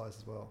fish that size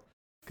as well.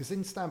 Because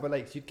in Stanborough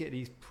Lakes, you'd get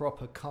these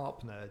proper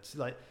carp nerds.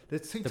 Like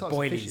there's two types of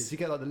fishes. You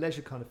get like the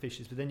leisure kind of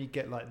fishes, but then you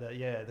get like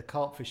the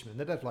carp fishermen.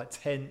 They'd have like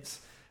tents.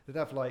 They'd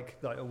have like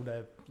all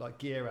their like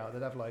gear out.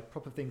 They'd have like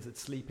proper things that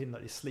sleep in,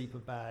 like these sleeper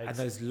bags. And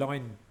those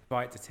line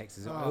bite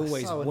detectors. I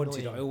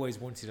always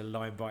wanted a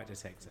line bite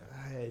detector.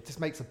 It just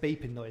makes a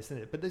beeping noise,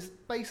 doesn't it? But there's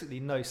basically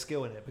no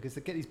skill in it because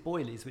they get these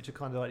boilies, which are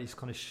kind of like these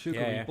kind of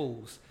sugary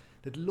balls.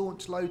 They'd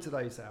launch loads of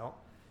those out.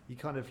 You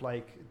kind of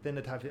like, then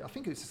they'd have it, I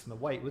think it was just on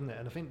the weight, wasn't it?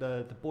 And I think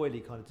the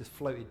boilie kind of just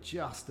floated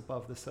just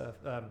above the surf,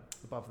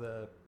 above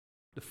the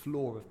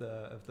floor of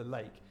the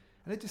lake.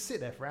 And they'd just sit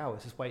there for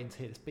hours just waiting to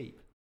hear this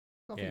beep.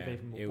 I think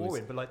it'd be more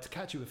boring, but like to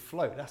catch it with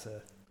float,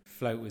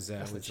 Float was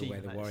the way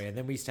the warrior. And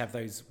then we used to have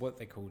those, what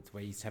they called,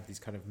 where you used to have these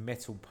kind of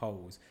metal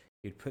poles.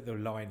 You'd put the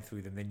line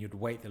through them, then you'd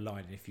weight the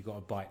line, and if you got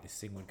a bite, this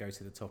thing would go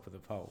to the top of the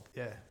pole.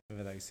 Yeah.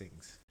 Remember those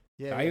things?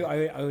 Yeah.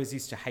 I always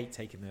used to hate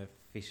taking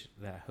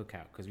the hook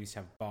out because we used to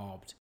have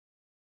barbed.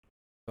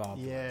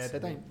 Yeah,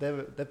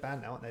 they're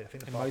banned now, aren't they? I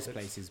think in most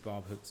places,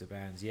 barb hooks are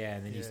banned. Yeah,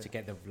 and then you used to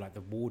get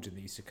the warden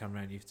that used to come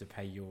around. You used to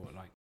pay your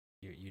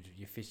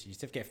fish. You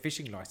used to have to get a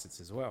fishing license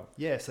as well.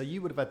 Yeah, so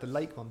you would have had the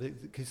lake one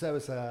because there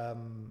was a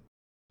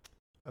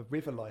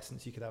river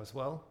license you could have as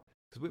well.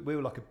 Because we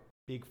were like a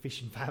big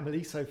fishing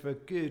family, so for a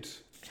good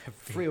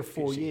 3 or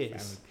 4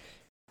 years,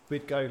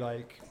 we'd go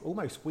like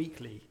almost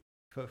weekly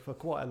for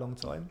quite a long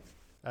time.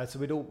 So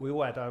we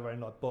all had our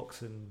own like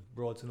box and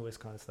rods and all this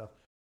kind of stuff.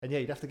 And yeah,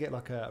 you'd have to get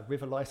like a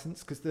river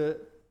license because the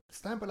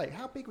Stanborough Lake,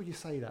 how big would you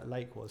say that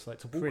lake was? Like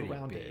to walk pretty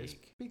around big. It's a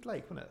big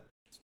lake, wasn't it?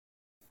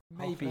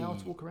 Maybe half an hour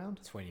to walk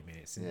around? 20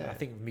 minutes. And I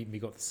think we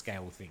got the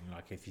scale thing.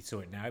 Like if you saw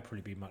it now, it'd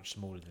probably be much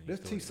smaller than There's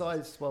you thought. two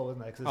sides as well,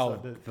 isn't there?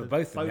 For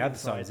both of them. The other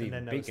side's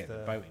even bigger,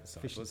 the boating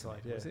side. Fishing side,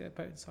 Was it a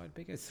boating side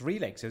bigger? 3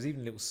 lakes. There was even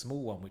a little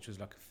small one, which was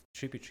like a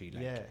tributary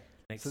lake. Yeah.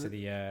 next So to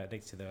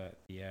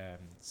the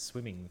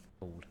swimming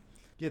pool.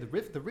 Yeah,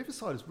 the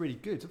riverside is really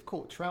good. I've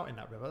caught trout in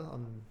that river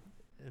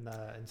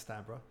in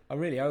Stanborough. Oh,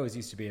 really? I always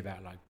used to be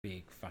about like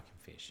big fucking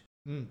fish.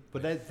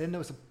 But then there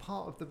was a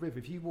part of the river.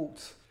 If you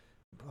walked,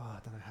 I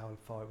don't know how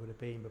far it would have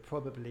been, but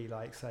probably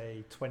like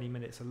say 20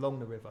 minutes along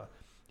the river,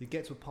 you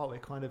get to a part where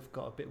it kind of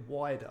got a bit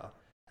wider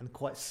and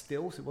quite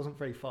still, so it wasn't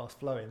very fast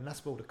flowing, and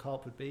that's where all the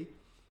carp would be.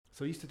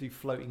 So I used to do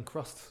floating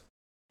crust,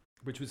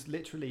 which was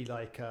literally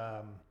like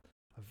a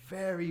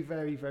very,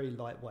 very, very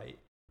lightweight,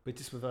 but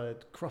just with a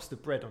crust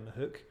of bread on the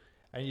hook,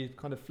 and you'd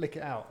kind of flick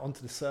it out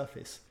onto the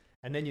surface,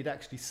 and then you'd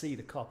actually see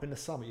the carp. In the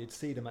summer, you'd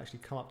see them actually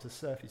come up to the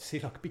surface. You'd see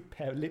like a big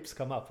pair of lips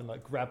come up and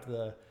like grab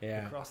the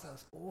crust. That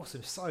was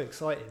awesome, so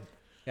exciting.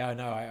 Yeah,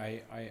 no,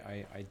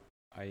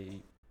 I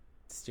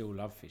still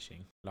love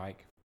fishing.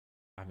 Like,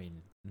 I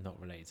mean, not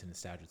related to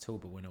nostalgia at all,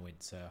 but when I went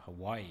to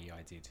Hawaii,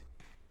 I did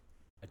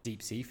a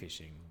deep sea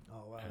fishing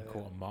and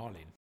caught a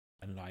marlin.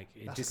 And like,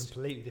 That's a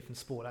completely different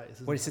sport, that is,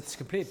 isn't well, it? it's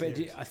complete,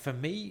 but for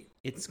me,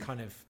 it's kind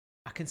of,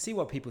 I can see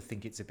why people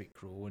think it's a bit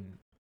cruel, and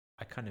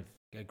I kind of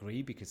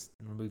agree, because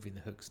removing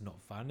the hook's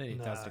not fun, and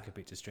it does look a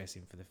bit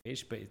distressing for the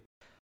fish, but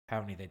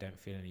apparently they don't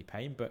feel any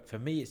pain. But for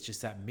me, it's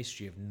just that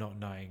mystery of not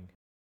knowing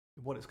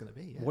what it's going to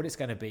be. Yeah. What it's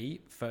going to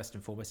be, first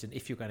and foremost, and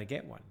if you're going to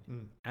get one.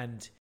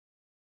 And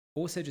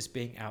also just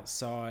being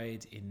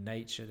outside in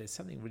nature, there's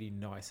something really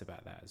nice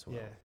about that as well.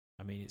 Yeah.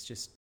 I mean, it's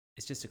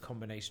just a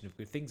combination of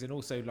good things, and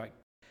also like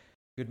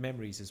good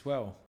memories as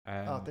well.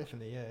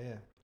 Definitely, yeah.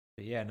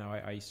 But yeah, no,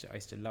 I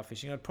used to love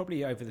fishing. I'd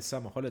probably over the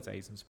summer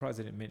holidays, I'm surprised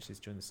I didn't mention this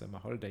during the summer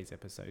holidays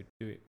episode,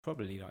 do it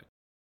probably like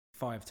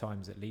 5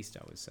 times at least,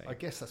 I would say. I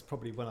guess that's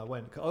probably when I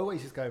went. I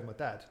always used to go with my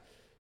dad.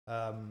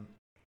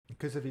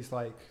 Because of his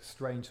like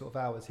strange sort of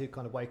hours, he'd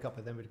kind of wake up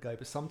and then we'd go.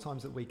 But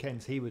sometimes at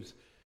weekends, he would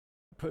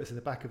put us in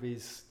the back of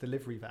his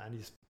delivery van,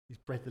 his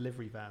bread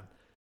delivery van,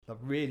 like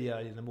really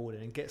early in the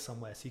morning, and get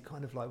somewhere. So you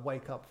kind of like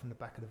wake up from the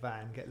back of the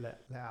van, get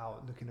let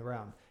out, looking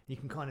around. You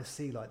can kind of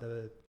see like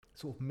the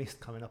sort of mist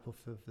coming up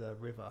off of the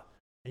river,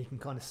 and you can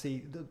kind of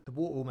see the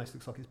water almost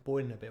looks like it's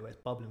boiling a bit, where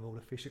it's bubbling. All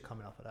the fish are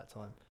coming up at that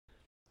time.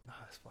 Oh,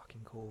 that's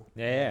fucking cool.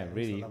 Yeah,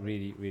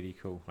 really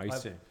cool.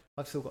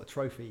 I've still got a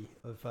trophy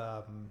of.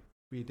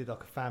 We did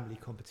like a family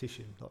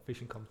competition, like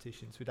fishing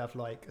competitions. We'd have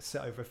like a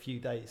set over a few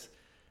days,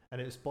 and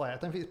it was I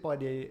don't think it's by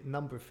the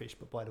number of fish,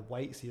 but by the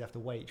weight. So you'd have to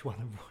weigh each one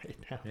and write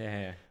it down.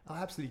 Yeah.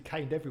 I absolutely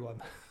caned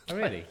everyone. Oh,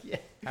 really? Yeah.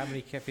 How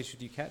many fish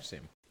would you catch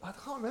then? I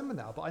can't remember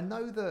now, but I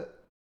know that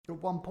at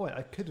one point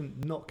I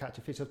couldn't not catch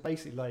a fish. I was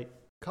basically like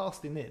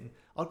casting in.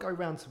 I'd go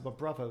round to my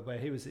brother where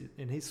he was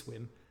in his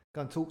swim,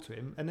 go and talk to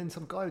him, and then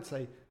some guy would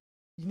say,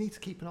 "You need to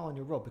keep an eye on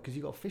your rod because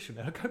you got a fish on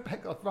there."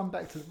 I'd run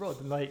back to the rod,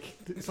 and like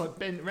it's like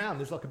bent around.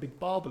 There's like a big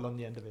barbel on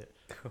the end of it.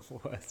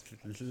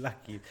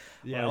 Lucky.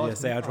 Yeah,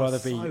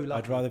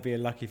 I'd rather be a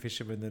lucky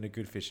fisherman than a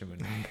good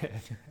fisherman.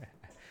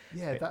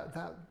 Yeah,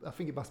 that I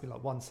think it must be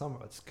like one summer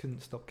I just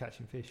couldn't stop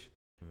catching fish.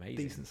 Amazing.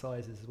 Decent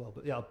sizes as well.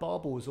 But yeah, a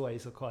barbel was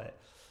always quite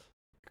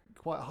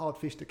a hard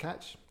fish to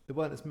catch. There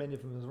weren't as many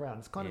of them as around.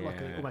 It's kind of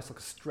like almost like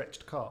a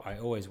stretched carp. I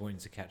always wanted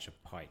to catch a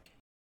pike.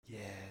 Yeah,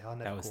 I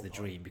never. That was the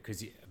dream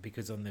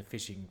because on the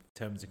fishing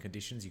terms and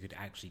conditions, you could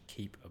actually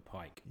keep a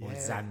pike or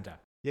zander.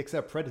 Yeah, because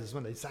they're predators,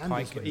 weren't they?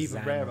 Zanders were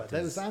even rarer.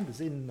 There were zanders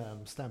in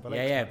Stanborough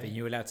Lakes. Yeah, but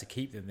you're allowed to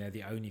keep them. They're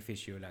the only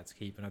fish you're allowed to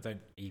keep. And I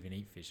don't even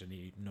eat fish.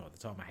 Not at the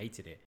time. I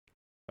hated it.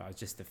 But it was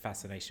just the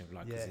fascination of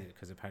like,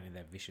 because apparently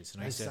they're vicious.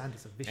 And I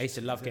used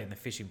to love getting the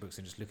fishing books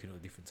and just looking at all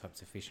the different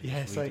types of fish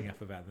and reading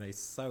up about them. They're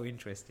so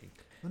interesting.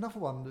 Another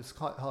one that's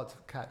quite hard to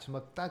catch.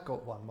 My dad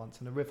got one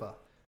once in a river.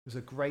 It was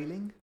a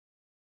grayling.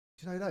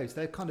 Do you know those?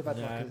 They kind of had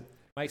like a...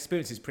 My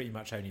experience is pretty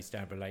much only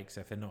Stanborough Lakes,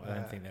 so if they're not, I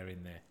don't think they're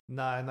in there.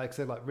 No, because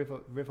they're like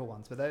river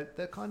ones, but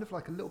they're kind of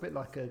like a little bit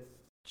like a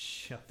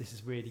chub. This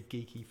is really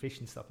geeky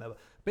fishing stuff now, but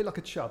a bit like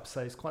a chub,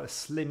 so it's quite a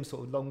slim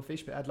sort of long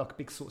fish, but it had like a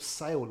big sort of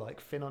sail-like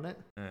fin on it.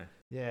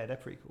 Yeah, they're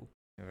pretty cool.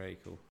 They're very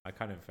cool. I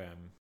kind of,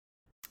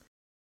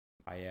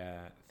 I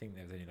think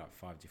there's only like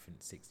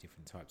 6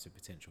 different types of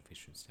potential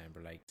fish from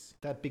Stanborough Lakes.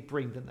 They had big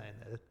bream, didn't they,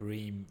 in there?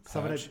 Bream,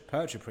 perch.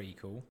 Perch are pretty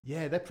cool.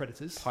 Yeah, they're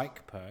predators.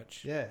 Pike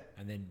perch. Yeah.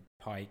 And then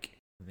pike.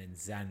 And then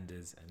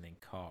zanders, and then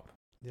carp.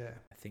 Yeah.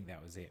 I think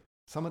that was it.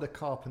 Some of the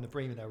carp and the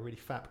bream are really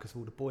fat because of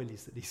all the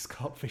boilies that these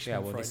carp fish are. Yeah,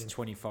 well, this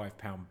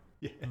 25-pound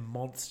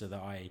monster that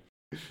I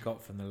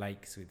got from the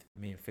lakes,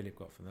 me and Philip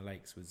got from the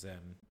lakes, was a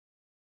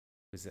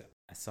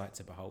sight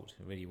to behold.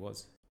 It really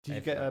was. Do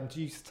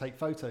you take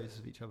photos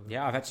of each other?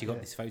 Yeah, I've actually got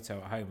this photo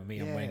at home of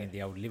me. I'm wearing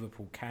the old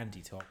Liverpool candy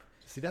top.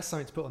 See, that's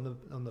something to put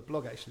on the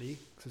blog, actually,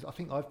 because I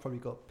think I've probably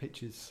got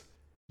pictures.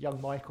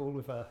 Young Michael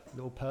with a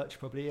little perch,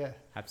 probably, yeah.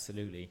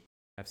 Absolutely.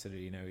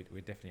 No,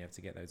 we'd definitely have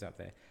to get those up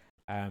there.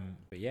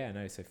 But yeah,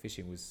 no, so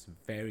fishing was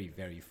very,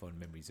 very fond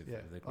memories of the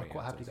great I'm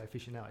quite happy outdoors. to go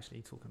fishing now,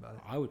 actually, talking about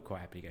it. I would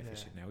quite happily go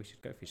fishing now. We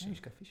should go fishing.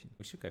 Yeah,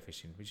 we should go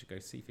fishing. We should go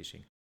sea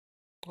fishing.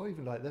 Or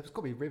even like, there's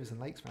got to be rivers and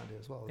lakes around here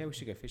as well. Yeah, we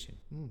should go fishing.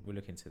 We'll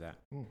look into that.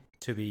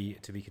 To be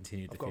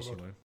continued, the fishing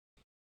one.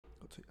 I've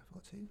got two.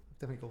 I've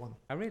definitely got one.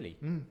 Oh, really?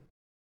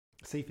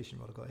 Sea fishing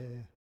rod I've got,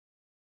 yeah.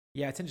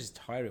 Yeah, I tend to just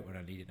tire it when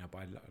I need it now, but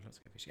I love to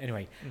go fishing.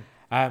 Anyway,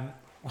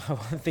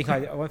 one thing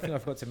I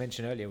forgot to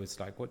mention earlier was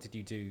like, what did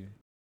you do?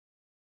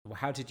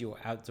 How did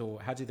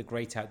the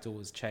great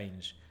outdoors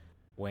change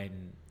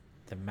when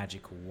the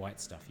magical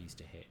white stuff used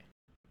to hit?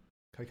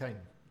 Cocaine.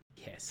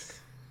 Yes.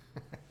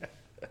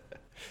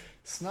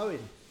 Snowing.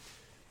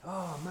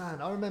 Oh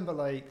man, I remember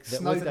like That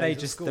snow wasn't days they at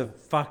just school. the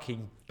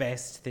fucking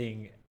best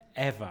thing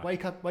ever?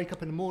 Wake up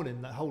in the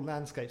morning, that whole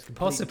landscape's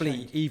completely Possibly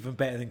changed. even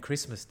better than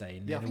Christmas Day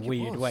in Yeah, I a think it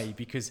weird was. way,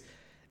 because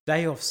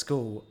day off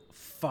school,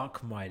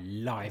 fuck my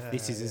life.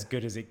 This is as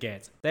good as it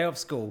gets. Day off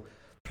school,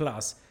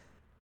 plus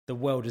the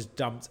world has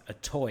dumped a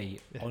toy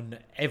on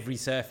every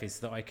surface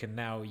that I can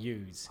now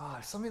use.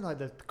 Something like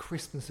the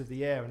crispness of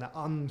the air and that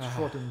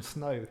untrodden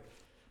snow.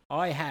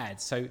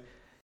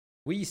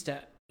 We used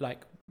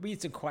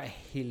to quite a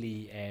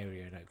hilly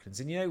area in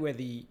Oaklands, and you know where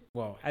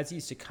as you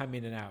used to come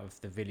in and out of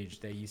the village,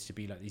 there used to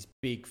be like these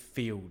big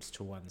fields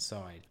to one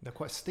side. They're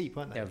quite steep,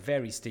 aren't they? They're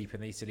very steep,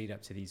 and they used to lead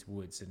up to these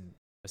woods and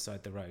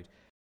beside the road.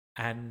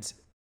 And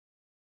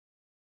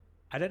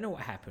I don't know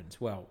what happened.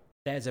 Well,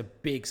 there's a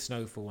big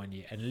snowfall one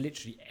year, and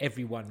literally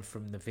everyone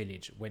from the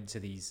village went to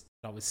these.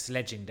 I was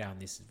sledging down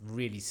this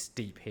really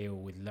steep hill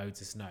with loads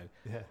of snow.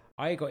 Yeah.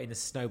 I got in a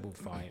snowball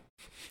fight,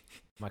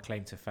 my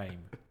claim to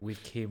fame,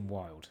 with Kim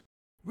Wilde.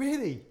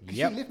 Really? Because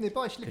Yep. she lived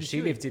nearby.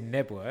 She lived in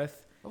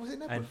Nebworth. Oh, was it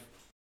Nebworth? And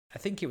I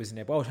think it was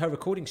Nebworth. Oh, her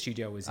recording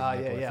studio was in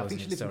Nebworth. I wasn't think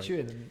she it? lived Sorry.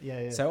 in Tuin.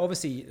 Yeah. So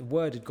obviously,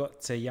 word had got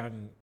to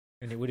young,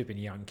 and it would have been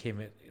young Kim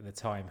at the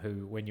time,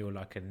 who, when you're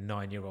like a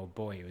 9-year-old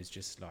boy, it was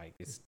just like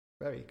this.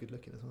 Very good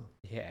looking as well.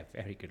 Yeah,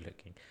 very good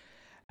looking.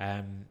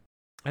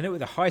 I know at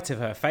the height of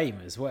her fame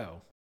as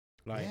well.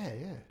 Like,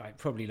 yeah. like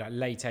probably like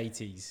late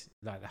 80s,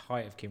 like the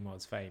height of Kim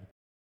Wilde's fame.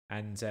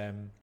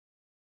 And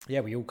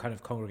we all kind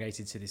of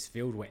congregated to this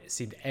field where it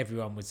seemed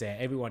everyone was there.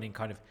 Everyone in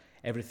kind of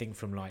everything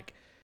from like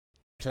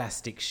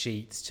plastic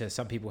sheets to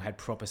some people had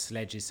proper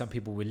sledges. Some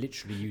people were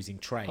literally using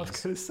trays. I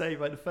was going to say,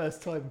 like the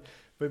first time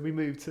when we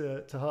moved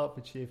to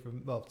Hertfordshire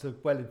to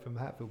Welling from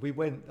Hatfield, we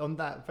went on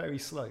that very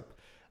slope.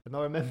 And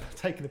I remember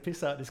taking the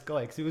piss out of this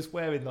guy because he was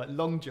wearing like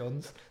long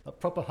johns, like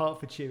proper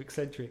Hertfordshire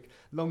eccentric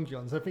long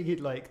johns. I think he'd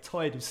like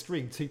tied with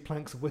string 2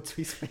 planks of wood to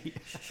his feet.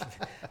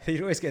 You'd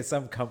always get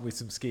some cunt with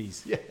some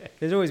skis. Yeah.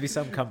 There'd always be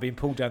some cunt being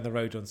pulled down the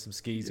road on some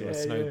skis or a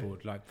Yeah,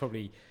 snowboard. Like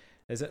probably,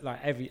 there's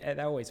like that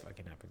always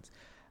fucking happens.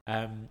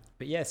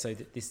 But yeah, so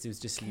this was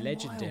just Kim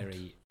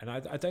legendary.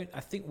 Wilde. And I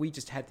think we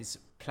just had this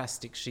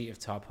plastic sheet of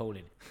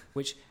tarpaulin,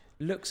 which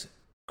looks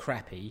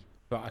crappy.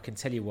 But I can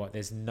tell you what,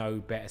 there's no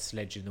better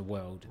sledge in the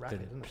world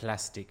than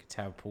plastic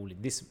tarpaulin.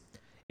 This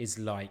is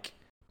like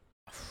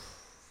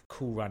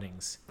Cool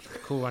Runnings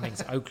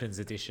Oakland's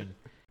edition,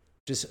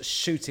 just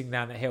shooting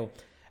down the hill.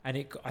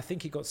 And I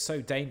think it got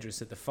so dangerous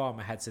that the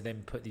farmer had to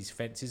then put these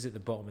fences at the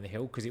bottom of the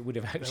hill because it would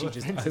have actually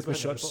just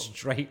overshot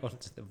straight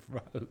onto the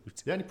road.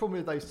 The only problem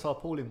with those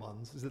tarpaulin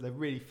ones is that they're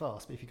really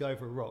fast, but if you go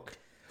over a rock...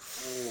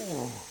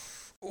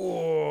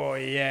 Oh,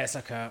 yeah, it's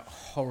like a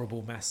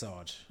horrible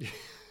massage.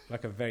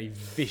 Like a very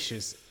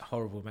vicious,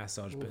 horrible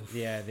massage. But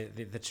yeah,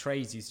 the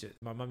trays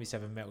my mum used to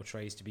have a metal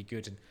trays to be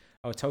good. And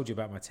I told you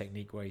about my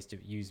technique where I used to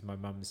use my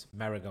mum's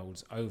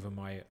marigolds over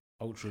my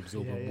ultra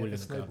absorbent woolen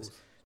gloves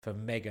for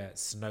mega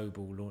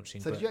snowball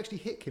launching. So did you actually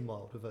hit Kim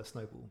Wilde with a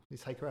snowball? You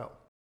take her out?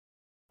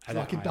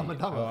 Like in Dumb and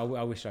Dumber.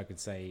 I wish I could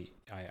say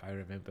I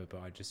remember,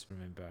 but I just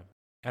remember.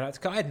 And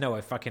I had no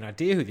fucking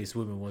idea who this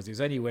woman was. It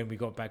was only when we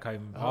got back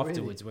home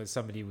afterwards when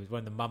one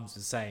of the mums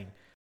was saying,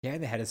 yeah,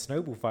 and they had a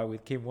snowball fight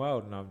with Kim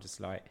Wilde. And I'm just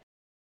like,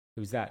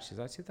 who's that? She's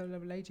like, the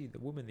lady, the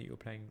woman that you were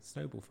playing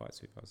snowball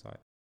fights with. I was like,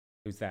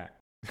 who's that?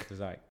 I was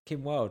like,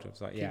 Kim Wilde. I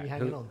was like, yeah,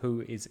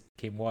 who is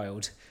Kim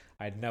Wilde?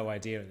 I had no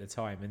idea at the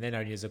time. And then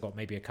only as I got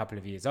maybe a couple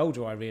of years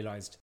older, I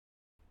realised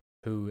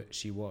who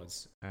she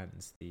was and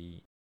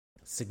the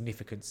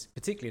significance,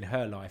 particularly in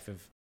her life,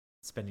 of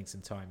spending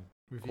some time,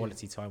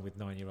 quality time with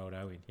 9-year-old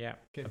Owen. Yeah,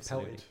 getting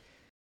absolutely.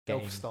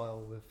 Pelted, golf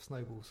style with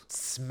snowballs.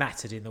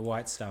 Smattered in the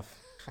white stuff.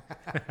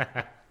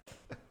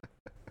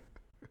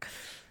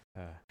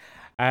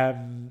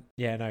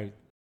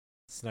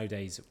 Snow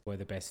days were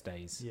the best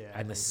days. Yeah,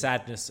 and the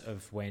sadness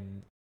of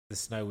when the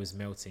snow was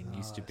melting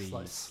used to be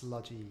like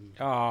sludgy.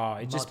 Oh,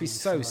 it'd just be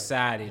so snow.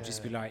 sad. It'd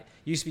just be like,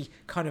 you used to be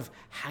kind of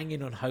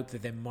hanging on hope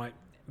that there might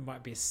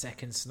be a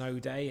second snow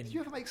day. And did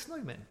you ever make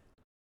snowmen?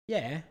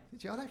 Yeah.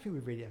 Did you? I don't think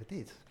we really ever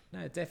did.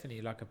 No,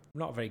 definitely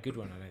not a very good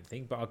one, I don't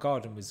think. But our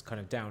garden was kind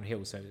of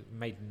downhill, so it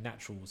made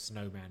natural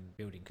snowman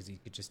building because you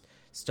could just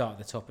start at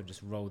the top and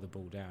just roll the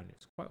ball down.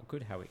 It's quite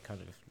good how it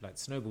kind of like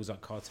snowballs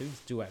like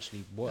cartoons do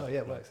actually work. Oh yeah,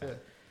 it like works.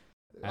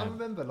 Yeah. I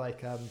remember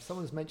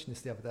someone's mentioned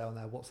this the other day on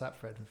our WhatsApp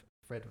thread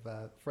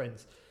of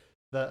friends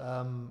that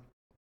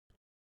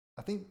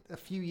I think a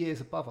few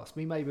years above us,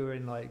 maybe we're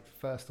in like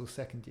first or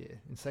second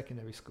year in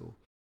secondary school,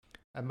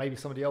 and maybe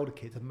some of the older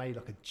kids have made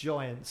like a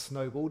giant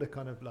snowball. They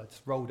kind of like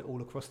just rolled it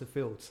all across the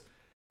fields.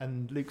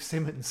 And Luke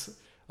Simmons,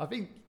 I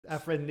think our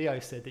friend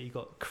Leo said that he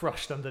got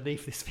crushed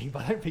underneath this thing,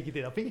 but I don't think he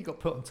did. I think he got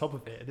put on top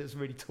of it, and it was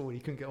really tall. He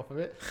couldn't get off of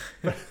it.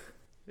 But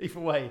either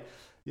way,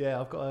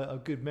 Yeah, I've got a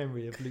good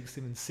memory of Luke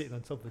Simmons sitting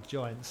on top of a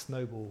giant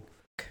snowball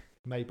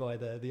made by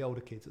the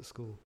older kids at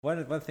school.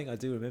 One thing I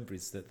do remember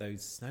is that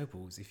those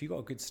snowballs, if you got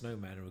a good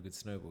snowman or a good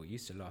snowball, it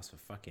used to last for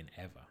fucking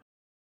ever.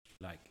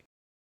 Like,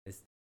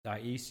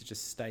 it used to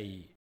just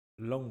stay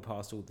long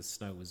past all the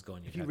snow was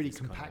gone. If you really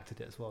compacted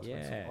it as well, so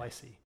it's sort of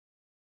icy.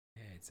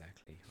 Yeah,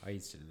 exactly. I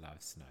used to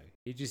love snow.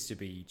 It used to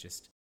be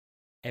just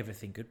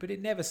everything good, but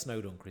it never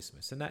snowed on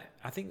Christmas. And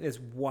I think there's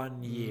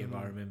one year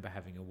I remember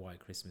having a white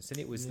Christmas, and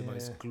it was the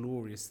most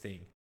glorious thing.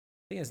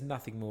 I think there's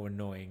nothing more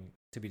annoying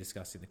to be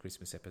discussed in the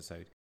Christmas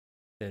episode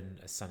than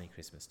a sunny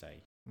Christmas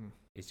day.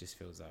 It just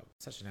feels like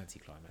such an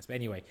anticlimax. But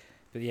anyway,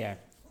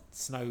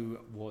 snow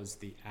was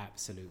the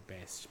absolute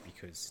best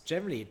because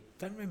generally, I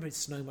don't remember it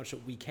snow much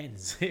at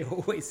weekends. It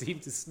always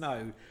seemed to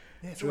snow.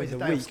 Yeah, it's always a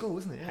day of school,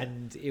 isn't it? Yeah.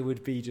 And it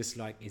would be just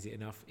like, is it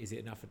enough? Is it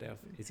enough enough?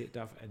 Is it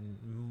enough? And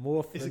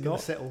more is it going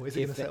to settle? Is it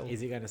going to settle?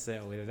 Is it going to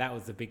settle? That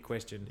was the big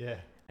question. Yeah.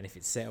 And if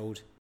it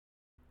settled,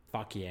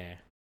 fuck yeah,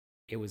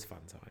 it was fun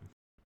time.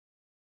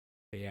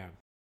 But yeah,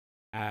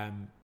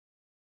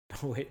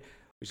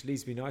 which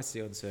leads me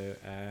nicely onto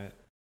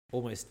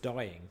almost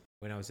dying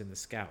when I was in the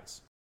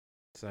Scouts.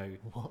 So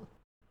what?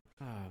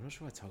 I'm not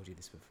sure I told you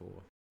this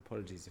before.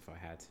 Apologies if I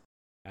had.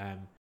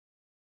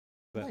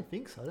 But I don't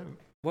think so.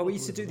 Well, we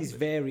used to do these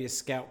various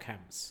scout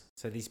camps.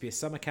 So there used to be a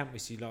summer camp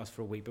which used to last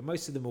for a week, but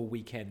most of them were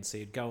weekends. So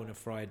you'd go on a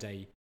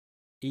Friday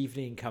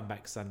evening, come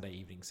back Sunday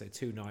evening. So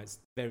 2 nights,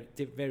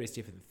 various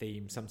different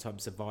themes,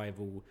 sometimes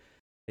survival.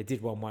 They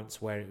did one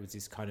once where it was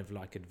this kind of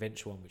like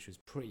adventure one, which was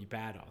pretty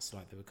badass.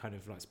 Like they were kind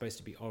of like supposed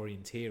to be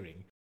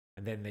orienteering,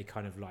 and then they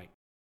kind of like,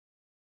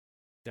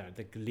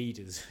 the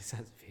leaders,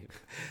 sounds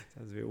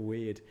a bit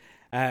weird,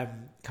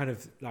 kind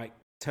of like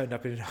turned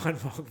up in an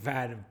unmarked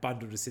van and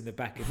bundled us in the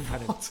back and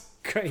kind of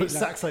created put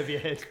sacks over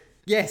your head.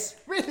 Yes.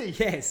 Really?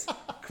 Yes.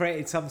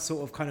 Created some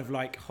sort of kind of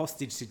like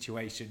hostage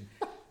situation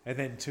and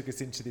then took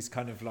us into this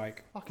kind of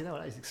like... Fucking hell,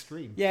 that is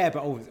extreme. Yeah,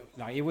 but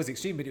it was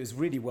extreme, but it was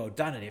really well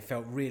done and it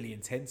felt really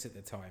intense at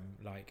the time.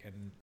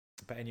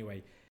 But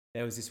anyway,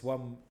 there was this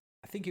one,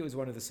 I think it was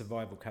one of the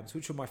survival camps,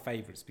 which were my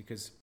favourites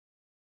because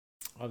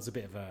I was a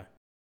bit of a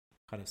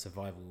kind of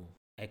survival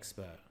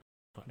expert.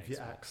 With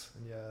your axe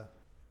and your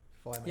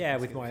fire making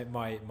with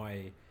skills.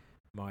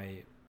 my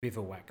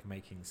bivouac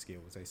making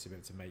skills. I used to be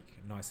able to make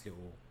a nice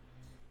little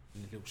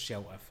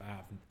shelter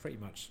out of pretty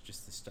much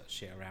just the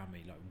shit around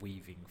me, like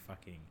weaving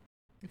fucking...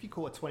 If you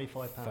caught a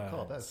 25-pound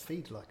carp, that would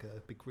feed like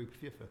a big group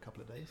of you for a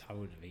couple of days. I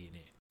wouldn't have eaten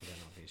it. I don't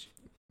know fish.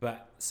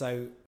 But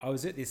so I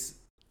was at this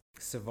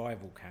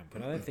survival camp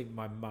and I don't think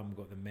my mum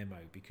got the memo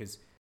because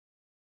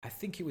I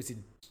think it was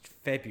in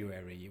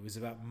February. It was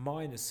about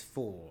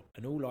 -4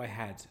 and all I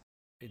had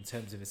in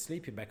terms of a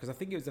sleeping bag, because I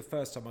think it was the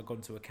first time I'd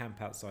gone to a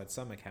camp outside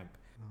summer camp,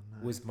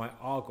 was my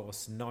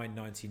Argos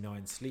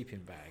 $9.99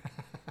 sleeping bag.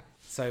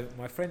 So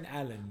my friend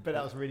Alan... But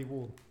that was really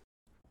warm.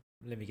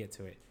 Let me get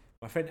to it.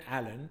 My friend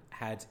Alan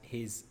had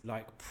his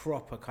like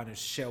proper kind of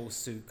shell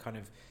suit kind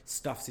of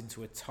stuffed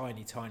into a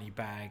tiny, tiny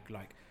bag,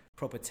 like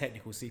proper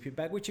technical sleeping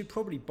bag, which you'd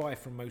probably buy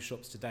from most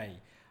shops today.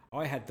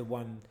 I had the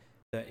one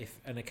that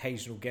if an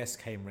occasional guest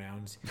came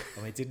round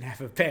and they didn't have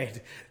a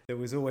bed, that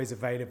was always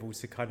available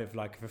to kind of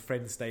like, if a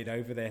friend stayed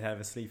over, they'd have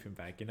a sleeping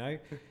bag, you know?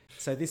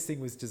 So this thing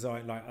was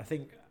designed, like, I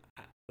think,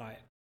 like,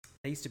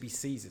 there used to be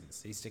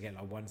seasons. They used to get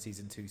like 1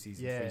 season, 2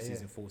 season, 3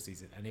 season, 4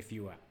 season. And if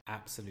you were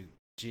absolute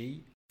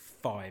G,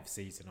 5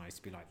 season, I used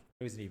to be like,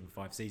 there isn't even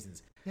 5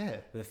 seasons.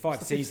 Yeah. But the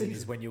 5 season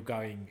is when you're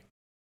going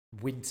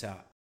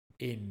winter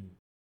in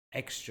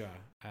extra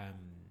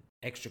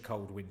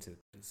cold winter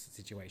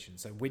situation.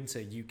 So winter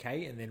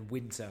UK and then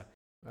winter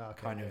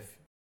kind of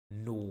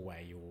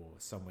Norway or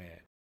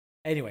somewhere.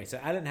 Anyway, so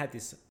Alan had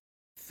this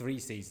 3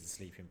 season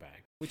sleeping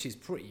bag, which is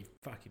pretty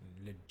fucking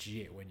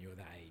legit when you're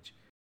that age.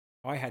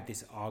 I had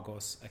this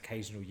Argos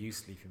occasional use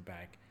sleeping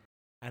bag,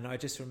 and I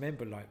just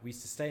remember like we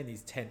used to stay in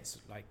these tents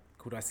like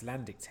called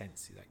Icelandic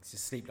tents, like to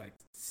sleep like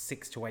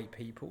 6 to 8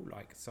 people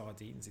like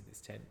sardines in this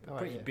tent,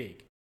 pretty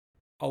big,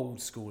 old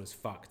school as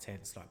fuck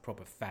tents, like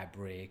proper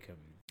fabric and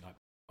like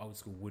old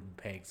school wooden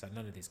pegs, like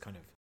none of this kind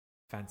of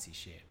fancy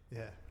shit.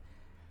 Yeah.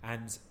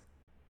 And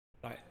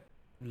like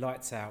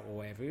lights out or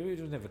whatever, it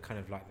was never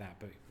kind of like that,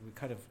 but we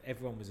kind of,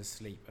 everyone was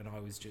asleep and I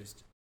was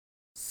just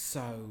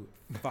so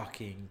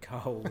fucking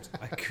cold.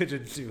 I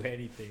couldn't do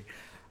anything.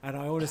 And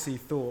I honestly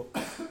thought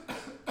that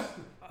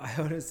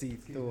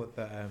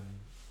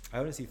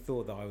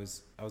I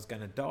was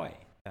going to die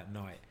that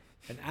night.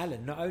 And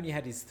Alan not only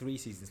had his 3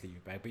 season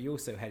sleeping bag, but he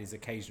also had his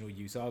occasional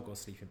use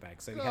Argos sleeping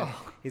bag. So he had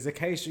his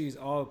occasional use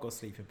Argos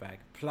sleeping bag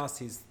plus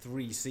his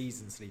 3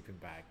 season sleeping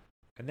bag.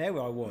 And there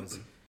I was,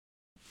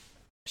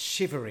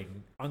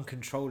 shivering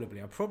uncontrollably.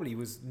 I probably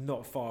was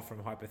not far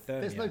from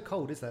hypothermia. There's no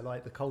cold, is there?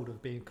 Like the cold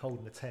of being cold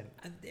in a tent.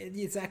 And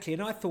exactly.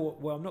 And I thought,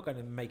 well, I'm not going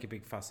to make a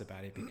big fuss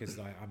about it because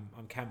like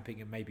I'm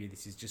camping and maybe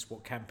this is just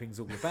what camping's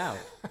all about.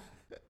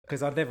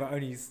 Because I'd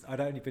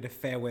only been a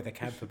fair weather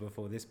camper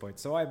before this point.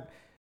 So I'm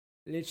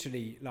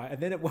literally like,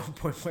 and then at one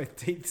point my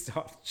teeth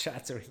start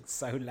chattering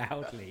so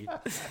loudly.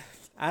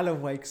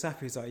 Alan wakes up,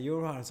 he's like, "You're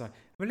all right?" I was like,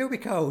 I'm a little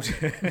bit cold.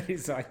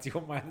 He's like, do you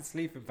want my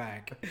sleeping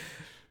bag?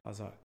 I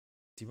was like,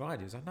 do you mind?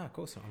 He was like, no, of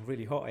course not. I'm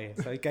really hot here.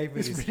 So he gave me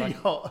It's this. really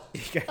hot.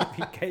 He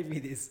gave me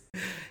this,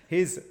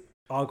 his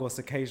Argos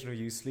occasional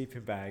use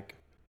sleeping bag.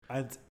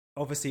 And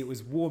obviously it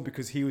was warm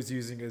because he was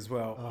using it as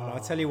well. Oh. And I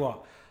tell you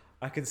what,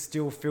 I can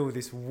still feel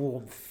this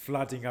warmth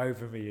flooding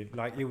over me. And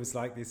like, it was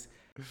like this,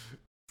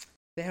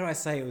 dare I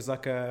say, it was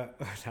like no,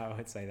 I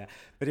won't say that.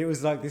 But it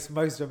was like this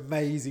most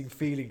amazing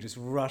feeling just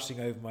rushing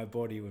over my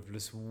body with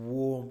this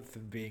warmth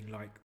and being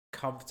like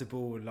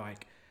comfortable and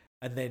like,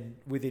 and then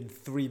within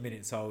 3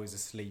 minutes I was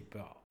asleep.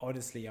 But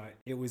honestly,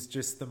 it was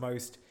just the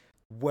most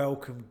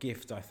welcome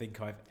gift I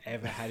think I've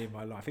ever had in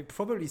my life. It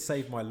probably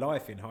saved my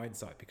life in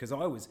hindsight because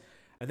I was,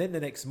 and then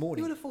the next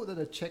morning... You would have thought that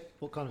they'd check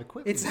what kind of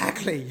equipment...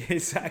 Exactly.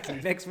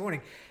 Next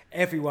morning,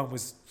 everyone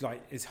was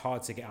like, it's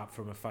hard to get up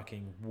from a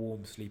fucking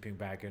warm sleeping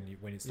bag and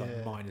when it's like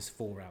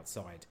 -4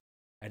 outside.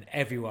 And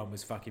everyone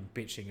was fucking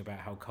bitching about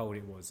how cold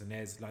it was. And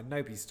there's like,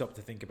 nobody stopped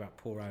to think about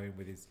poor Owen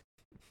with his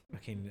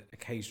fucking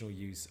occasional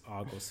use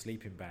Argos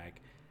sleeping bag.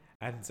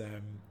 And,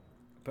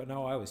 but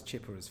no, I was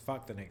chipper as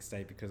fuck the next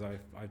day because I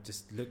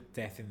just looked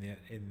death in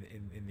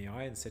the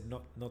eye and said,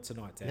 not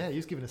tonight, Death. Yeah, he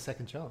was given a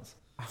second chance.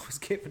 I was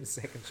given a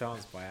second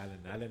chance by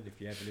Alan. Alan,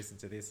 if you ever listen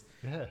to this,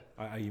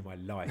 I owe you my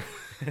life.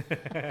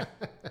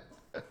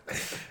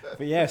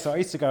 But yeah, so I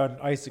used to go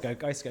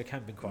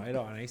camping quite a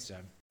lot, and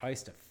I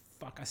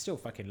still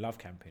fucking love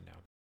camping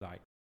now. Like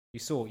you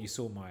saw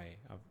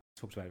I've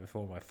talked about it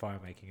before, my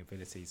fire making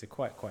abilities are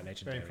quite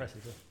legendary. Very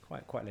impressive. Yeah.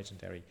 Quite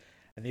legendary.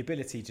 And the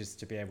ability just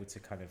to be able to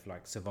kind of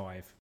like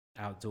survive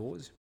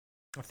outdoors,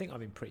 I think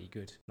I've been pretty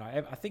good.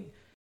 Like I think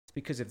it's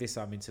because of this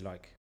I'm into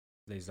like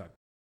these like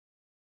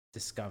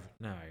there's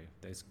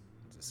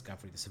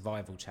Discovery, the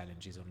survival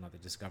challenges on like the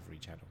Discovery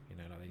Channel, you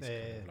know, like these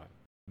kind of like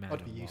mad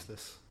I'd be on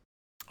useless.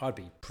 I'd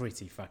be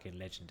pretty fucking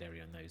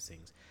legendary on those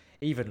things.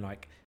 Even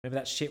like,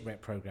 remember that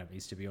shipwreck program that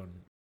used to be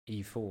on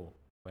E4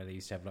 where they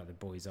used to have like the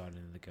boys island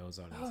and the girls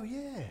island? Oh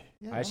yeah.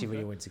 I actually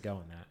really wanted to go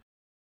on that.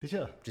 Did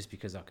you? Just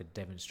because I could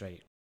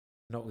demonstrate,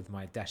 not with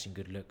my dashing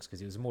good looks, because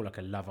it was more like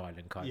a Love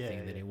Island kind of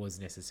thing than it was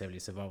necessarily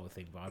a survival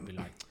thing, but I'd be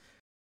like,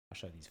 I'll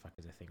show these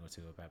fuckers a thing or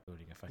two about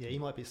building a fucking... Yeah, he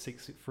might be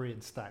 6'3"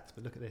 and stacked,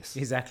 but look at this.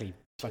 Exactly.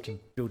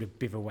 Fucking build a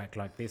bivouac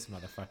like this,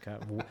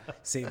 motherfucker.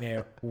 Sitting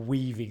there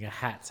weaving a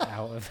hat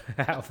out of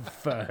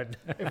fern.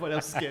 Everyone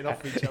else is getting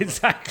off each other.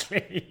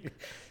 Exactly.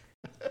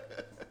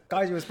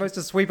 Guys, you were supposed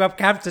to sweep up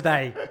camp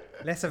today.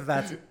 Less of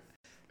that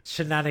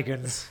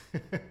shenanigans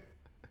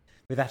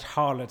with that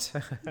harlot.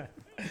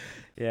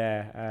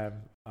 Yeah,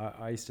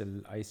 I used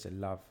to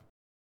love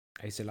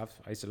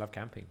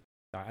camping.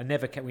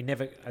 We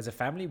never, as a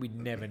family, we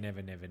never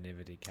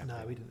did camping.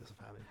 No, we didn't as a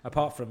family.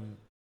 Apart from,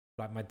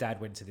 like, my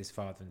dad went to this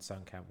father and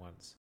son camp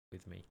once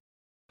with me.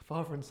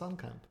 Father and son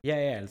camp?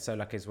 Yeah. So,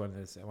 like, it's one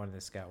of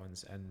the scout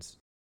ones, and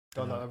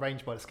like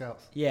arranged by the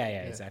scouts. Yeah,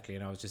 exactly.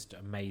 And I was just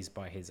amazed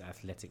by his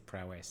athletic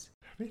prowess.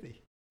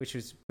 Really? Which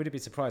was would have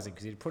been surprising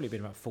because he'd probably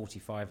been about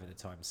 45 at the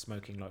time,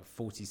 smoking like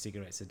 40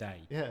 cigarettes a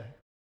day. Yeah.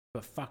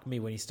 But fuck me,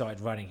 when he started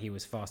running, he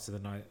was faster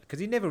than I, because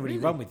he never really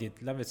run with you.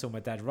 Never saw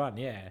my dad run.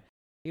 Yeah.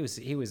 He was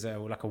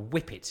like a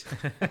whippet.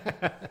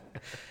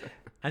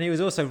 And he was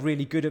also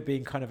really good at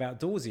being kind of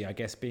outdoorsy, I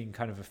guess, being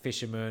kind of a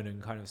fisherman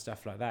and kind of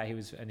stuff like that. He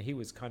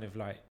was kind of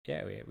like,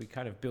 we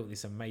kind of built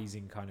this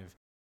amazing kind of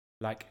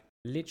like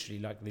literally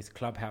like this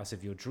clubhouse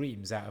of your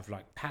dreams out of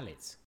like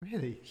pallets.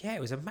 Really? Yeah,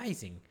 it was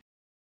amazing.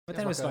 But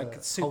then it was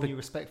like super whole new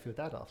respect for your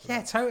dad after Yeah,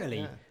 that. totally.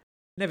 Yeah.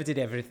 Never did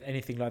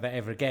anything like that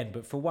ever again.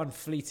 But for one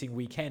fleeting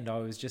weekend, I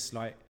was just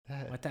like,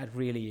 my dad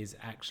really is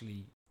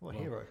actually what a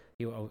hero.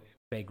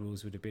 Bear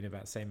Grylls would have been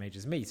about the same age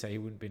as me, so he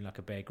wouldn't have been like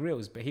a Bear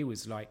Grylls, but he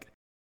was like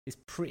this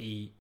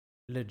pretty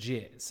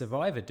legit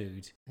survivor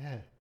dude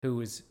who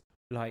was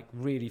like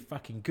really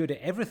fucking good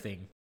at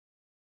everything.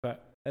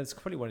 But that's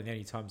probably one of the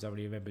only times I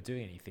really remember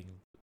doing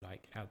anything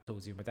like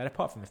outdoorsy with my dad,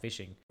 apart from the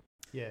fishing.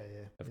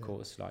 Of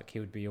course, like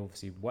he would be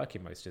obviously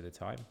working most of the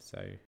time,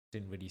 so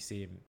didn't really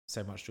see him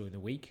so much during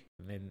the week.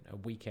 And then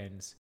at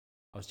weekends,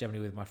 I was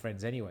generally with my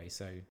friends anyway.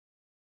 So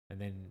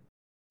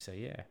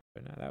yeah.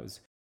 But no,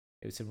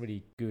 it was some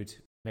really good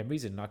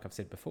memories, and like I've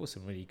said before,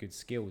 some really good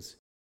skills.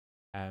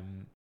 Got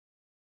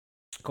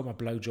my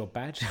blowjob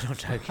badge. I'm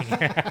joking.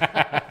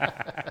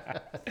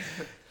 That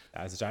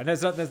was a joke.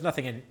 There's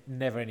nothing,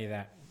 never any of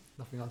that.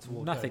 Nothing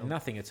untoward.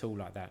 Nothing at all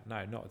like that.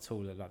 No, not at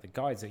all. Like the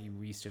guides that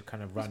we used to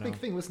kind of run. It's a big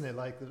thing, wasn't it?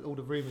 Like all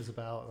the rumours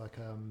about like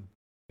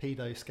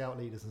pedo scout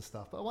leaders and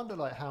stuff. But I wonder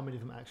like how many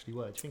of them actually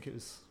were. Do you think it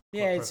was?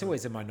 Yeah, it's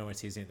always a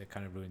minority, isn't it, that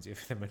kind of ruins it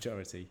for the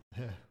majority.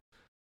 Yeah.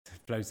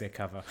 Blows their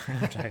cover.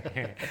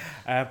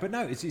 But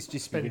no, it's just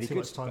spending really too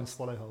good. much time in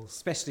swallow holes.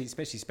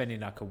 Especially spending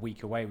like a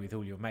week away with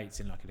all your mates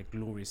in like in a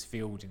glorious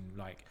field in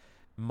like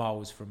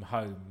miles from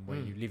home, where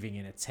you're living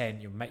in a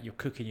tent, you're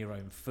cooking your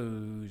own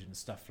food and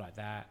stuff like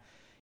that.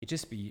 It'd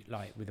just be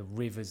like with the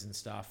rivers and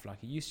stuff.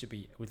 Like it used to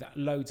be with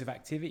loads of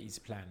activities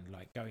planned,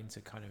 like going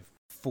to kind of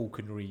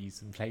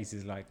falconries and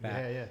places like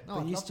that. Yeah.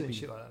 But it used to be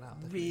shit like that now.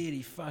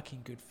 Really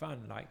fucking good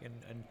fun, like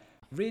and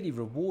really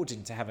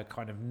rewarding to have a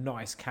kind of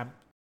nice camp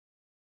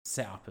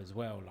set up as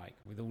well, like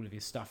with all of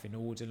your stuff in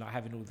order, like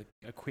having all the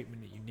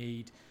equipment that you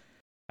need,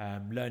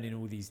 learning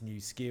all these new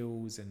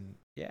skills. And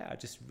yeah, I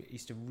just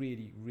used to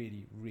really,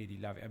 really, really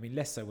love it. I mean,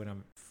 less so when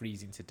I'm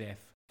freezing to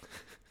death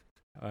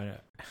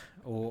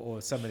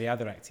or some of the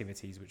other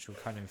activities, which were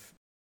kind of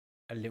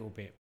a little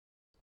bit,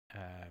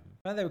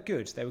 but they were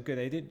good.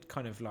 They didn't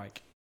kind of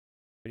like,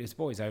 but it was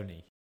boys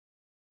only.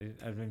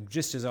 I mean,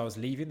 just as I was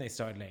leaving, they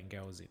started letting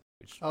girls in.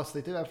 So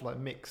they do have like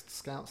mixed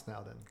scouts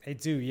now then? They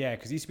do, yeah,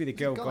 because it used to be the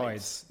girl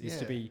guides. Used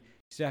to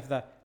have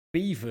the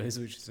Beavers,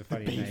 which is a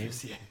funny name.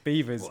 Yeah.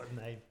 Beavers. What a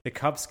name. The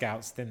Cub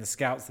Scouts, then the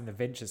Scouts, then the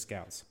Venture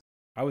Scouts.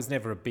 I was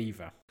never a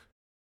Beaver.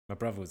 My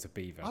brother was a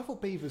Beaver. I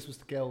thought Beavers was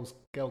the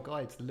girl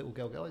guides, the little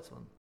girl guides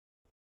one.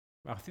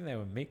 I think they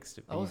were mixed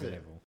at Beaver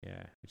level.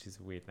 Yeah, which is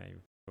a weird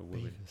name for a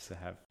woman to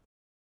have.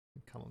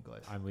 Come on,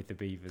 guys. I'm with the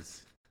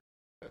Beavers.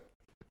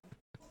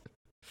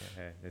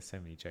 Yeah, there's so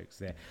many jokes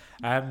there.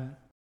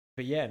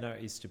 But yeah, no,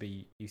 it used to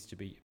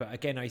be. But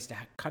again, I used to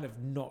kind of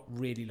not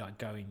really like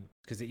going,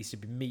 because it used to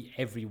be meet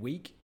every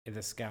week in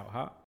the Scout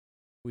hut.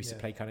 We used to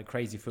play kind of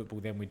crazy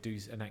football. Then we'd do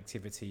an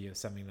activity or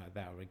something like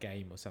that, or a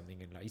game or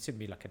something. And like, it used to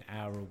be like an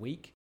hour a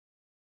week.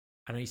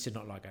 And I used to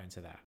not like going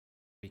to that,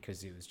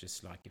 because it was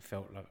just like, it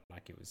felt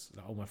like it was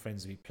like all my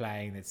friends would be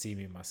playing. They'd see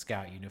me in my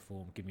Scout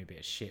uniform, give me a bit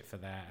of shit for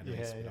that. And I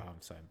used to be like, I'm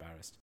so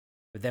embarrassed.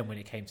 But then when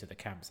it came to the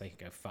camps, they could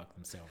go fuck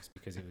themselves,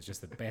 because it was just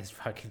the best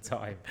fucking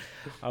time.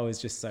 I was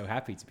just so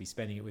happy to be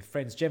spending it with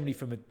friends, generally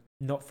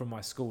not from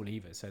my school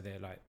either. So they're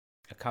like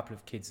a couple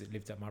of kids that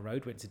lived up my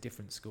road, went to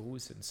different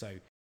schools. And so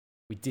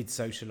we did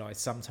socialise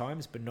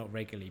sometimes, but not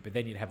regularly. But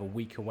then you'd have a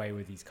week away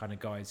with these kind of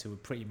guys who were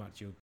pretty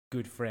much your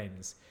good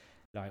friends,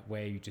 like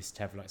where you just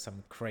have like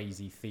some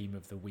crazy theme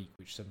of the week,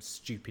 which some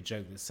stupid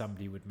joke that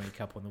somebody would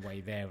make up on the way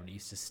there, and it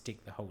used to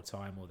stick the whole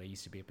time, or there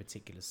used to be a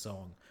particular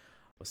song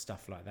or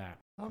stuff like that.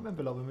 I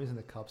remember like when we was in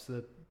the Cubs, we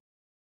were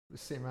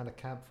sitting around a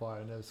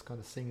campfire and they was kind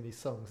of singing these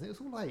songs, and it was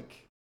all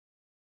like,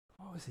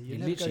 what was it? You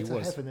never go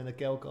to heaven in a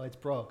girl guides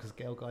bra, because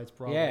girl guides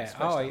bra. Yeah,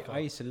 I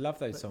used to love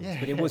those songs,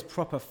 but it was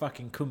proper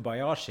fucking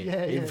kumbaya shit.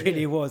 Yeah, it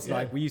really was.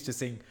 Like, we used to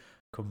sing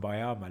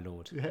Kumbaya, my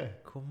lord. Yeah.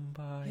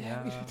 Kumbaya.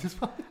 Yeah,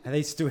 and they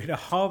used to do it in a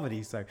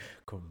harmony, so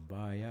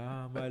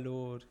Kumbaya, my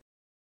lord.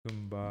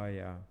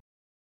 Kumbaya.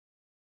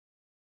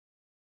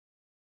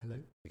 Hello?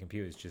 The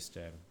computer's just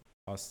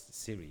asked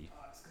Siri.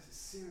 Oh, it's because it's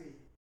Siri.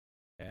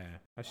 Yeah,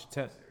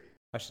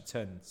 I should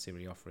turn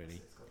Siri off,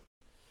 really.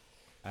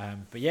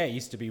 But yeah, it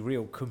used to be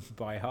real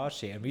kumbaya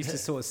shit, and we used to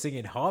sort of sing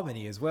in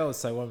harmony as well.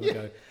 So one would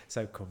go,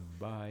 so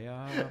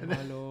kumbaya,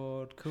 my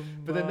lord,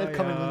 kumbaya. But then they'd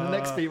come in on the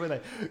next beat,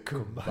 wouldn't they?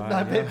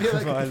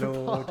 Kumbaya, my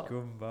lord,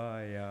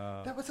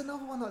 kumbaya. That was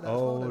another one like that.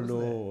 Oh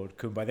Lord,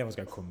 kumbaya. Then I was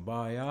go,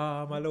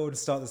 kumbaya, my lord, and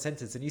start the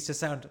sentence, and it used to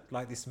sound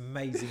like this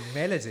amazing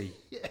melody.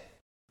 Yeah.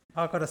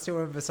 Oh God, I still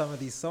remember some of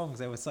these songs.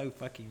 They were so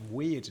fucking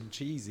weird and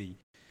cheesy.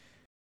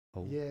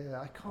 Oh. Yeah,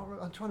 I can't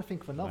remember. I'm trying to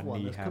think of another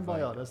one. There's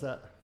Kumbaya, there's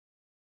that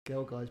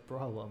Girl Guys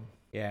Bra one.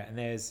 Yeah, and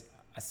there's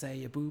I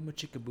say a boom a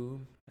chicka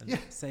boom, and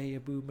say a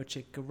boom a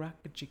chicka rock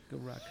a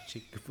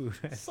chicka boom.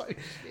 So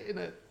shit,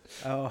 innit?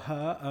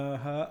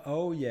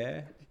 Oh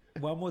yeah.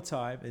 One more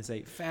time and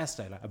say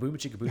faster, like a boom a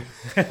chicka boom.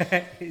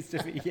 It used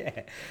to be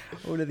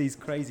all of these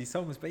crazy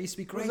songs, but it used to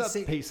be great.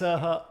 Pizza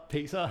Hut,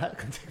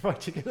 Kentucky Fried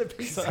Chicken and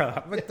Pizza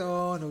Hut.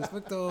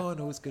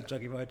 McDonald's,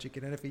 Kentucky Fried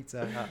Chicken and a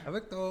Pizza Hut,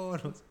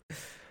 McDonald's.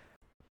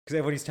 Because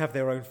everyone used to have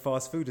their own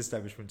fast food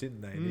establishment,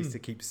 didn't they? And they used to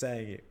keep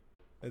saying it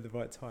at the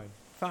right time.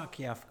 Fuck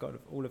yeah, I forgot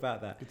all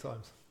about that. Good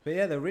times. But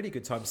yeah, they're really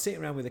good times.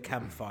 Sitting around with a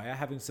campfire,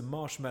 having some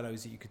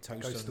marshmallows that you could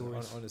toast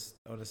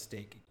on a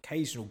stick.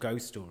 Occasional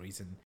ghost stories,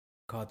 and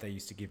God, they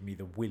used to give me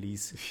the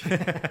willies.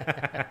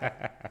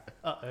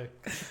 Uh-oh.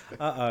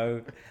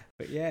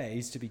 But yeah, it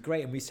used to be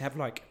great. And we used to have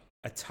like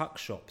a tuck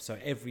shop. So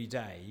every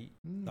day,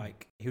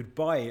 like he would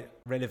buy,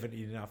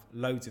 relevantly enough,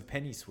 loads of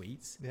penny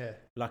sweets. Yeah.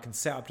 Like, and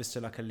set up just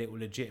to like a little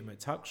legitimate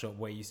tuck shop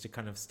where you used to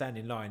kind of stand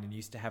in line, and you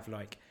used to have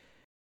like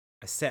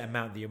a set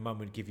amount that your mum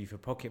would give you for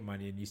pocket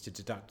money, and used to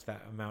deduct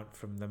that amount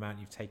from the amount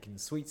you've taken in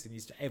sweets.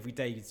 And every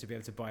day you used to be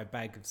able to buy a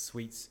bag of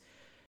sweets,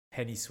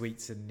 penny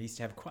sweets, and used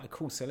to have quite a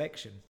cool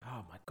selection.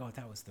 Oh my God,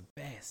 that was the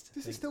best.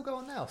 Does it still go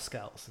on now,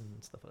 Scouts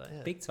and stuff like that?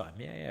 Yeah. Big time,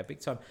 yeah, big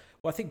time.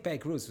 Well, I think Bear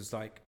Grylls was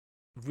like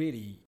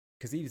really,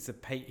 because he's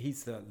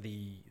the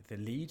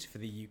lead for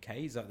the UK.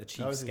 He's like the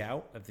chief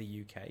scout of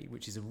the UK,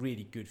 which is a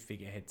really good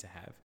figurehead to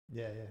have.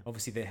 Yeah.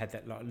 Obviously, they had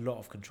that like, a lot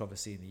of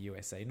controversy in the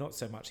USA. Not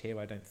so much here,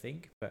 I don't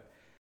think, but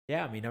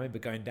yeah, I mean, I remember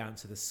going down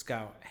to the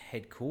Scout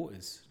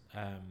headquarters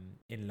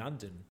in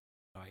London,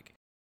 like.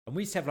 And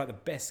we used to have like the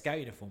best Scout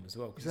uniform as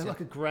well. Is there like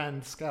a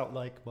Grand Scout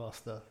like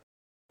master?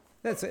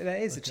 That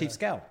is a Chief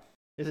Scout.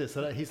 Is it?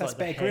 So he's that's like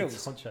Bear the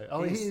Grylls. Honcho.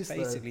 Oh, he is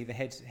basically the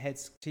head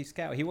Chief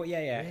Scout.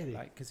 Really?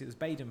 Like, because it was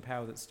Baden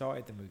Powell that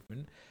started the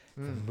movement.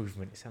 The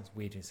movement. It sounds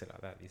weird when you say it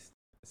like that. This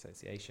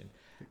association.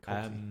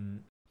 Yeah,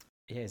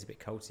 it's a bit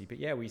culty, but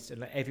yeah,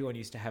 everyone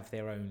used to have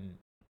their own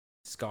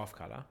scarf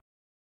color.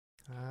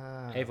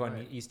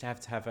 Everyone used to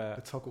have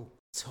a toggle.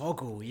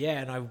 Toggle,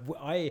 yeah, and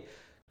I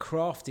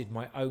crafted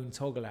my own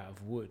toggle out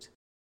of wood.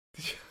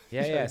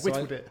 Yeah. So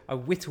whittled it. I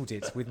whittled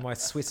it with my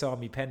Swiss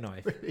Army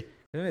penknife. Really?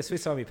 Remember,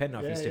 Swiss Army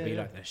penknife used to be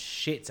yeah. like the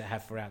shit to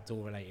have for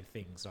outdoor related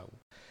things.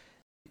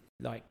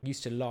 Like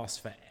used to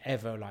last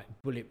forever. Like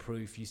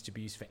bulletproof, used to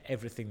be used for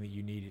everything that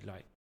you needed.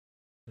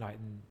 Like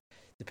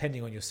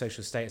depending on your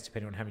social status,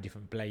 depending on how many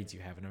different blades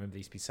you have. And I remember there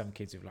used to be some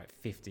kids with like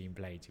 15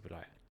 blades. You'd be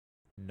like,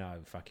 no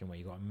fucking way.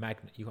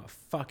 You got a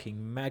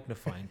fucking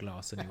magnifying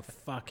glass on your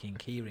fucking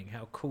keyring.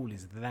 How cool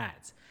is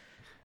that?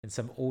 And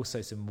some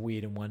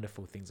weird and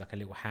wonderful things like a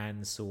little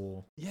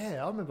handsaw.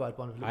 Yeah, I remember I had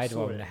one of I had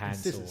one with a and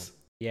handsaw. scissors.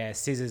 Yeah,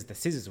 scissors. The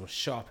scissors were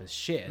sharp as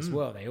shit as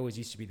well. They always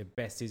used to be the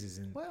best scissors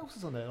What else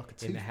is on there? Like a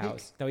toothpick? in the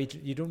house. No,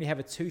 you'd normally have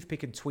a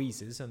toothpick and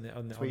tweezers on the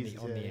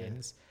Tweezers,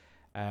 ends.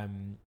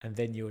 And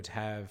then you would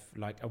have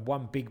like a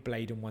one big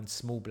blade and one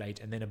small blade,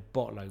 and then a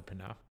bottle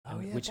opener,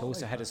 which bottle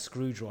also had opener. a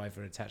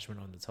screwdriver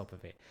attachment on the top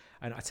of it.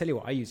 And I tell you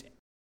what, I use,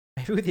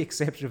 maybe with the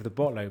exception of the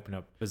bottle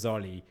opener,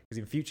 bizarrely, because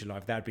in future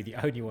life that'd be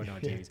the only one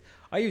I'd use.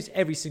 I use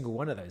every single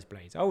one of those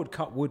blades. I would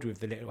cut wood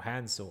with the little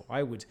handsaw.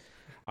 I would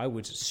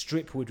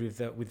strip wood with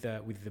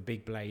the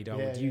big blade. I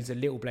would use a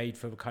little blade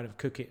for kind of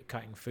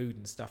cutting food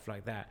and stuff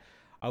like that.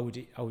 I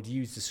would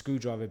use the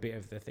screwdriver bit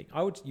of the thing.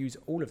 I would use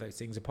all of those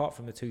things apart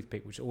from the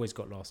toothpick, which always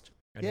got lost.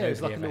 And it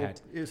was nobody like ever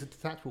had. it was a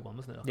detachable one,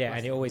 wasn't it? Like Yeah,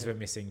 and it always went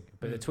missing.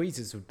 But the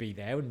tweezers would be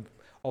there and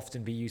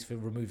often be used for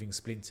removing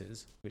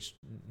splinters, which,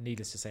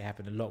 needless to say,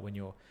 happened a lot when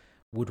you're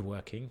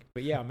woodworking.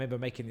 But yeah, I remember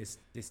making this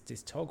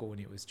toggle,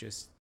 and I was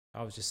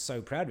just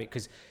so proud of it,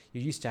 because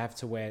you used to have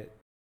to wear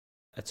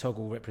a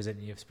toggle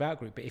representing your spout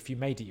group, but if you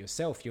made it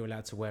yourself, you're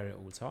allowed to wear it at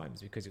all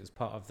times because it was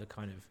part of the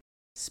kind of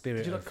spirit.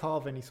 Did you like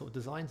carve any sort of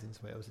designs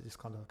into it, or was it just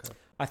kind of like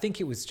I think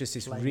it was just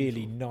this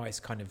really nice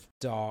kind of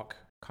dark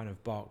kind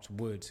of barked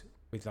wood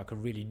with like a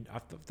really,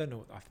 I don't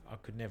know, I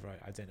could never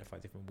identify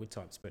different wood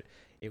types, but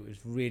it was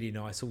really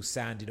nice, all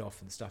sanded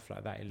off and stuff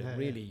like that. It looked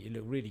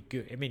really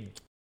good. I mean,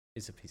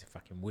 it's a piece of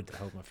fucking wood to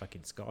hold my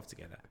fucking scarf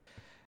together.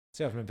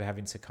 So I remember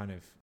having to kind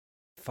of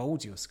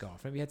fold your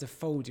scarf. Maybe you had to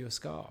fold your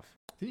scarf.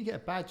 Did you get a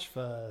badge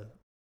for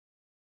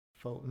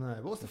no,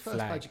 what was the first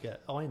flag. badge you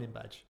get? Ironing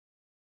badge.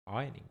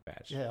 Ironing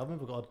badge? Yeah, I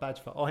remember I got a badge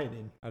for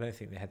ironing. I don't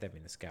think they had them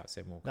in the Scouts.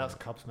 They're more That was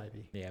Cubs,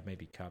 maybe. Yeah,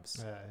 maybe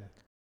Cubs. Yeah.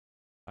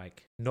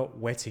 Like, not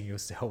wetting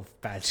yourself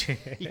badge.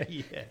 Yeah.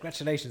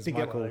 Congratulations, You get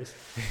one Michael. of those.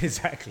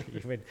 Exactly.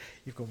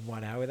 You've gone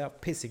 1 hour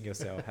without pissing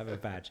yourself, have a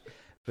badge.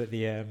 But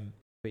yeah,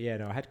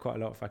 no, I had quite a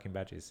lot of fucking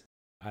badges.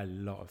 A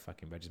lot of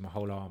fucking badges. My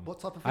whole arm. What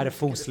type of? I had a things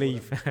full do you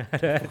sleeve. get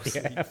it for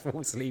then? A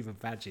full sleeve of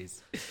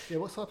badges. Yeah,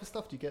 what type of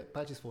stuff do you get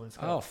badges for in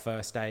Scouts? Oh,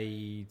 first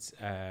aid,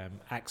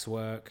 axe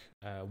work,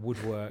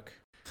 woodwork,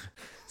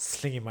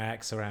 slinging my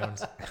axe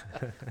around.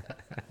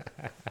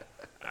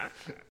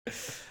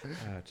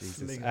 Oh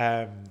Jesus!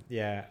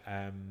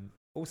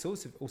 All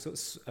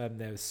sorts.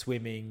 There was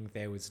swimming.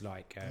 There was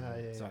like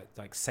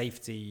like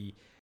safety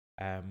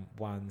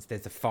ones.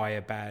 There's a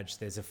fire badge.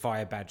 There's a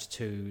fire badge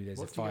 2.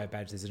 There's a fire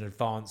badge. There's an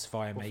advanced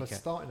fire maker. For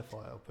starting a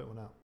fire, I'll put one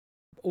out.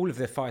 All of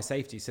the fire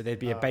safety. So there'd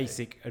be a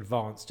basic,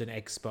 advanced, and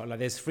expert. Like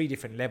there's 3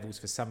 different levels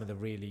for some of the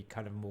really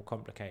kind of more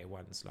complicated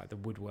ones, like the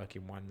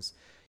woodworking ones,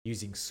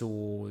 using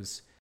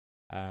saws.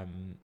 I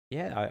mean,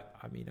 I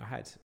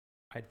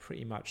had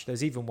pretty much.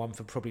 There's even one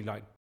for probably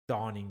like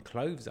darning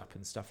clothes up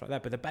and stuff like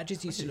that. But the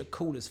badges used to look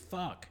cool as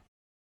fuck.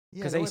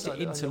 Because they used to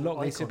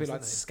interlock. They used to be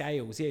like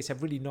scales. Yeah, they used to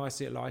have really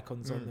nice little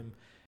icons on them.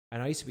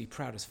 And I used to be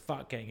proud as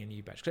fuck getting a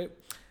new badge. So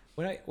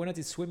when I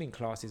did swimming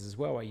classes as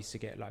well, I used to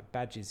get like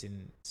badges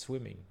in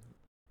swimming,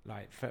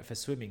 like for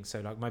swimming.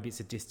 So like maybe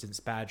it's a distance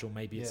badge, or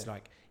maybe it's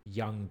like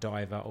young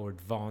diver or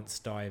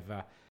advanced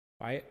diver.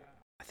 I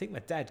think my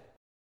dad,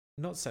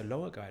 not so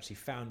long ago, actually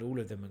found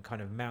all of them and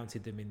kind of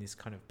mounted them in this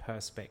kind of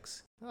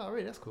perspex. Oh,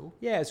 really? That's cool.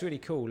 Yeah, it's really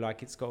cool.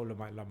 Like it's got all of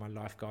my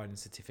lifeguard and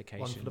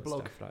certification One for the and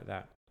blog. stuff like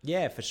that.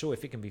 Yeah, for sure,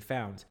 if it can be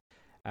found.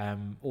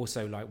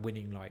 Also, like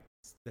winning, like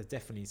there's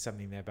definitely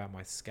something there about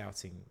my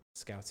scouting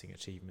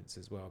achievements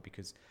as well,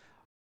 because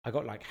I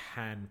got like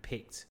hand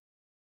picked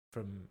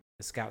from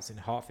the Scouts in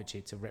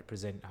Hertfordshire to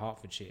represent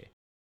Hertfordshire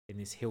in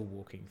this hill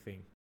walking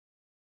thing.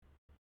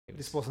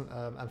 This wasn't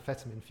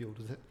amphetamine fueled,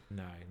 was it?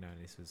 No,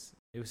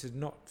 it was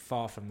not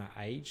far from that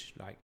age,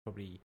 like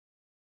probably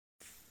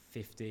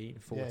 15,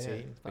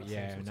 14. But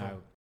yeah, no,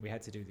 we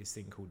had to do this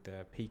thing called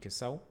the Peak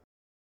Assault.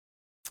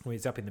 Well,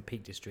 it's up in the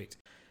Peak District,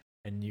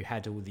 and you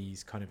had all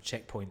these kind of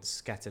checkpoints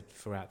scattered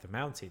throughout the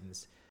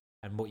mountains.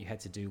 And what you had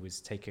to do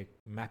was take a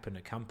map and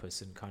a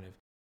compass and kind of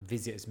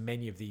visit as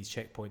many of these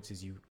checkpoints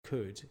as you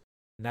could,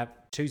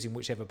 choosing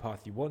whichever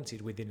path you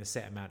wanted within a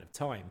set amount of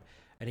time.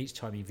 And each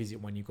time you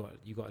visit one, you got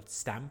a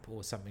stamp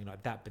or something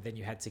like that. But then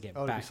you had to get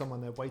back. There'd be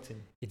someone there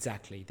waiting.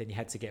 Exactly. Then you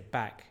had to get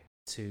back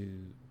to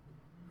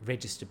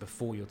register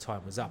before your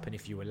time was up. And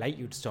if you were late,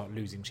 you'd start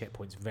losing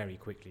checkpoints very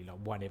quickly, like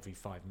 1 every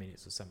 5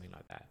 minutes or something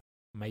like that.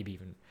 Maybe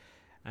even.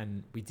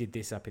 And we did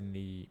this up in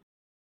the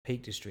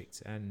Peak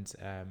District, and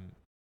I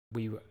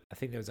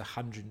think there was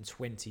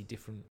 120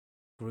 different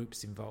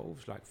groups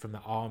involved, like from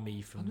the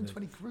army, from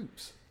 120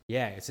 groups.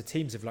 Yeah, it's a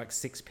teams of like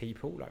 6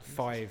 people, like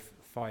five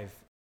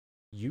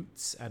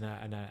youths and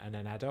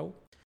an adult.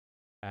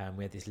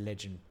 We had this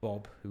legend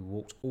Bob who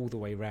walked all the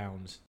way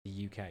around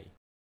the UK,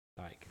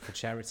 like for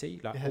charity,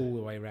 like all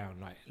the way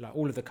around, like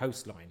all of the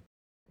coastline.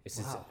 It's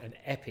just an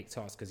epic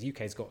task because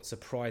UK's got a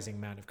surprising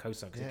amount of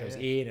coastline because it goes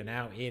in and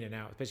out,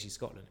 especially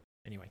Scotland.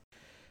 Anyway,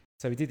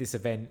 so we did this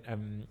event.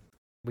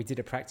 We did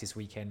a practice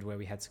weekend where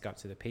we had to go up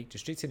to the Peak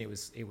District, and it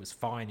was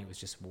fine. It was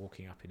just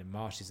walking up in the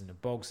marshes and the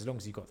bogs. As long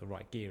as you got the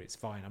right gear, it's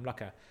fine. I'm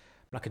like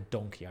a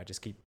donkey. I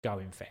just keep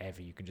going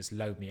forever. You can just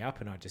load me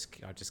up, and I just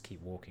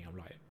keep walking. I'm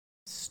like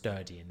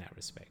sturdy in that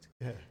respect.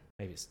 Yeah.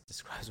 Maybe it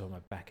describes why my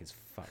back is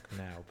fucked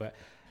now. But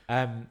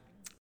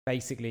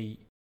basically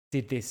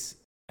did this,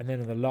 and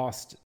then on the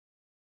last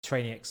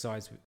training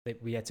exercise,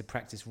 we had to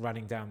practice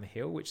running down the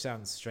hill, which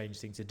sounds a strange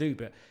thing to do,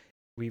 but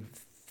we've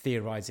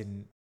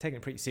theorising, taking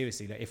it pretty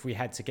seriously, that if we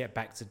had to get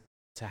back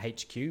to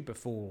HQ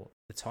before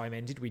the time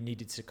ended, we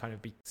needed to kind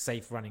of be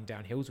safe running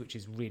down hills, which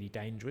is really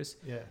dangerous.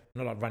 Yeah.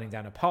 Not like running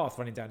down a path,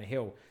 running down a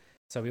hill.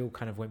 So we all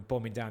kind of went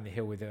bombing down the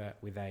hill with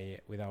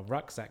our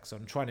rucksacks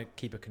on, trying to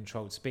keep a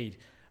controlled speed.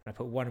 And I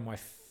put one of my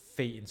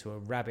feet into a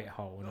rabbit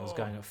hole, and I was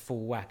going at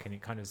full whack, and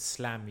it kind of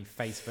slammed me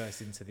face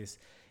first into this.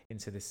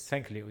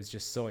 Thankfully, it was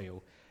just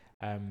soil,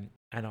 and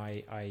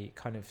I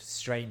kind of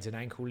strained an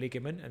ankle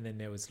ligament, and then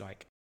there was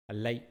like a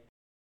late.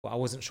 Well, I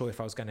wasn't sure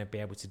if I was going to be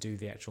able to do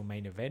the actual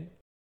main event.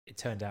 It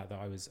turned out that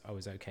I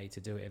was okay to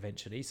do it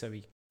eventually. So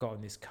we got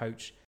on this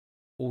coach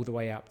all the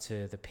way up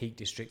to the Peak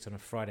District on a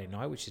Friday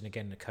night, which is,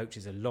 again, the coach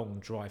is a long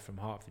drive from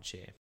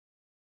Hertfordshire.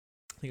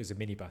 I think it was a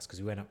minibus because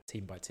we went up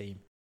team by team.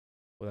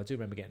 Well, I do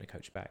remember getting a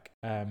coach back.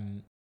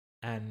 And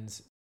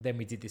then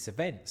we did this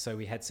event. So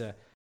we had to,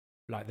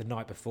 like the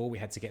night before, we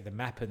had to get the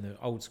map and the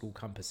old school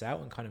compass out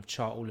and kind of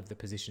chart all of the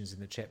positions in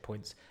the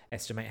checkpoints,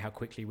 estimate how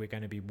quickly we're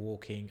going to be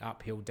walking,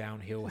 uphill,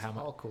 downhill. It's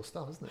hardcore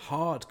stuff, isn't it?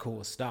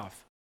 Hardcore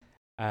stuff.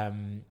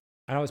 And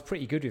I was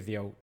pretty good with the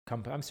old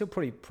compass. I'm still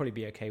probably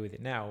be okay with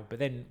it now. But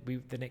then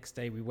the next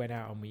day we went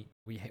out and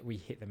we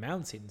hit the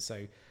mountain. So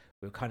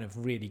we were kind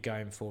of really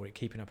going for it,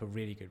 keeping up a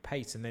really good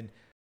pace. And then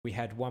we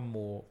had one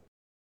more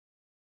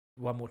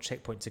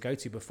checkpoint to go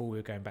to before we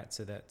were going back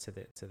to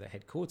the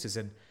headquarters.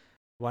 And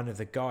one of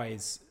the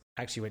guys,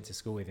 actually went to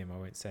school with him, I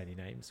won't say any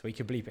names, so he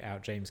could bleep it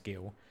out, James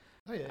Gill.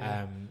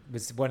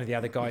 Was one of the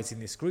other guys in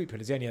this group, and it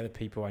was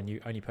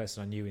the only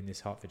person I knew in this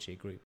Hertfordshire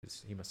group,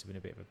 because he must have been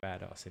a bit of a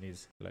badass in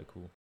his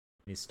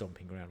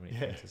stomping ground when he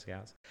came to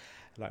Scouts,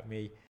 like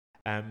me.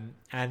 And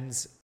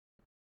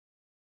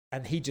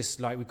he just,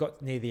 like, we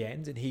got near the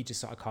end, and he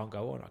just like, I can't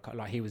go on.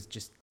 Like, he was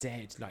just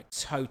dead, like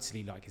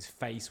totally, like his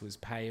face was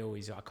pale.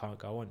 He's like, I can't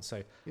go on.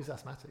 So he was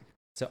asthmatic.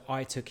 So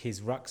I took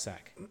his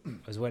rucksack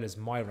as well as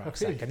my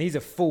rucksack. And these are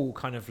full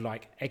kind of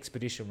like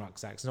expedition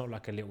rucksacks, not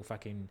like a little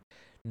fucking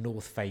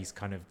North Face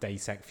kind of day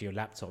sack for your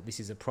laptop. This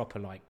is a proper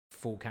like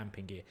full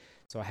camping gear.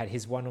 So I had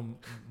his one on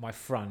my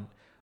front,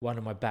 one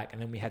on my back,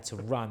 and then we had to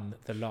run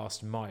the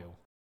last mile.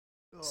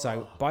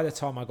 So by the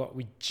time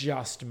we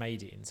just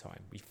made it in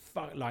time.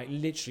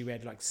 Literally we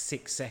had like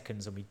 6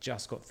 seconds and we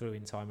just got through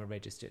in time and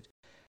registered.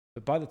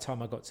 But by the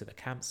time I got to the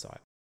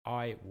campsite,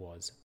 I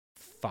was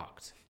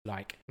fucked.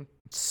 Like,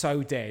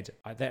 so dead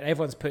that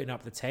everyone's putting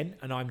up the tent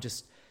and I'm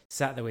just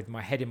sat there with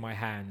my head in my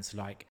hands,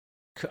 like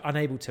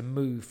unable to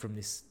move from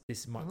this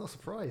I'm not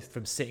surprised,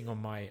 from sitting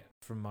on my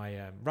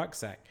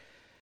rucksack.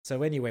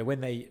 So anyway,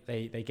 when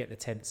they get the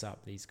tents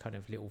up, these kind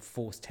of little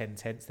force 10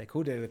 tents, they're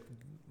called,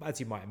 as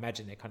you might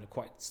imagine, they're kind of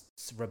quite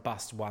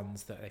robust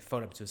ones that they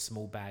fold up to a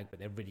small bag, but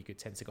they're really good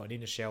tents. They've got an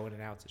inner shell and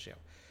an outer shell.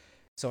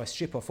 So I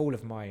strip off all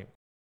of my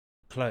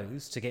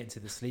clothes to get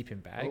into the sleeping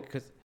bag,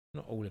 because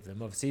not all of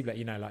them, obviously, but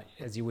like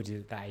as you would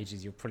at that age,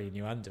 you're probably in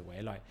your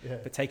underwear,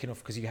 but taking off,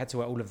 because you had to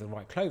wear all of the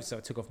right clothes. So I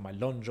took off my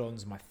long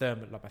johns, my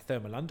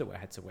thermal underwear I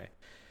had to wear.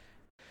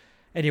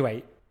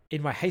 Anyway,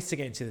 in my haste to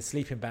get into the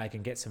sleeping bag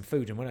and get some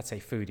food, and when I say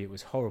food, it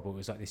was horrible. It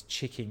was like this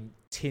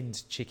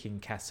tinned chicken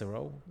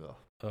casserole.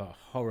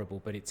 Horrible,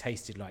 but it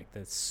tasted like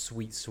the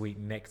sweet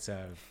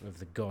nectar of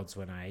the gods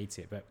when I ate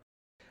it. But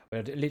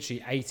I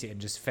literally ate it and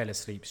just fell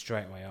asleep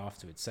straight away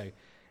afterwards. So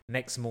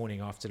next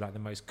morning, after like the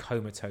most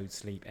comatose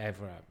sleep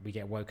ever, we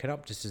get woken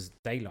up just as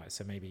daylight,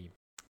 so maybe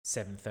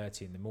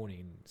 7:30 in the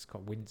morning. It's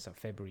got wind, it's like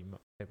February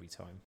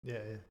time.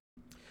 Yeah.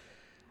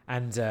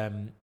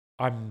 And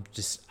I'm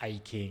just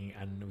aching,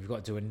 and we've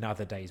got to do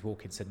another day's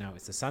walking. So now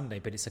it's a Sunday,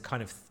 but it's a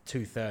kind of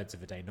 2/3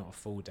 of a day, not a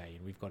full day.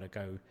 And we've got to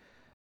go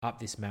up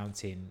this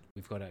mountain.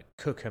 We've got to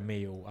cook a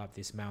meal up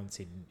this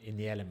mountain in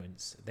the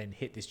elements, then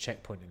hit this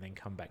checkpoint, and then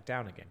come back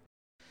down again.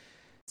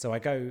 So I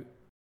go.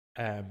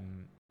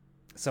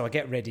 So I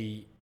get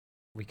ready.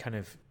 We kind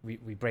of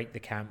we break the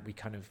camp. We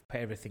kind of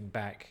put everything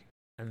back,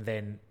 and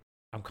then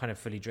I'm kind of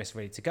fully dressed,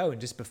 ready to go. And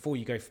just before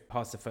you go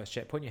past the first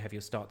checkpoint, you have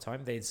your start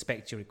time. They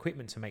inspect your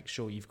equipment to make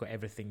sure you've got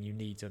everything you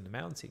need on the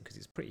mountain, because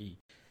it's pretty.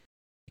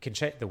 You can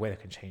check the weather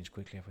can change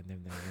quickly up and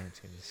down the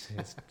mountain.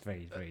 It's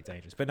very, very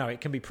dangerous. But no, it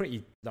can be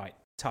pretty like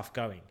tough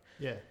going.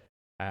 Yeah.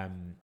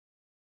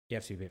 You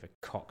have to be a bit of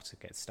a cock to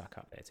get stuck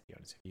up there, to be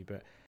honest with you.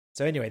 But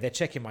so anyway, they're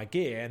checking my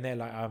gear and they're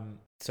like,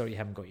 sorry, you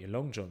haven't got your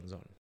long johns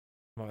on,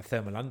 my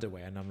thermal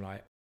underwear, and I'm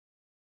like,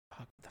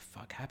 what the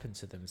fuck happened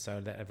to them?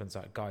 So everyone's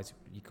like, guys,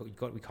 we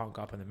can't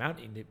go up on the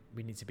mountain.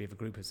 We need to be with a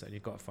group of, so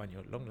you've got to find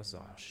your long johns.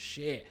 Like, oh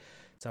shit.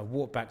 So I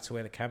walked back to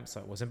where the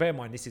campsite was. And bear in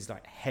mind, this is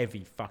like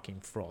heavy fucking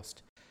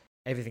frost.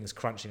 Everything's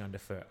crunching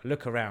underfoot. I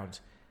look around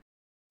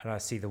and I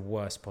see the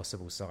worst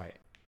possible sight.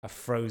 A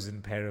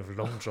frozen pair of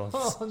long johns.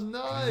 Oh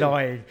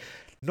no!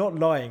 Not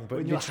lying,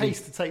 but in your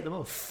haste to take them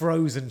off.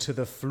 Frozen to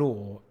the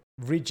floor,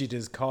 rigid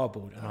as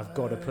cardboard, and I've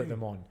got to put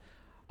them on.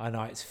 I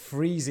know, it's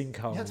freezing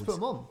cold. You had to put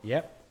them on?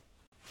 Yep.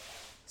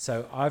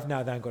 So I've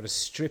now then got to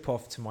strip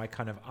off to my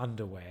kind of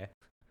underwear,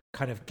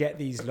 kind of get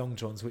these long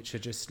johns, which are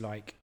just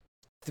like...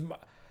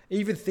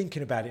 Even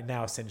thinking about it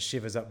now sends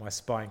shivers up my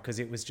spine, because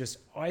it was just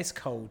ice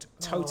cold,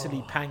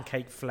 totally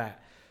pancake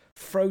flat,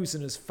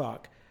 frozen as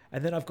fuck.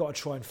 And then I've got to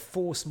try and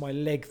force my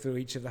leg through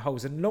each of the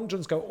holes. And long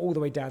johns go all the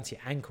way down to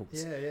your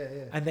ankles. Yeah.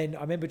 And then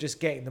I remember just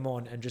getting them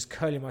on and just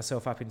curling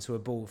myself up into a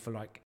ball for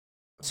like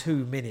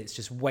 2 minutes,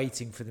 just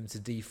waiting for them to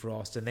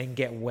defrost and then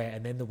get wet,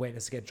 and then the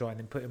wetness get dry, and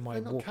then putting my...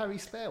 They not carry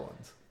spare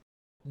ones?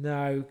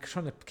 No,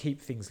 trying to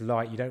keep things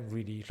light. You don't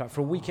really... Like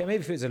for a weekend,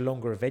 maybe if it was a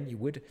longer event, you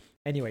would.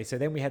 Anyway, so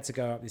then we had to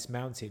go up this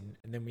mountain,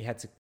 and then we had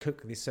to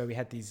cook this. So we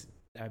had these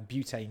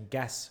butane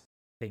gas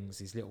things,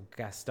 these little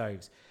gas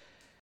stoves.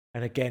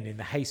 And again, in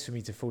the haste for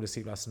me to fall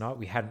asleep last night,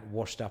 we hadn't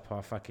washed up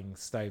our fucking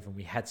stove, and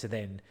we had to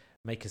then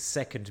make a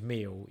second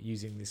meal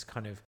using this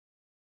kind of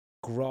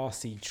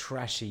grassy,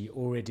 trashy,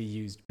 already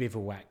used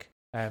bivouac,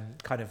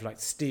 kind of like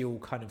steel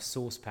kind of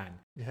saucepan,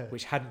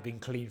 which hadn't been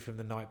cleaned from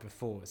the night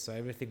before. So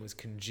everything was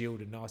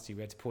congealed and nasty.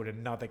 We had to pour in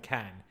another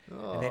can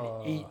and then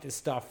eat the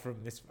stuff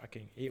from this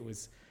fucking... It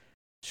was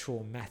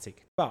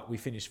traumatic. But we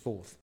finished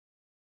fourth.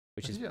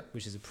 Which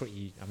is a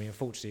pretty... I mean,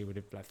 unfortunately, would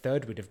have like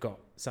third would have got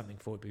something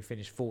for it, but we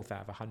finished fourth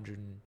out of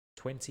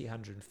 120,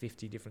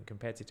 150 different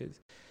competitors.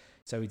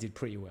 So we did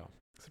pretty well.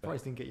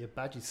 Surprised you didn't get your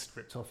badges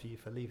stripped off you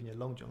for leaving your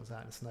long johns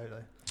out in the snow,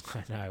 though.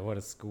 I know, what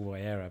a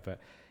schoolboy error. But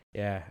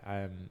yeah,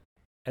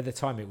 at the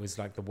time, it was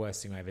like the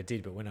worst thing I ever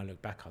did. But when I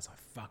look back, I was like,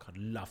 fuck, I'd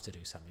love to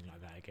do something like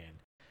that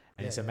again.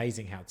 And it's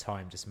amazing how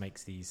time just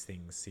makes these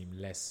things seem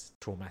less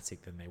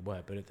traumatic than they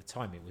were. But at the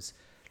time, it was...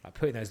 Like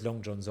putting those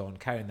long johns on,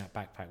 carrying that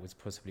backpack was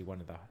possibly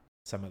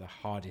some of the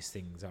hardest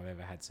things I've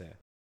ever had to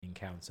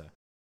encounter.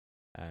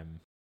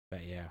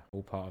 But yeah,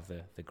 all part of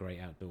the great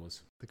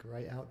outdoors. The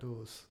great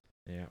outdoors.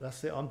 Yeah.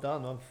 That's it. I'm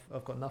done.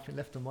 I've got nothing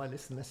left on my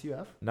list unless you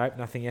have. Nope,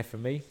 nothing left for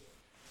me.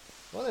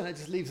 Well, then it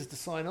just leaves us to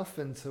sign off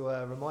and to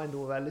remind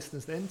all of our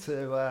listeners then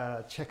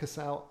to check us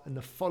out in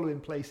the following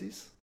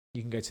places.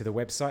 You can go to the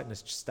website,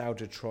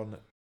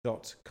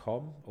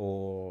 nostalgiatron.com,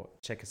 or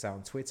check us out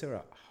on Twitter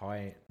at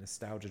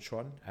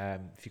 @nostalgiatron.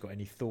 If you've got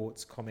any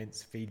thoughts,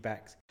 comments,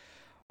 feedback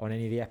on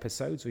any of the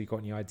episodes, or you've got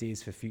any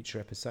ideas for future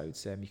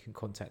episodes, you can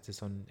contact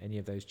us on any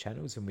of those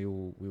channels, and we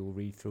will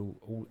read through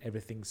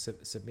everything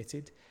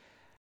submitted.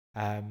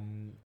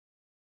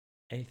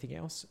 Anything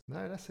else?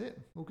 No, that's it.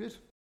 All good.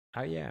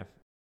 Oh yeah.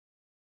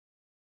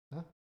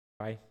 Huh?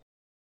 Bye.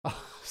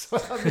 Oh,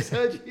 sorry, I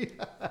misheard you.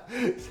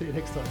 See you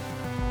next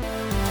time.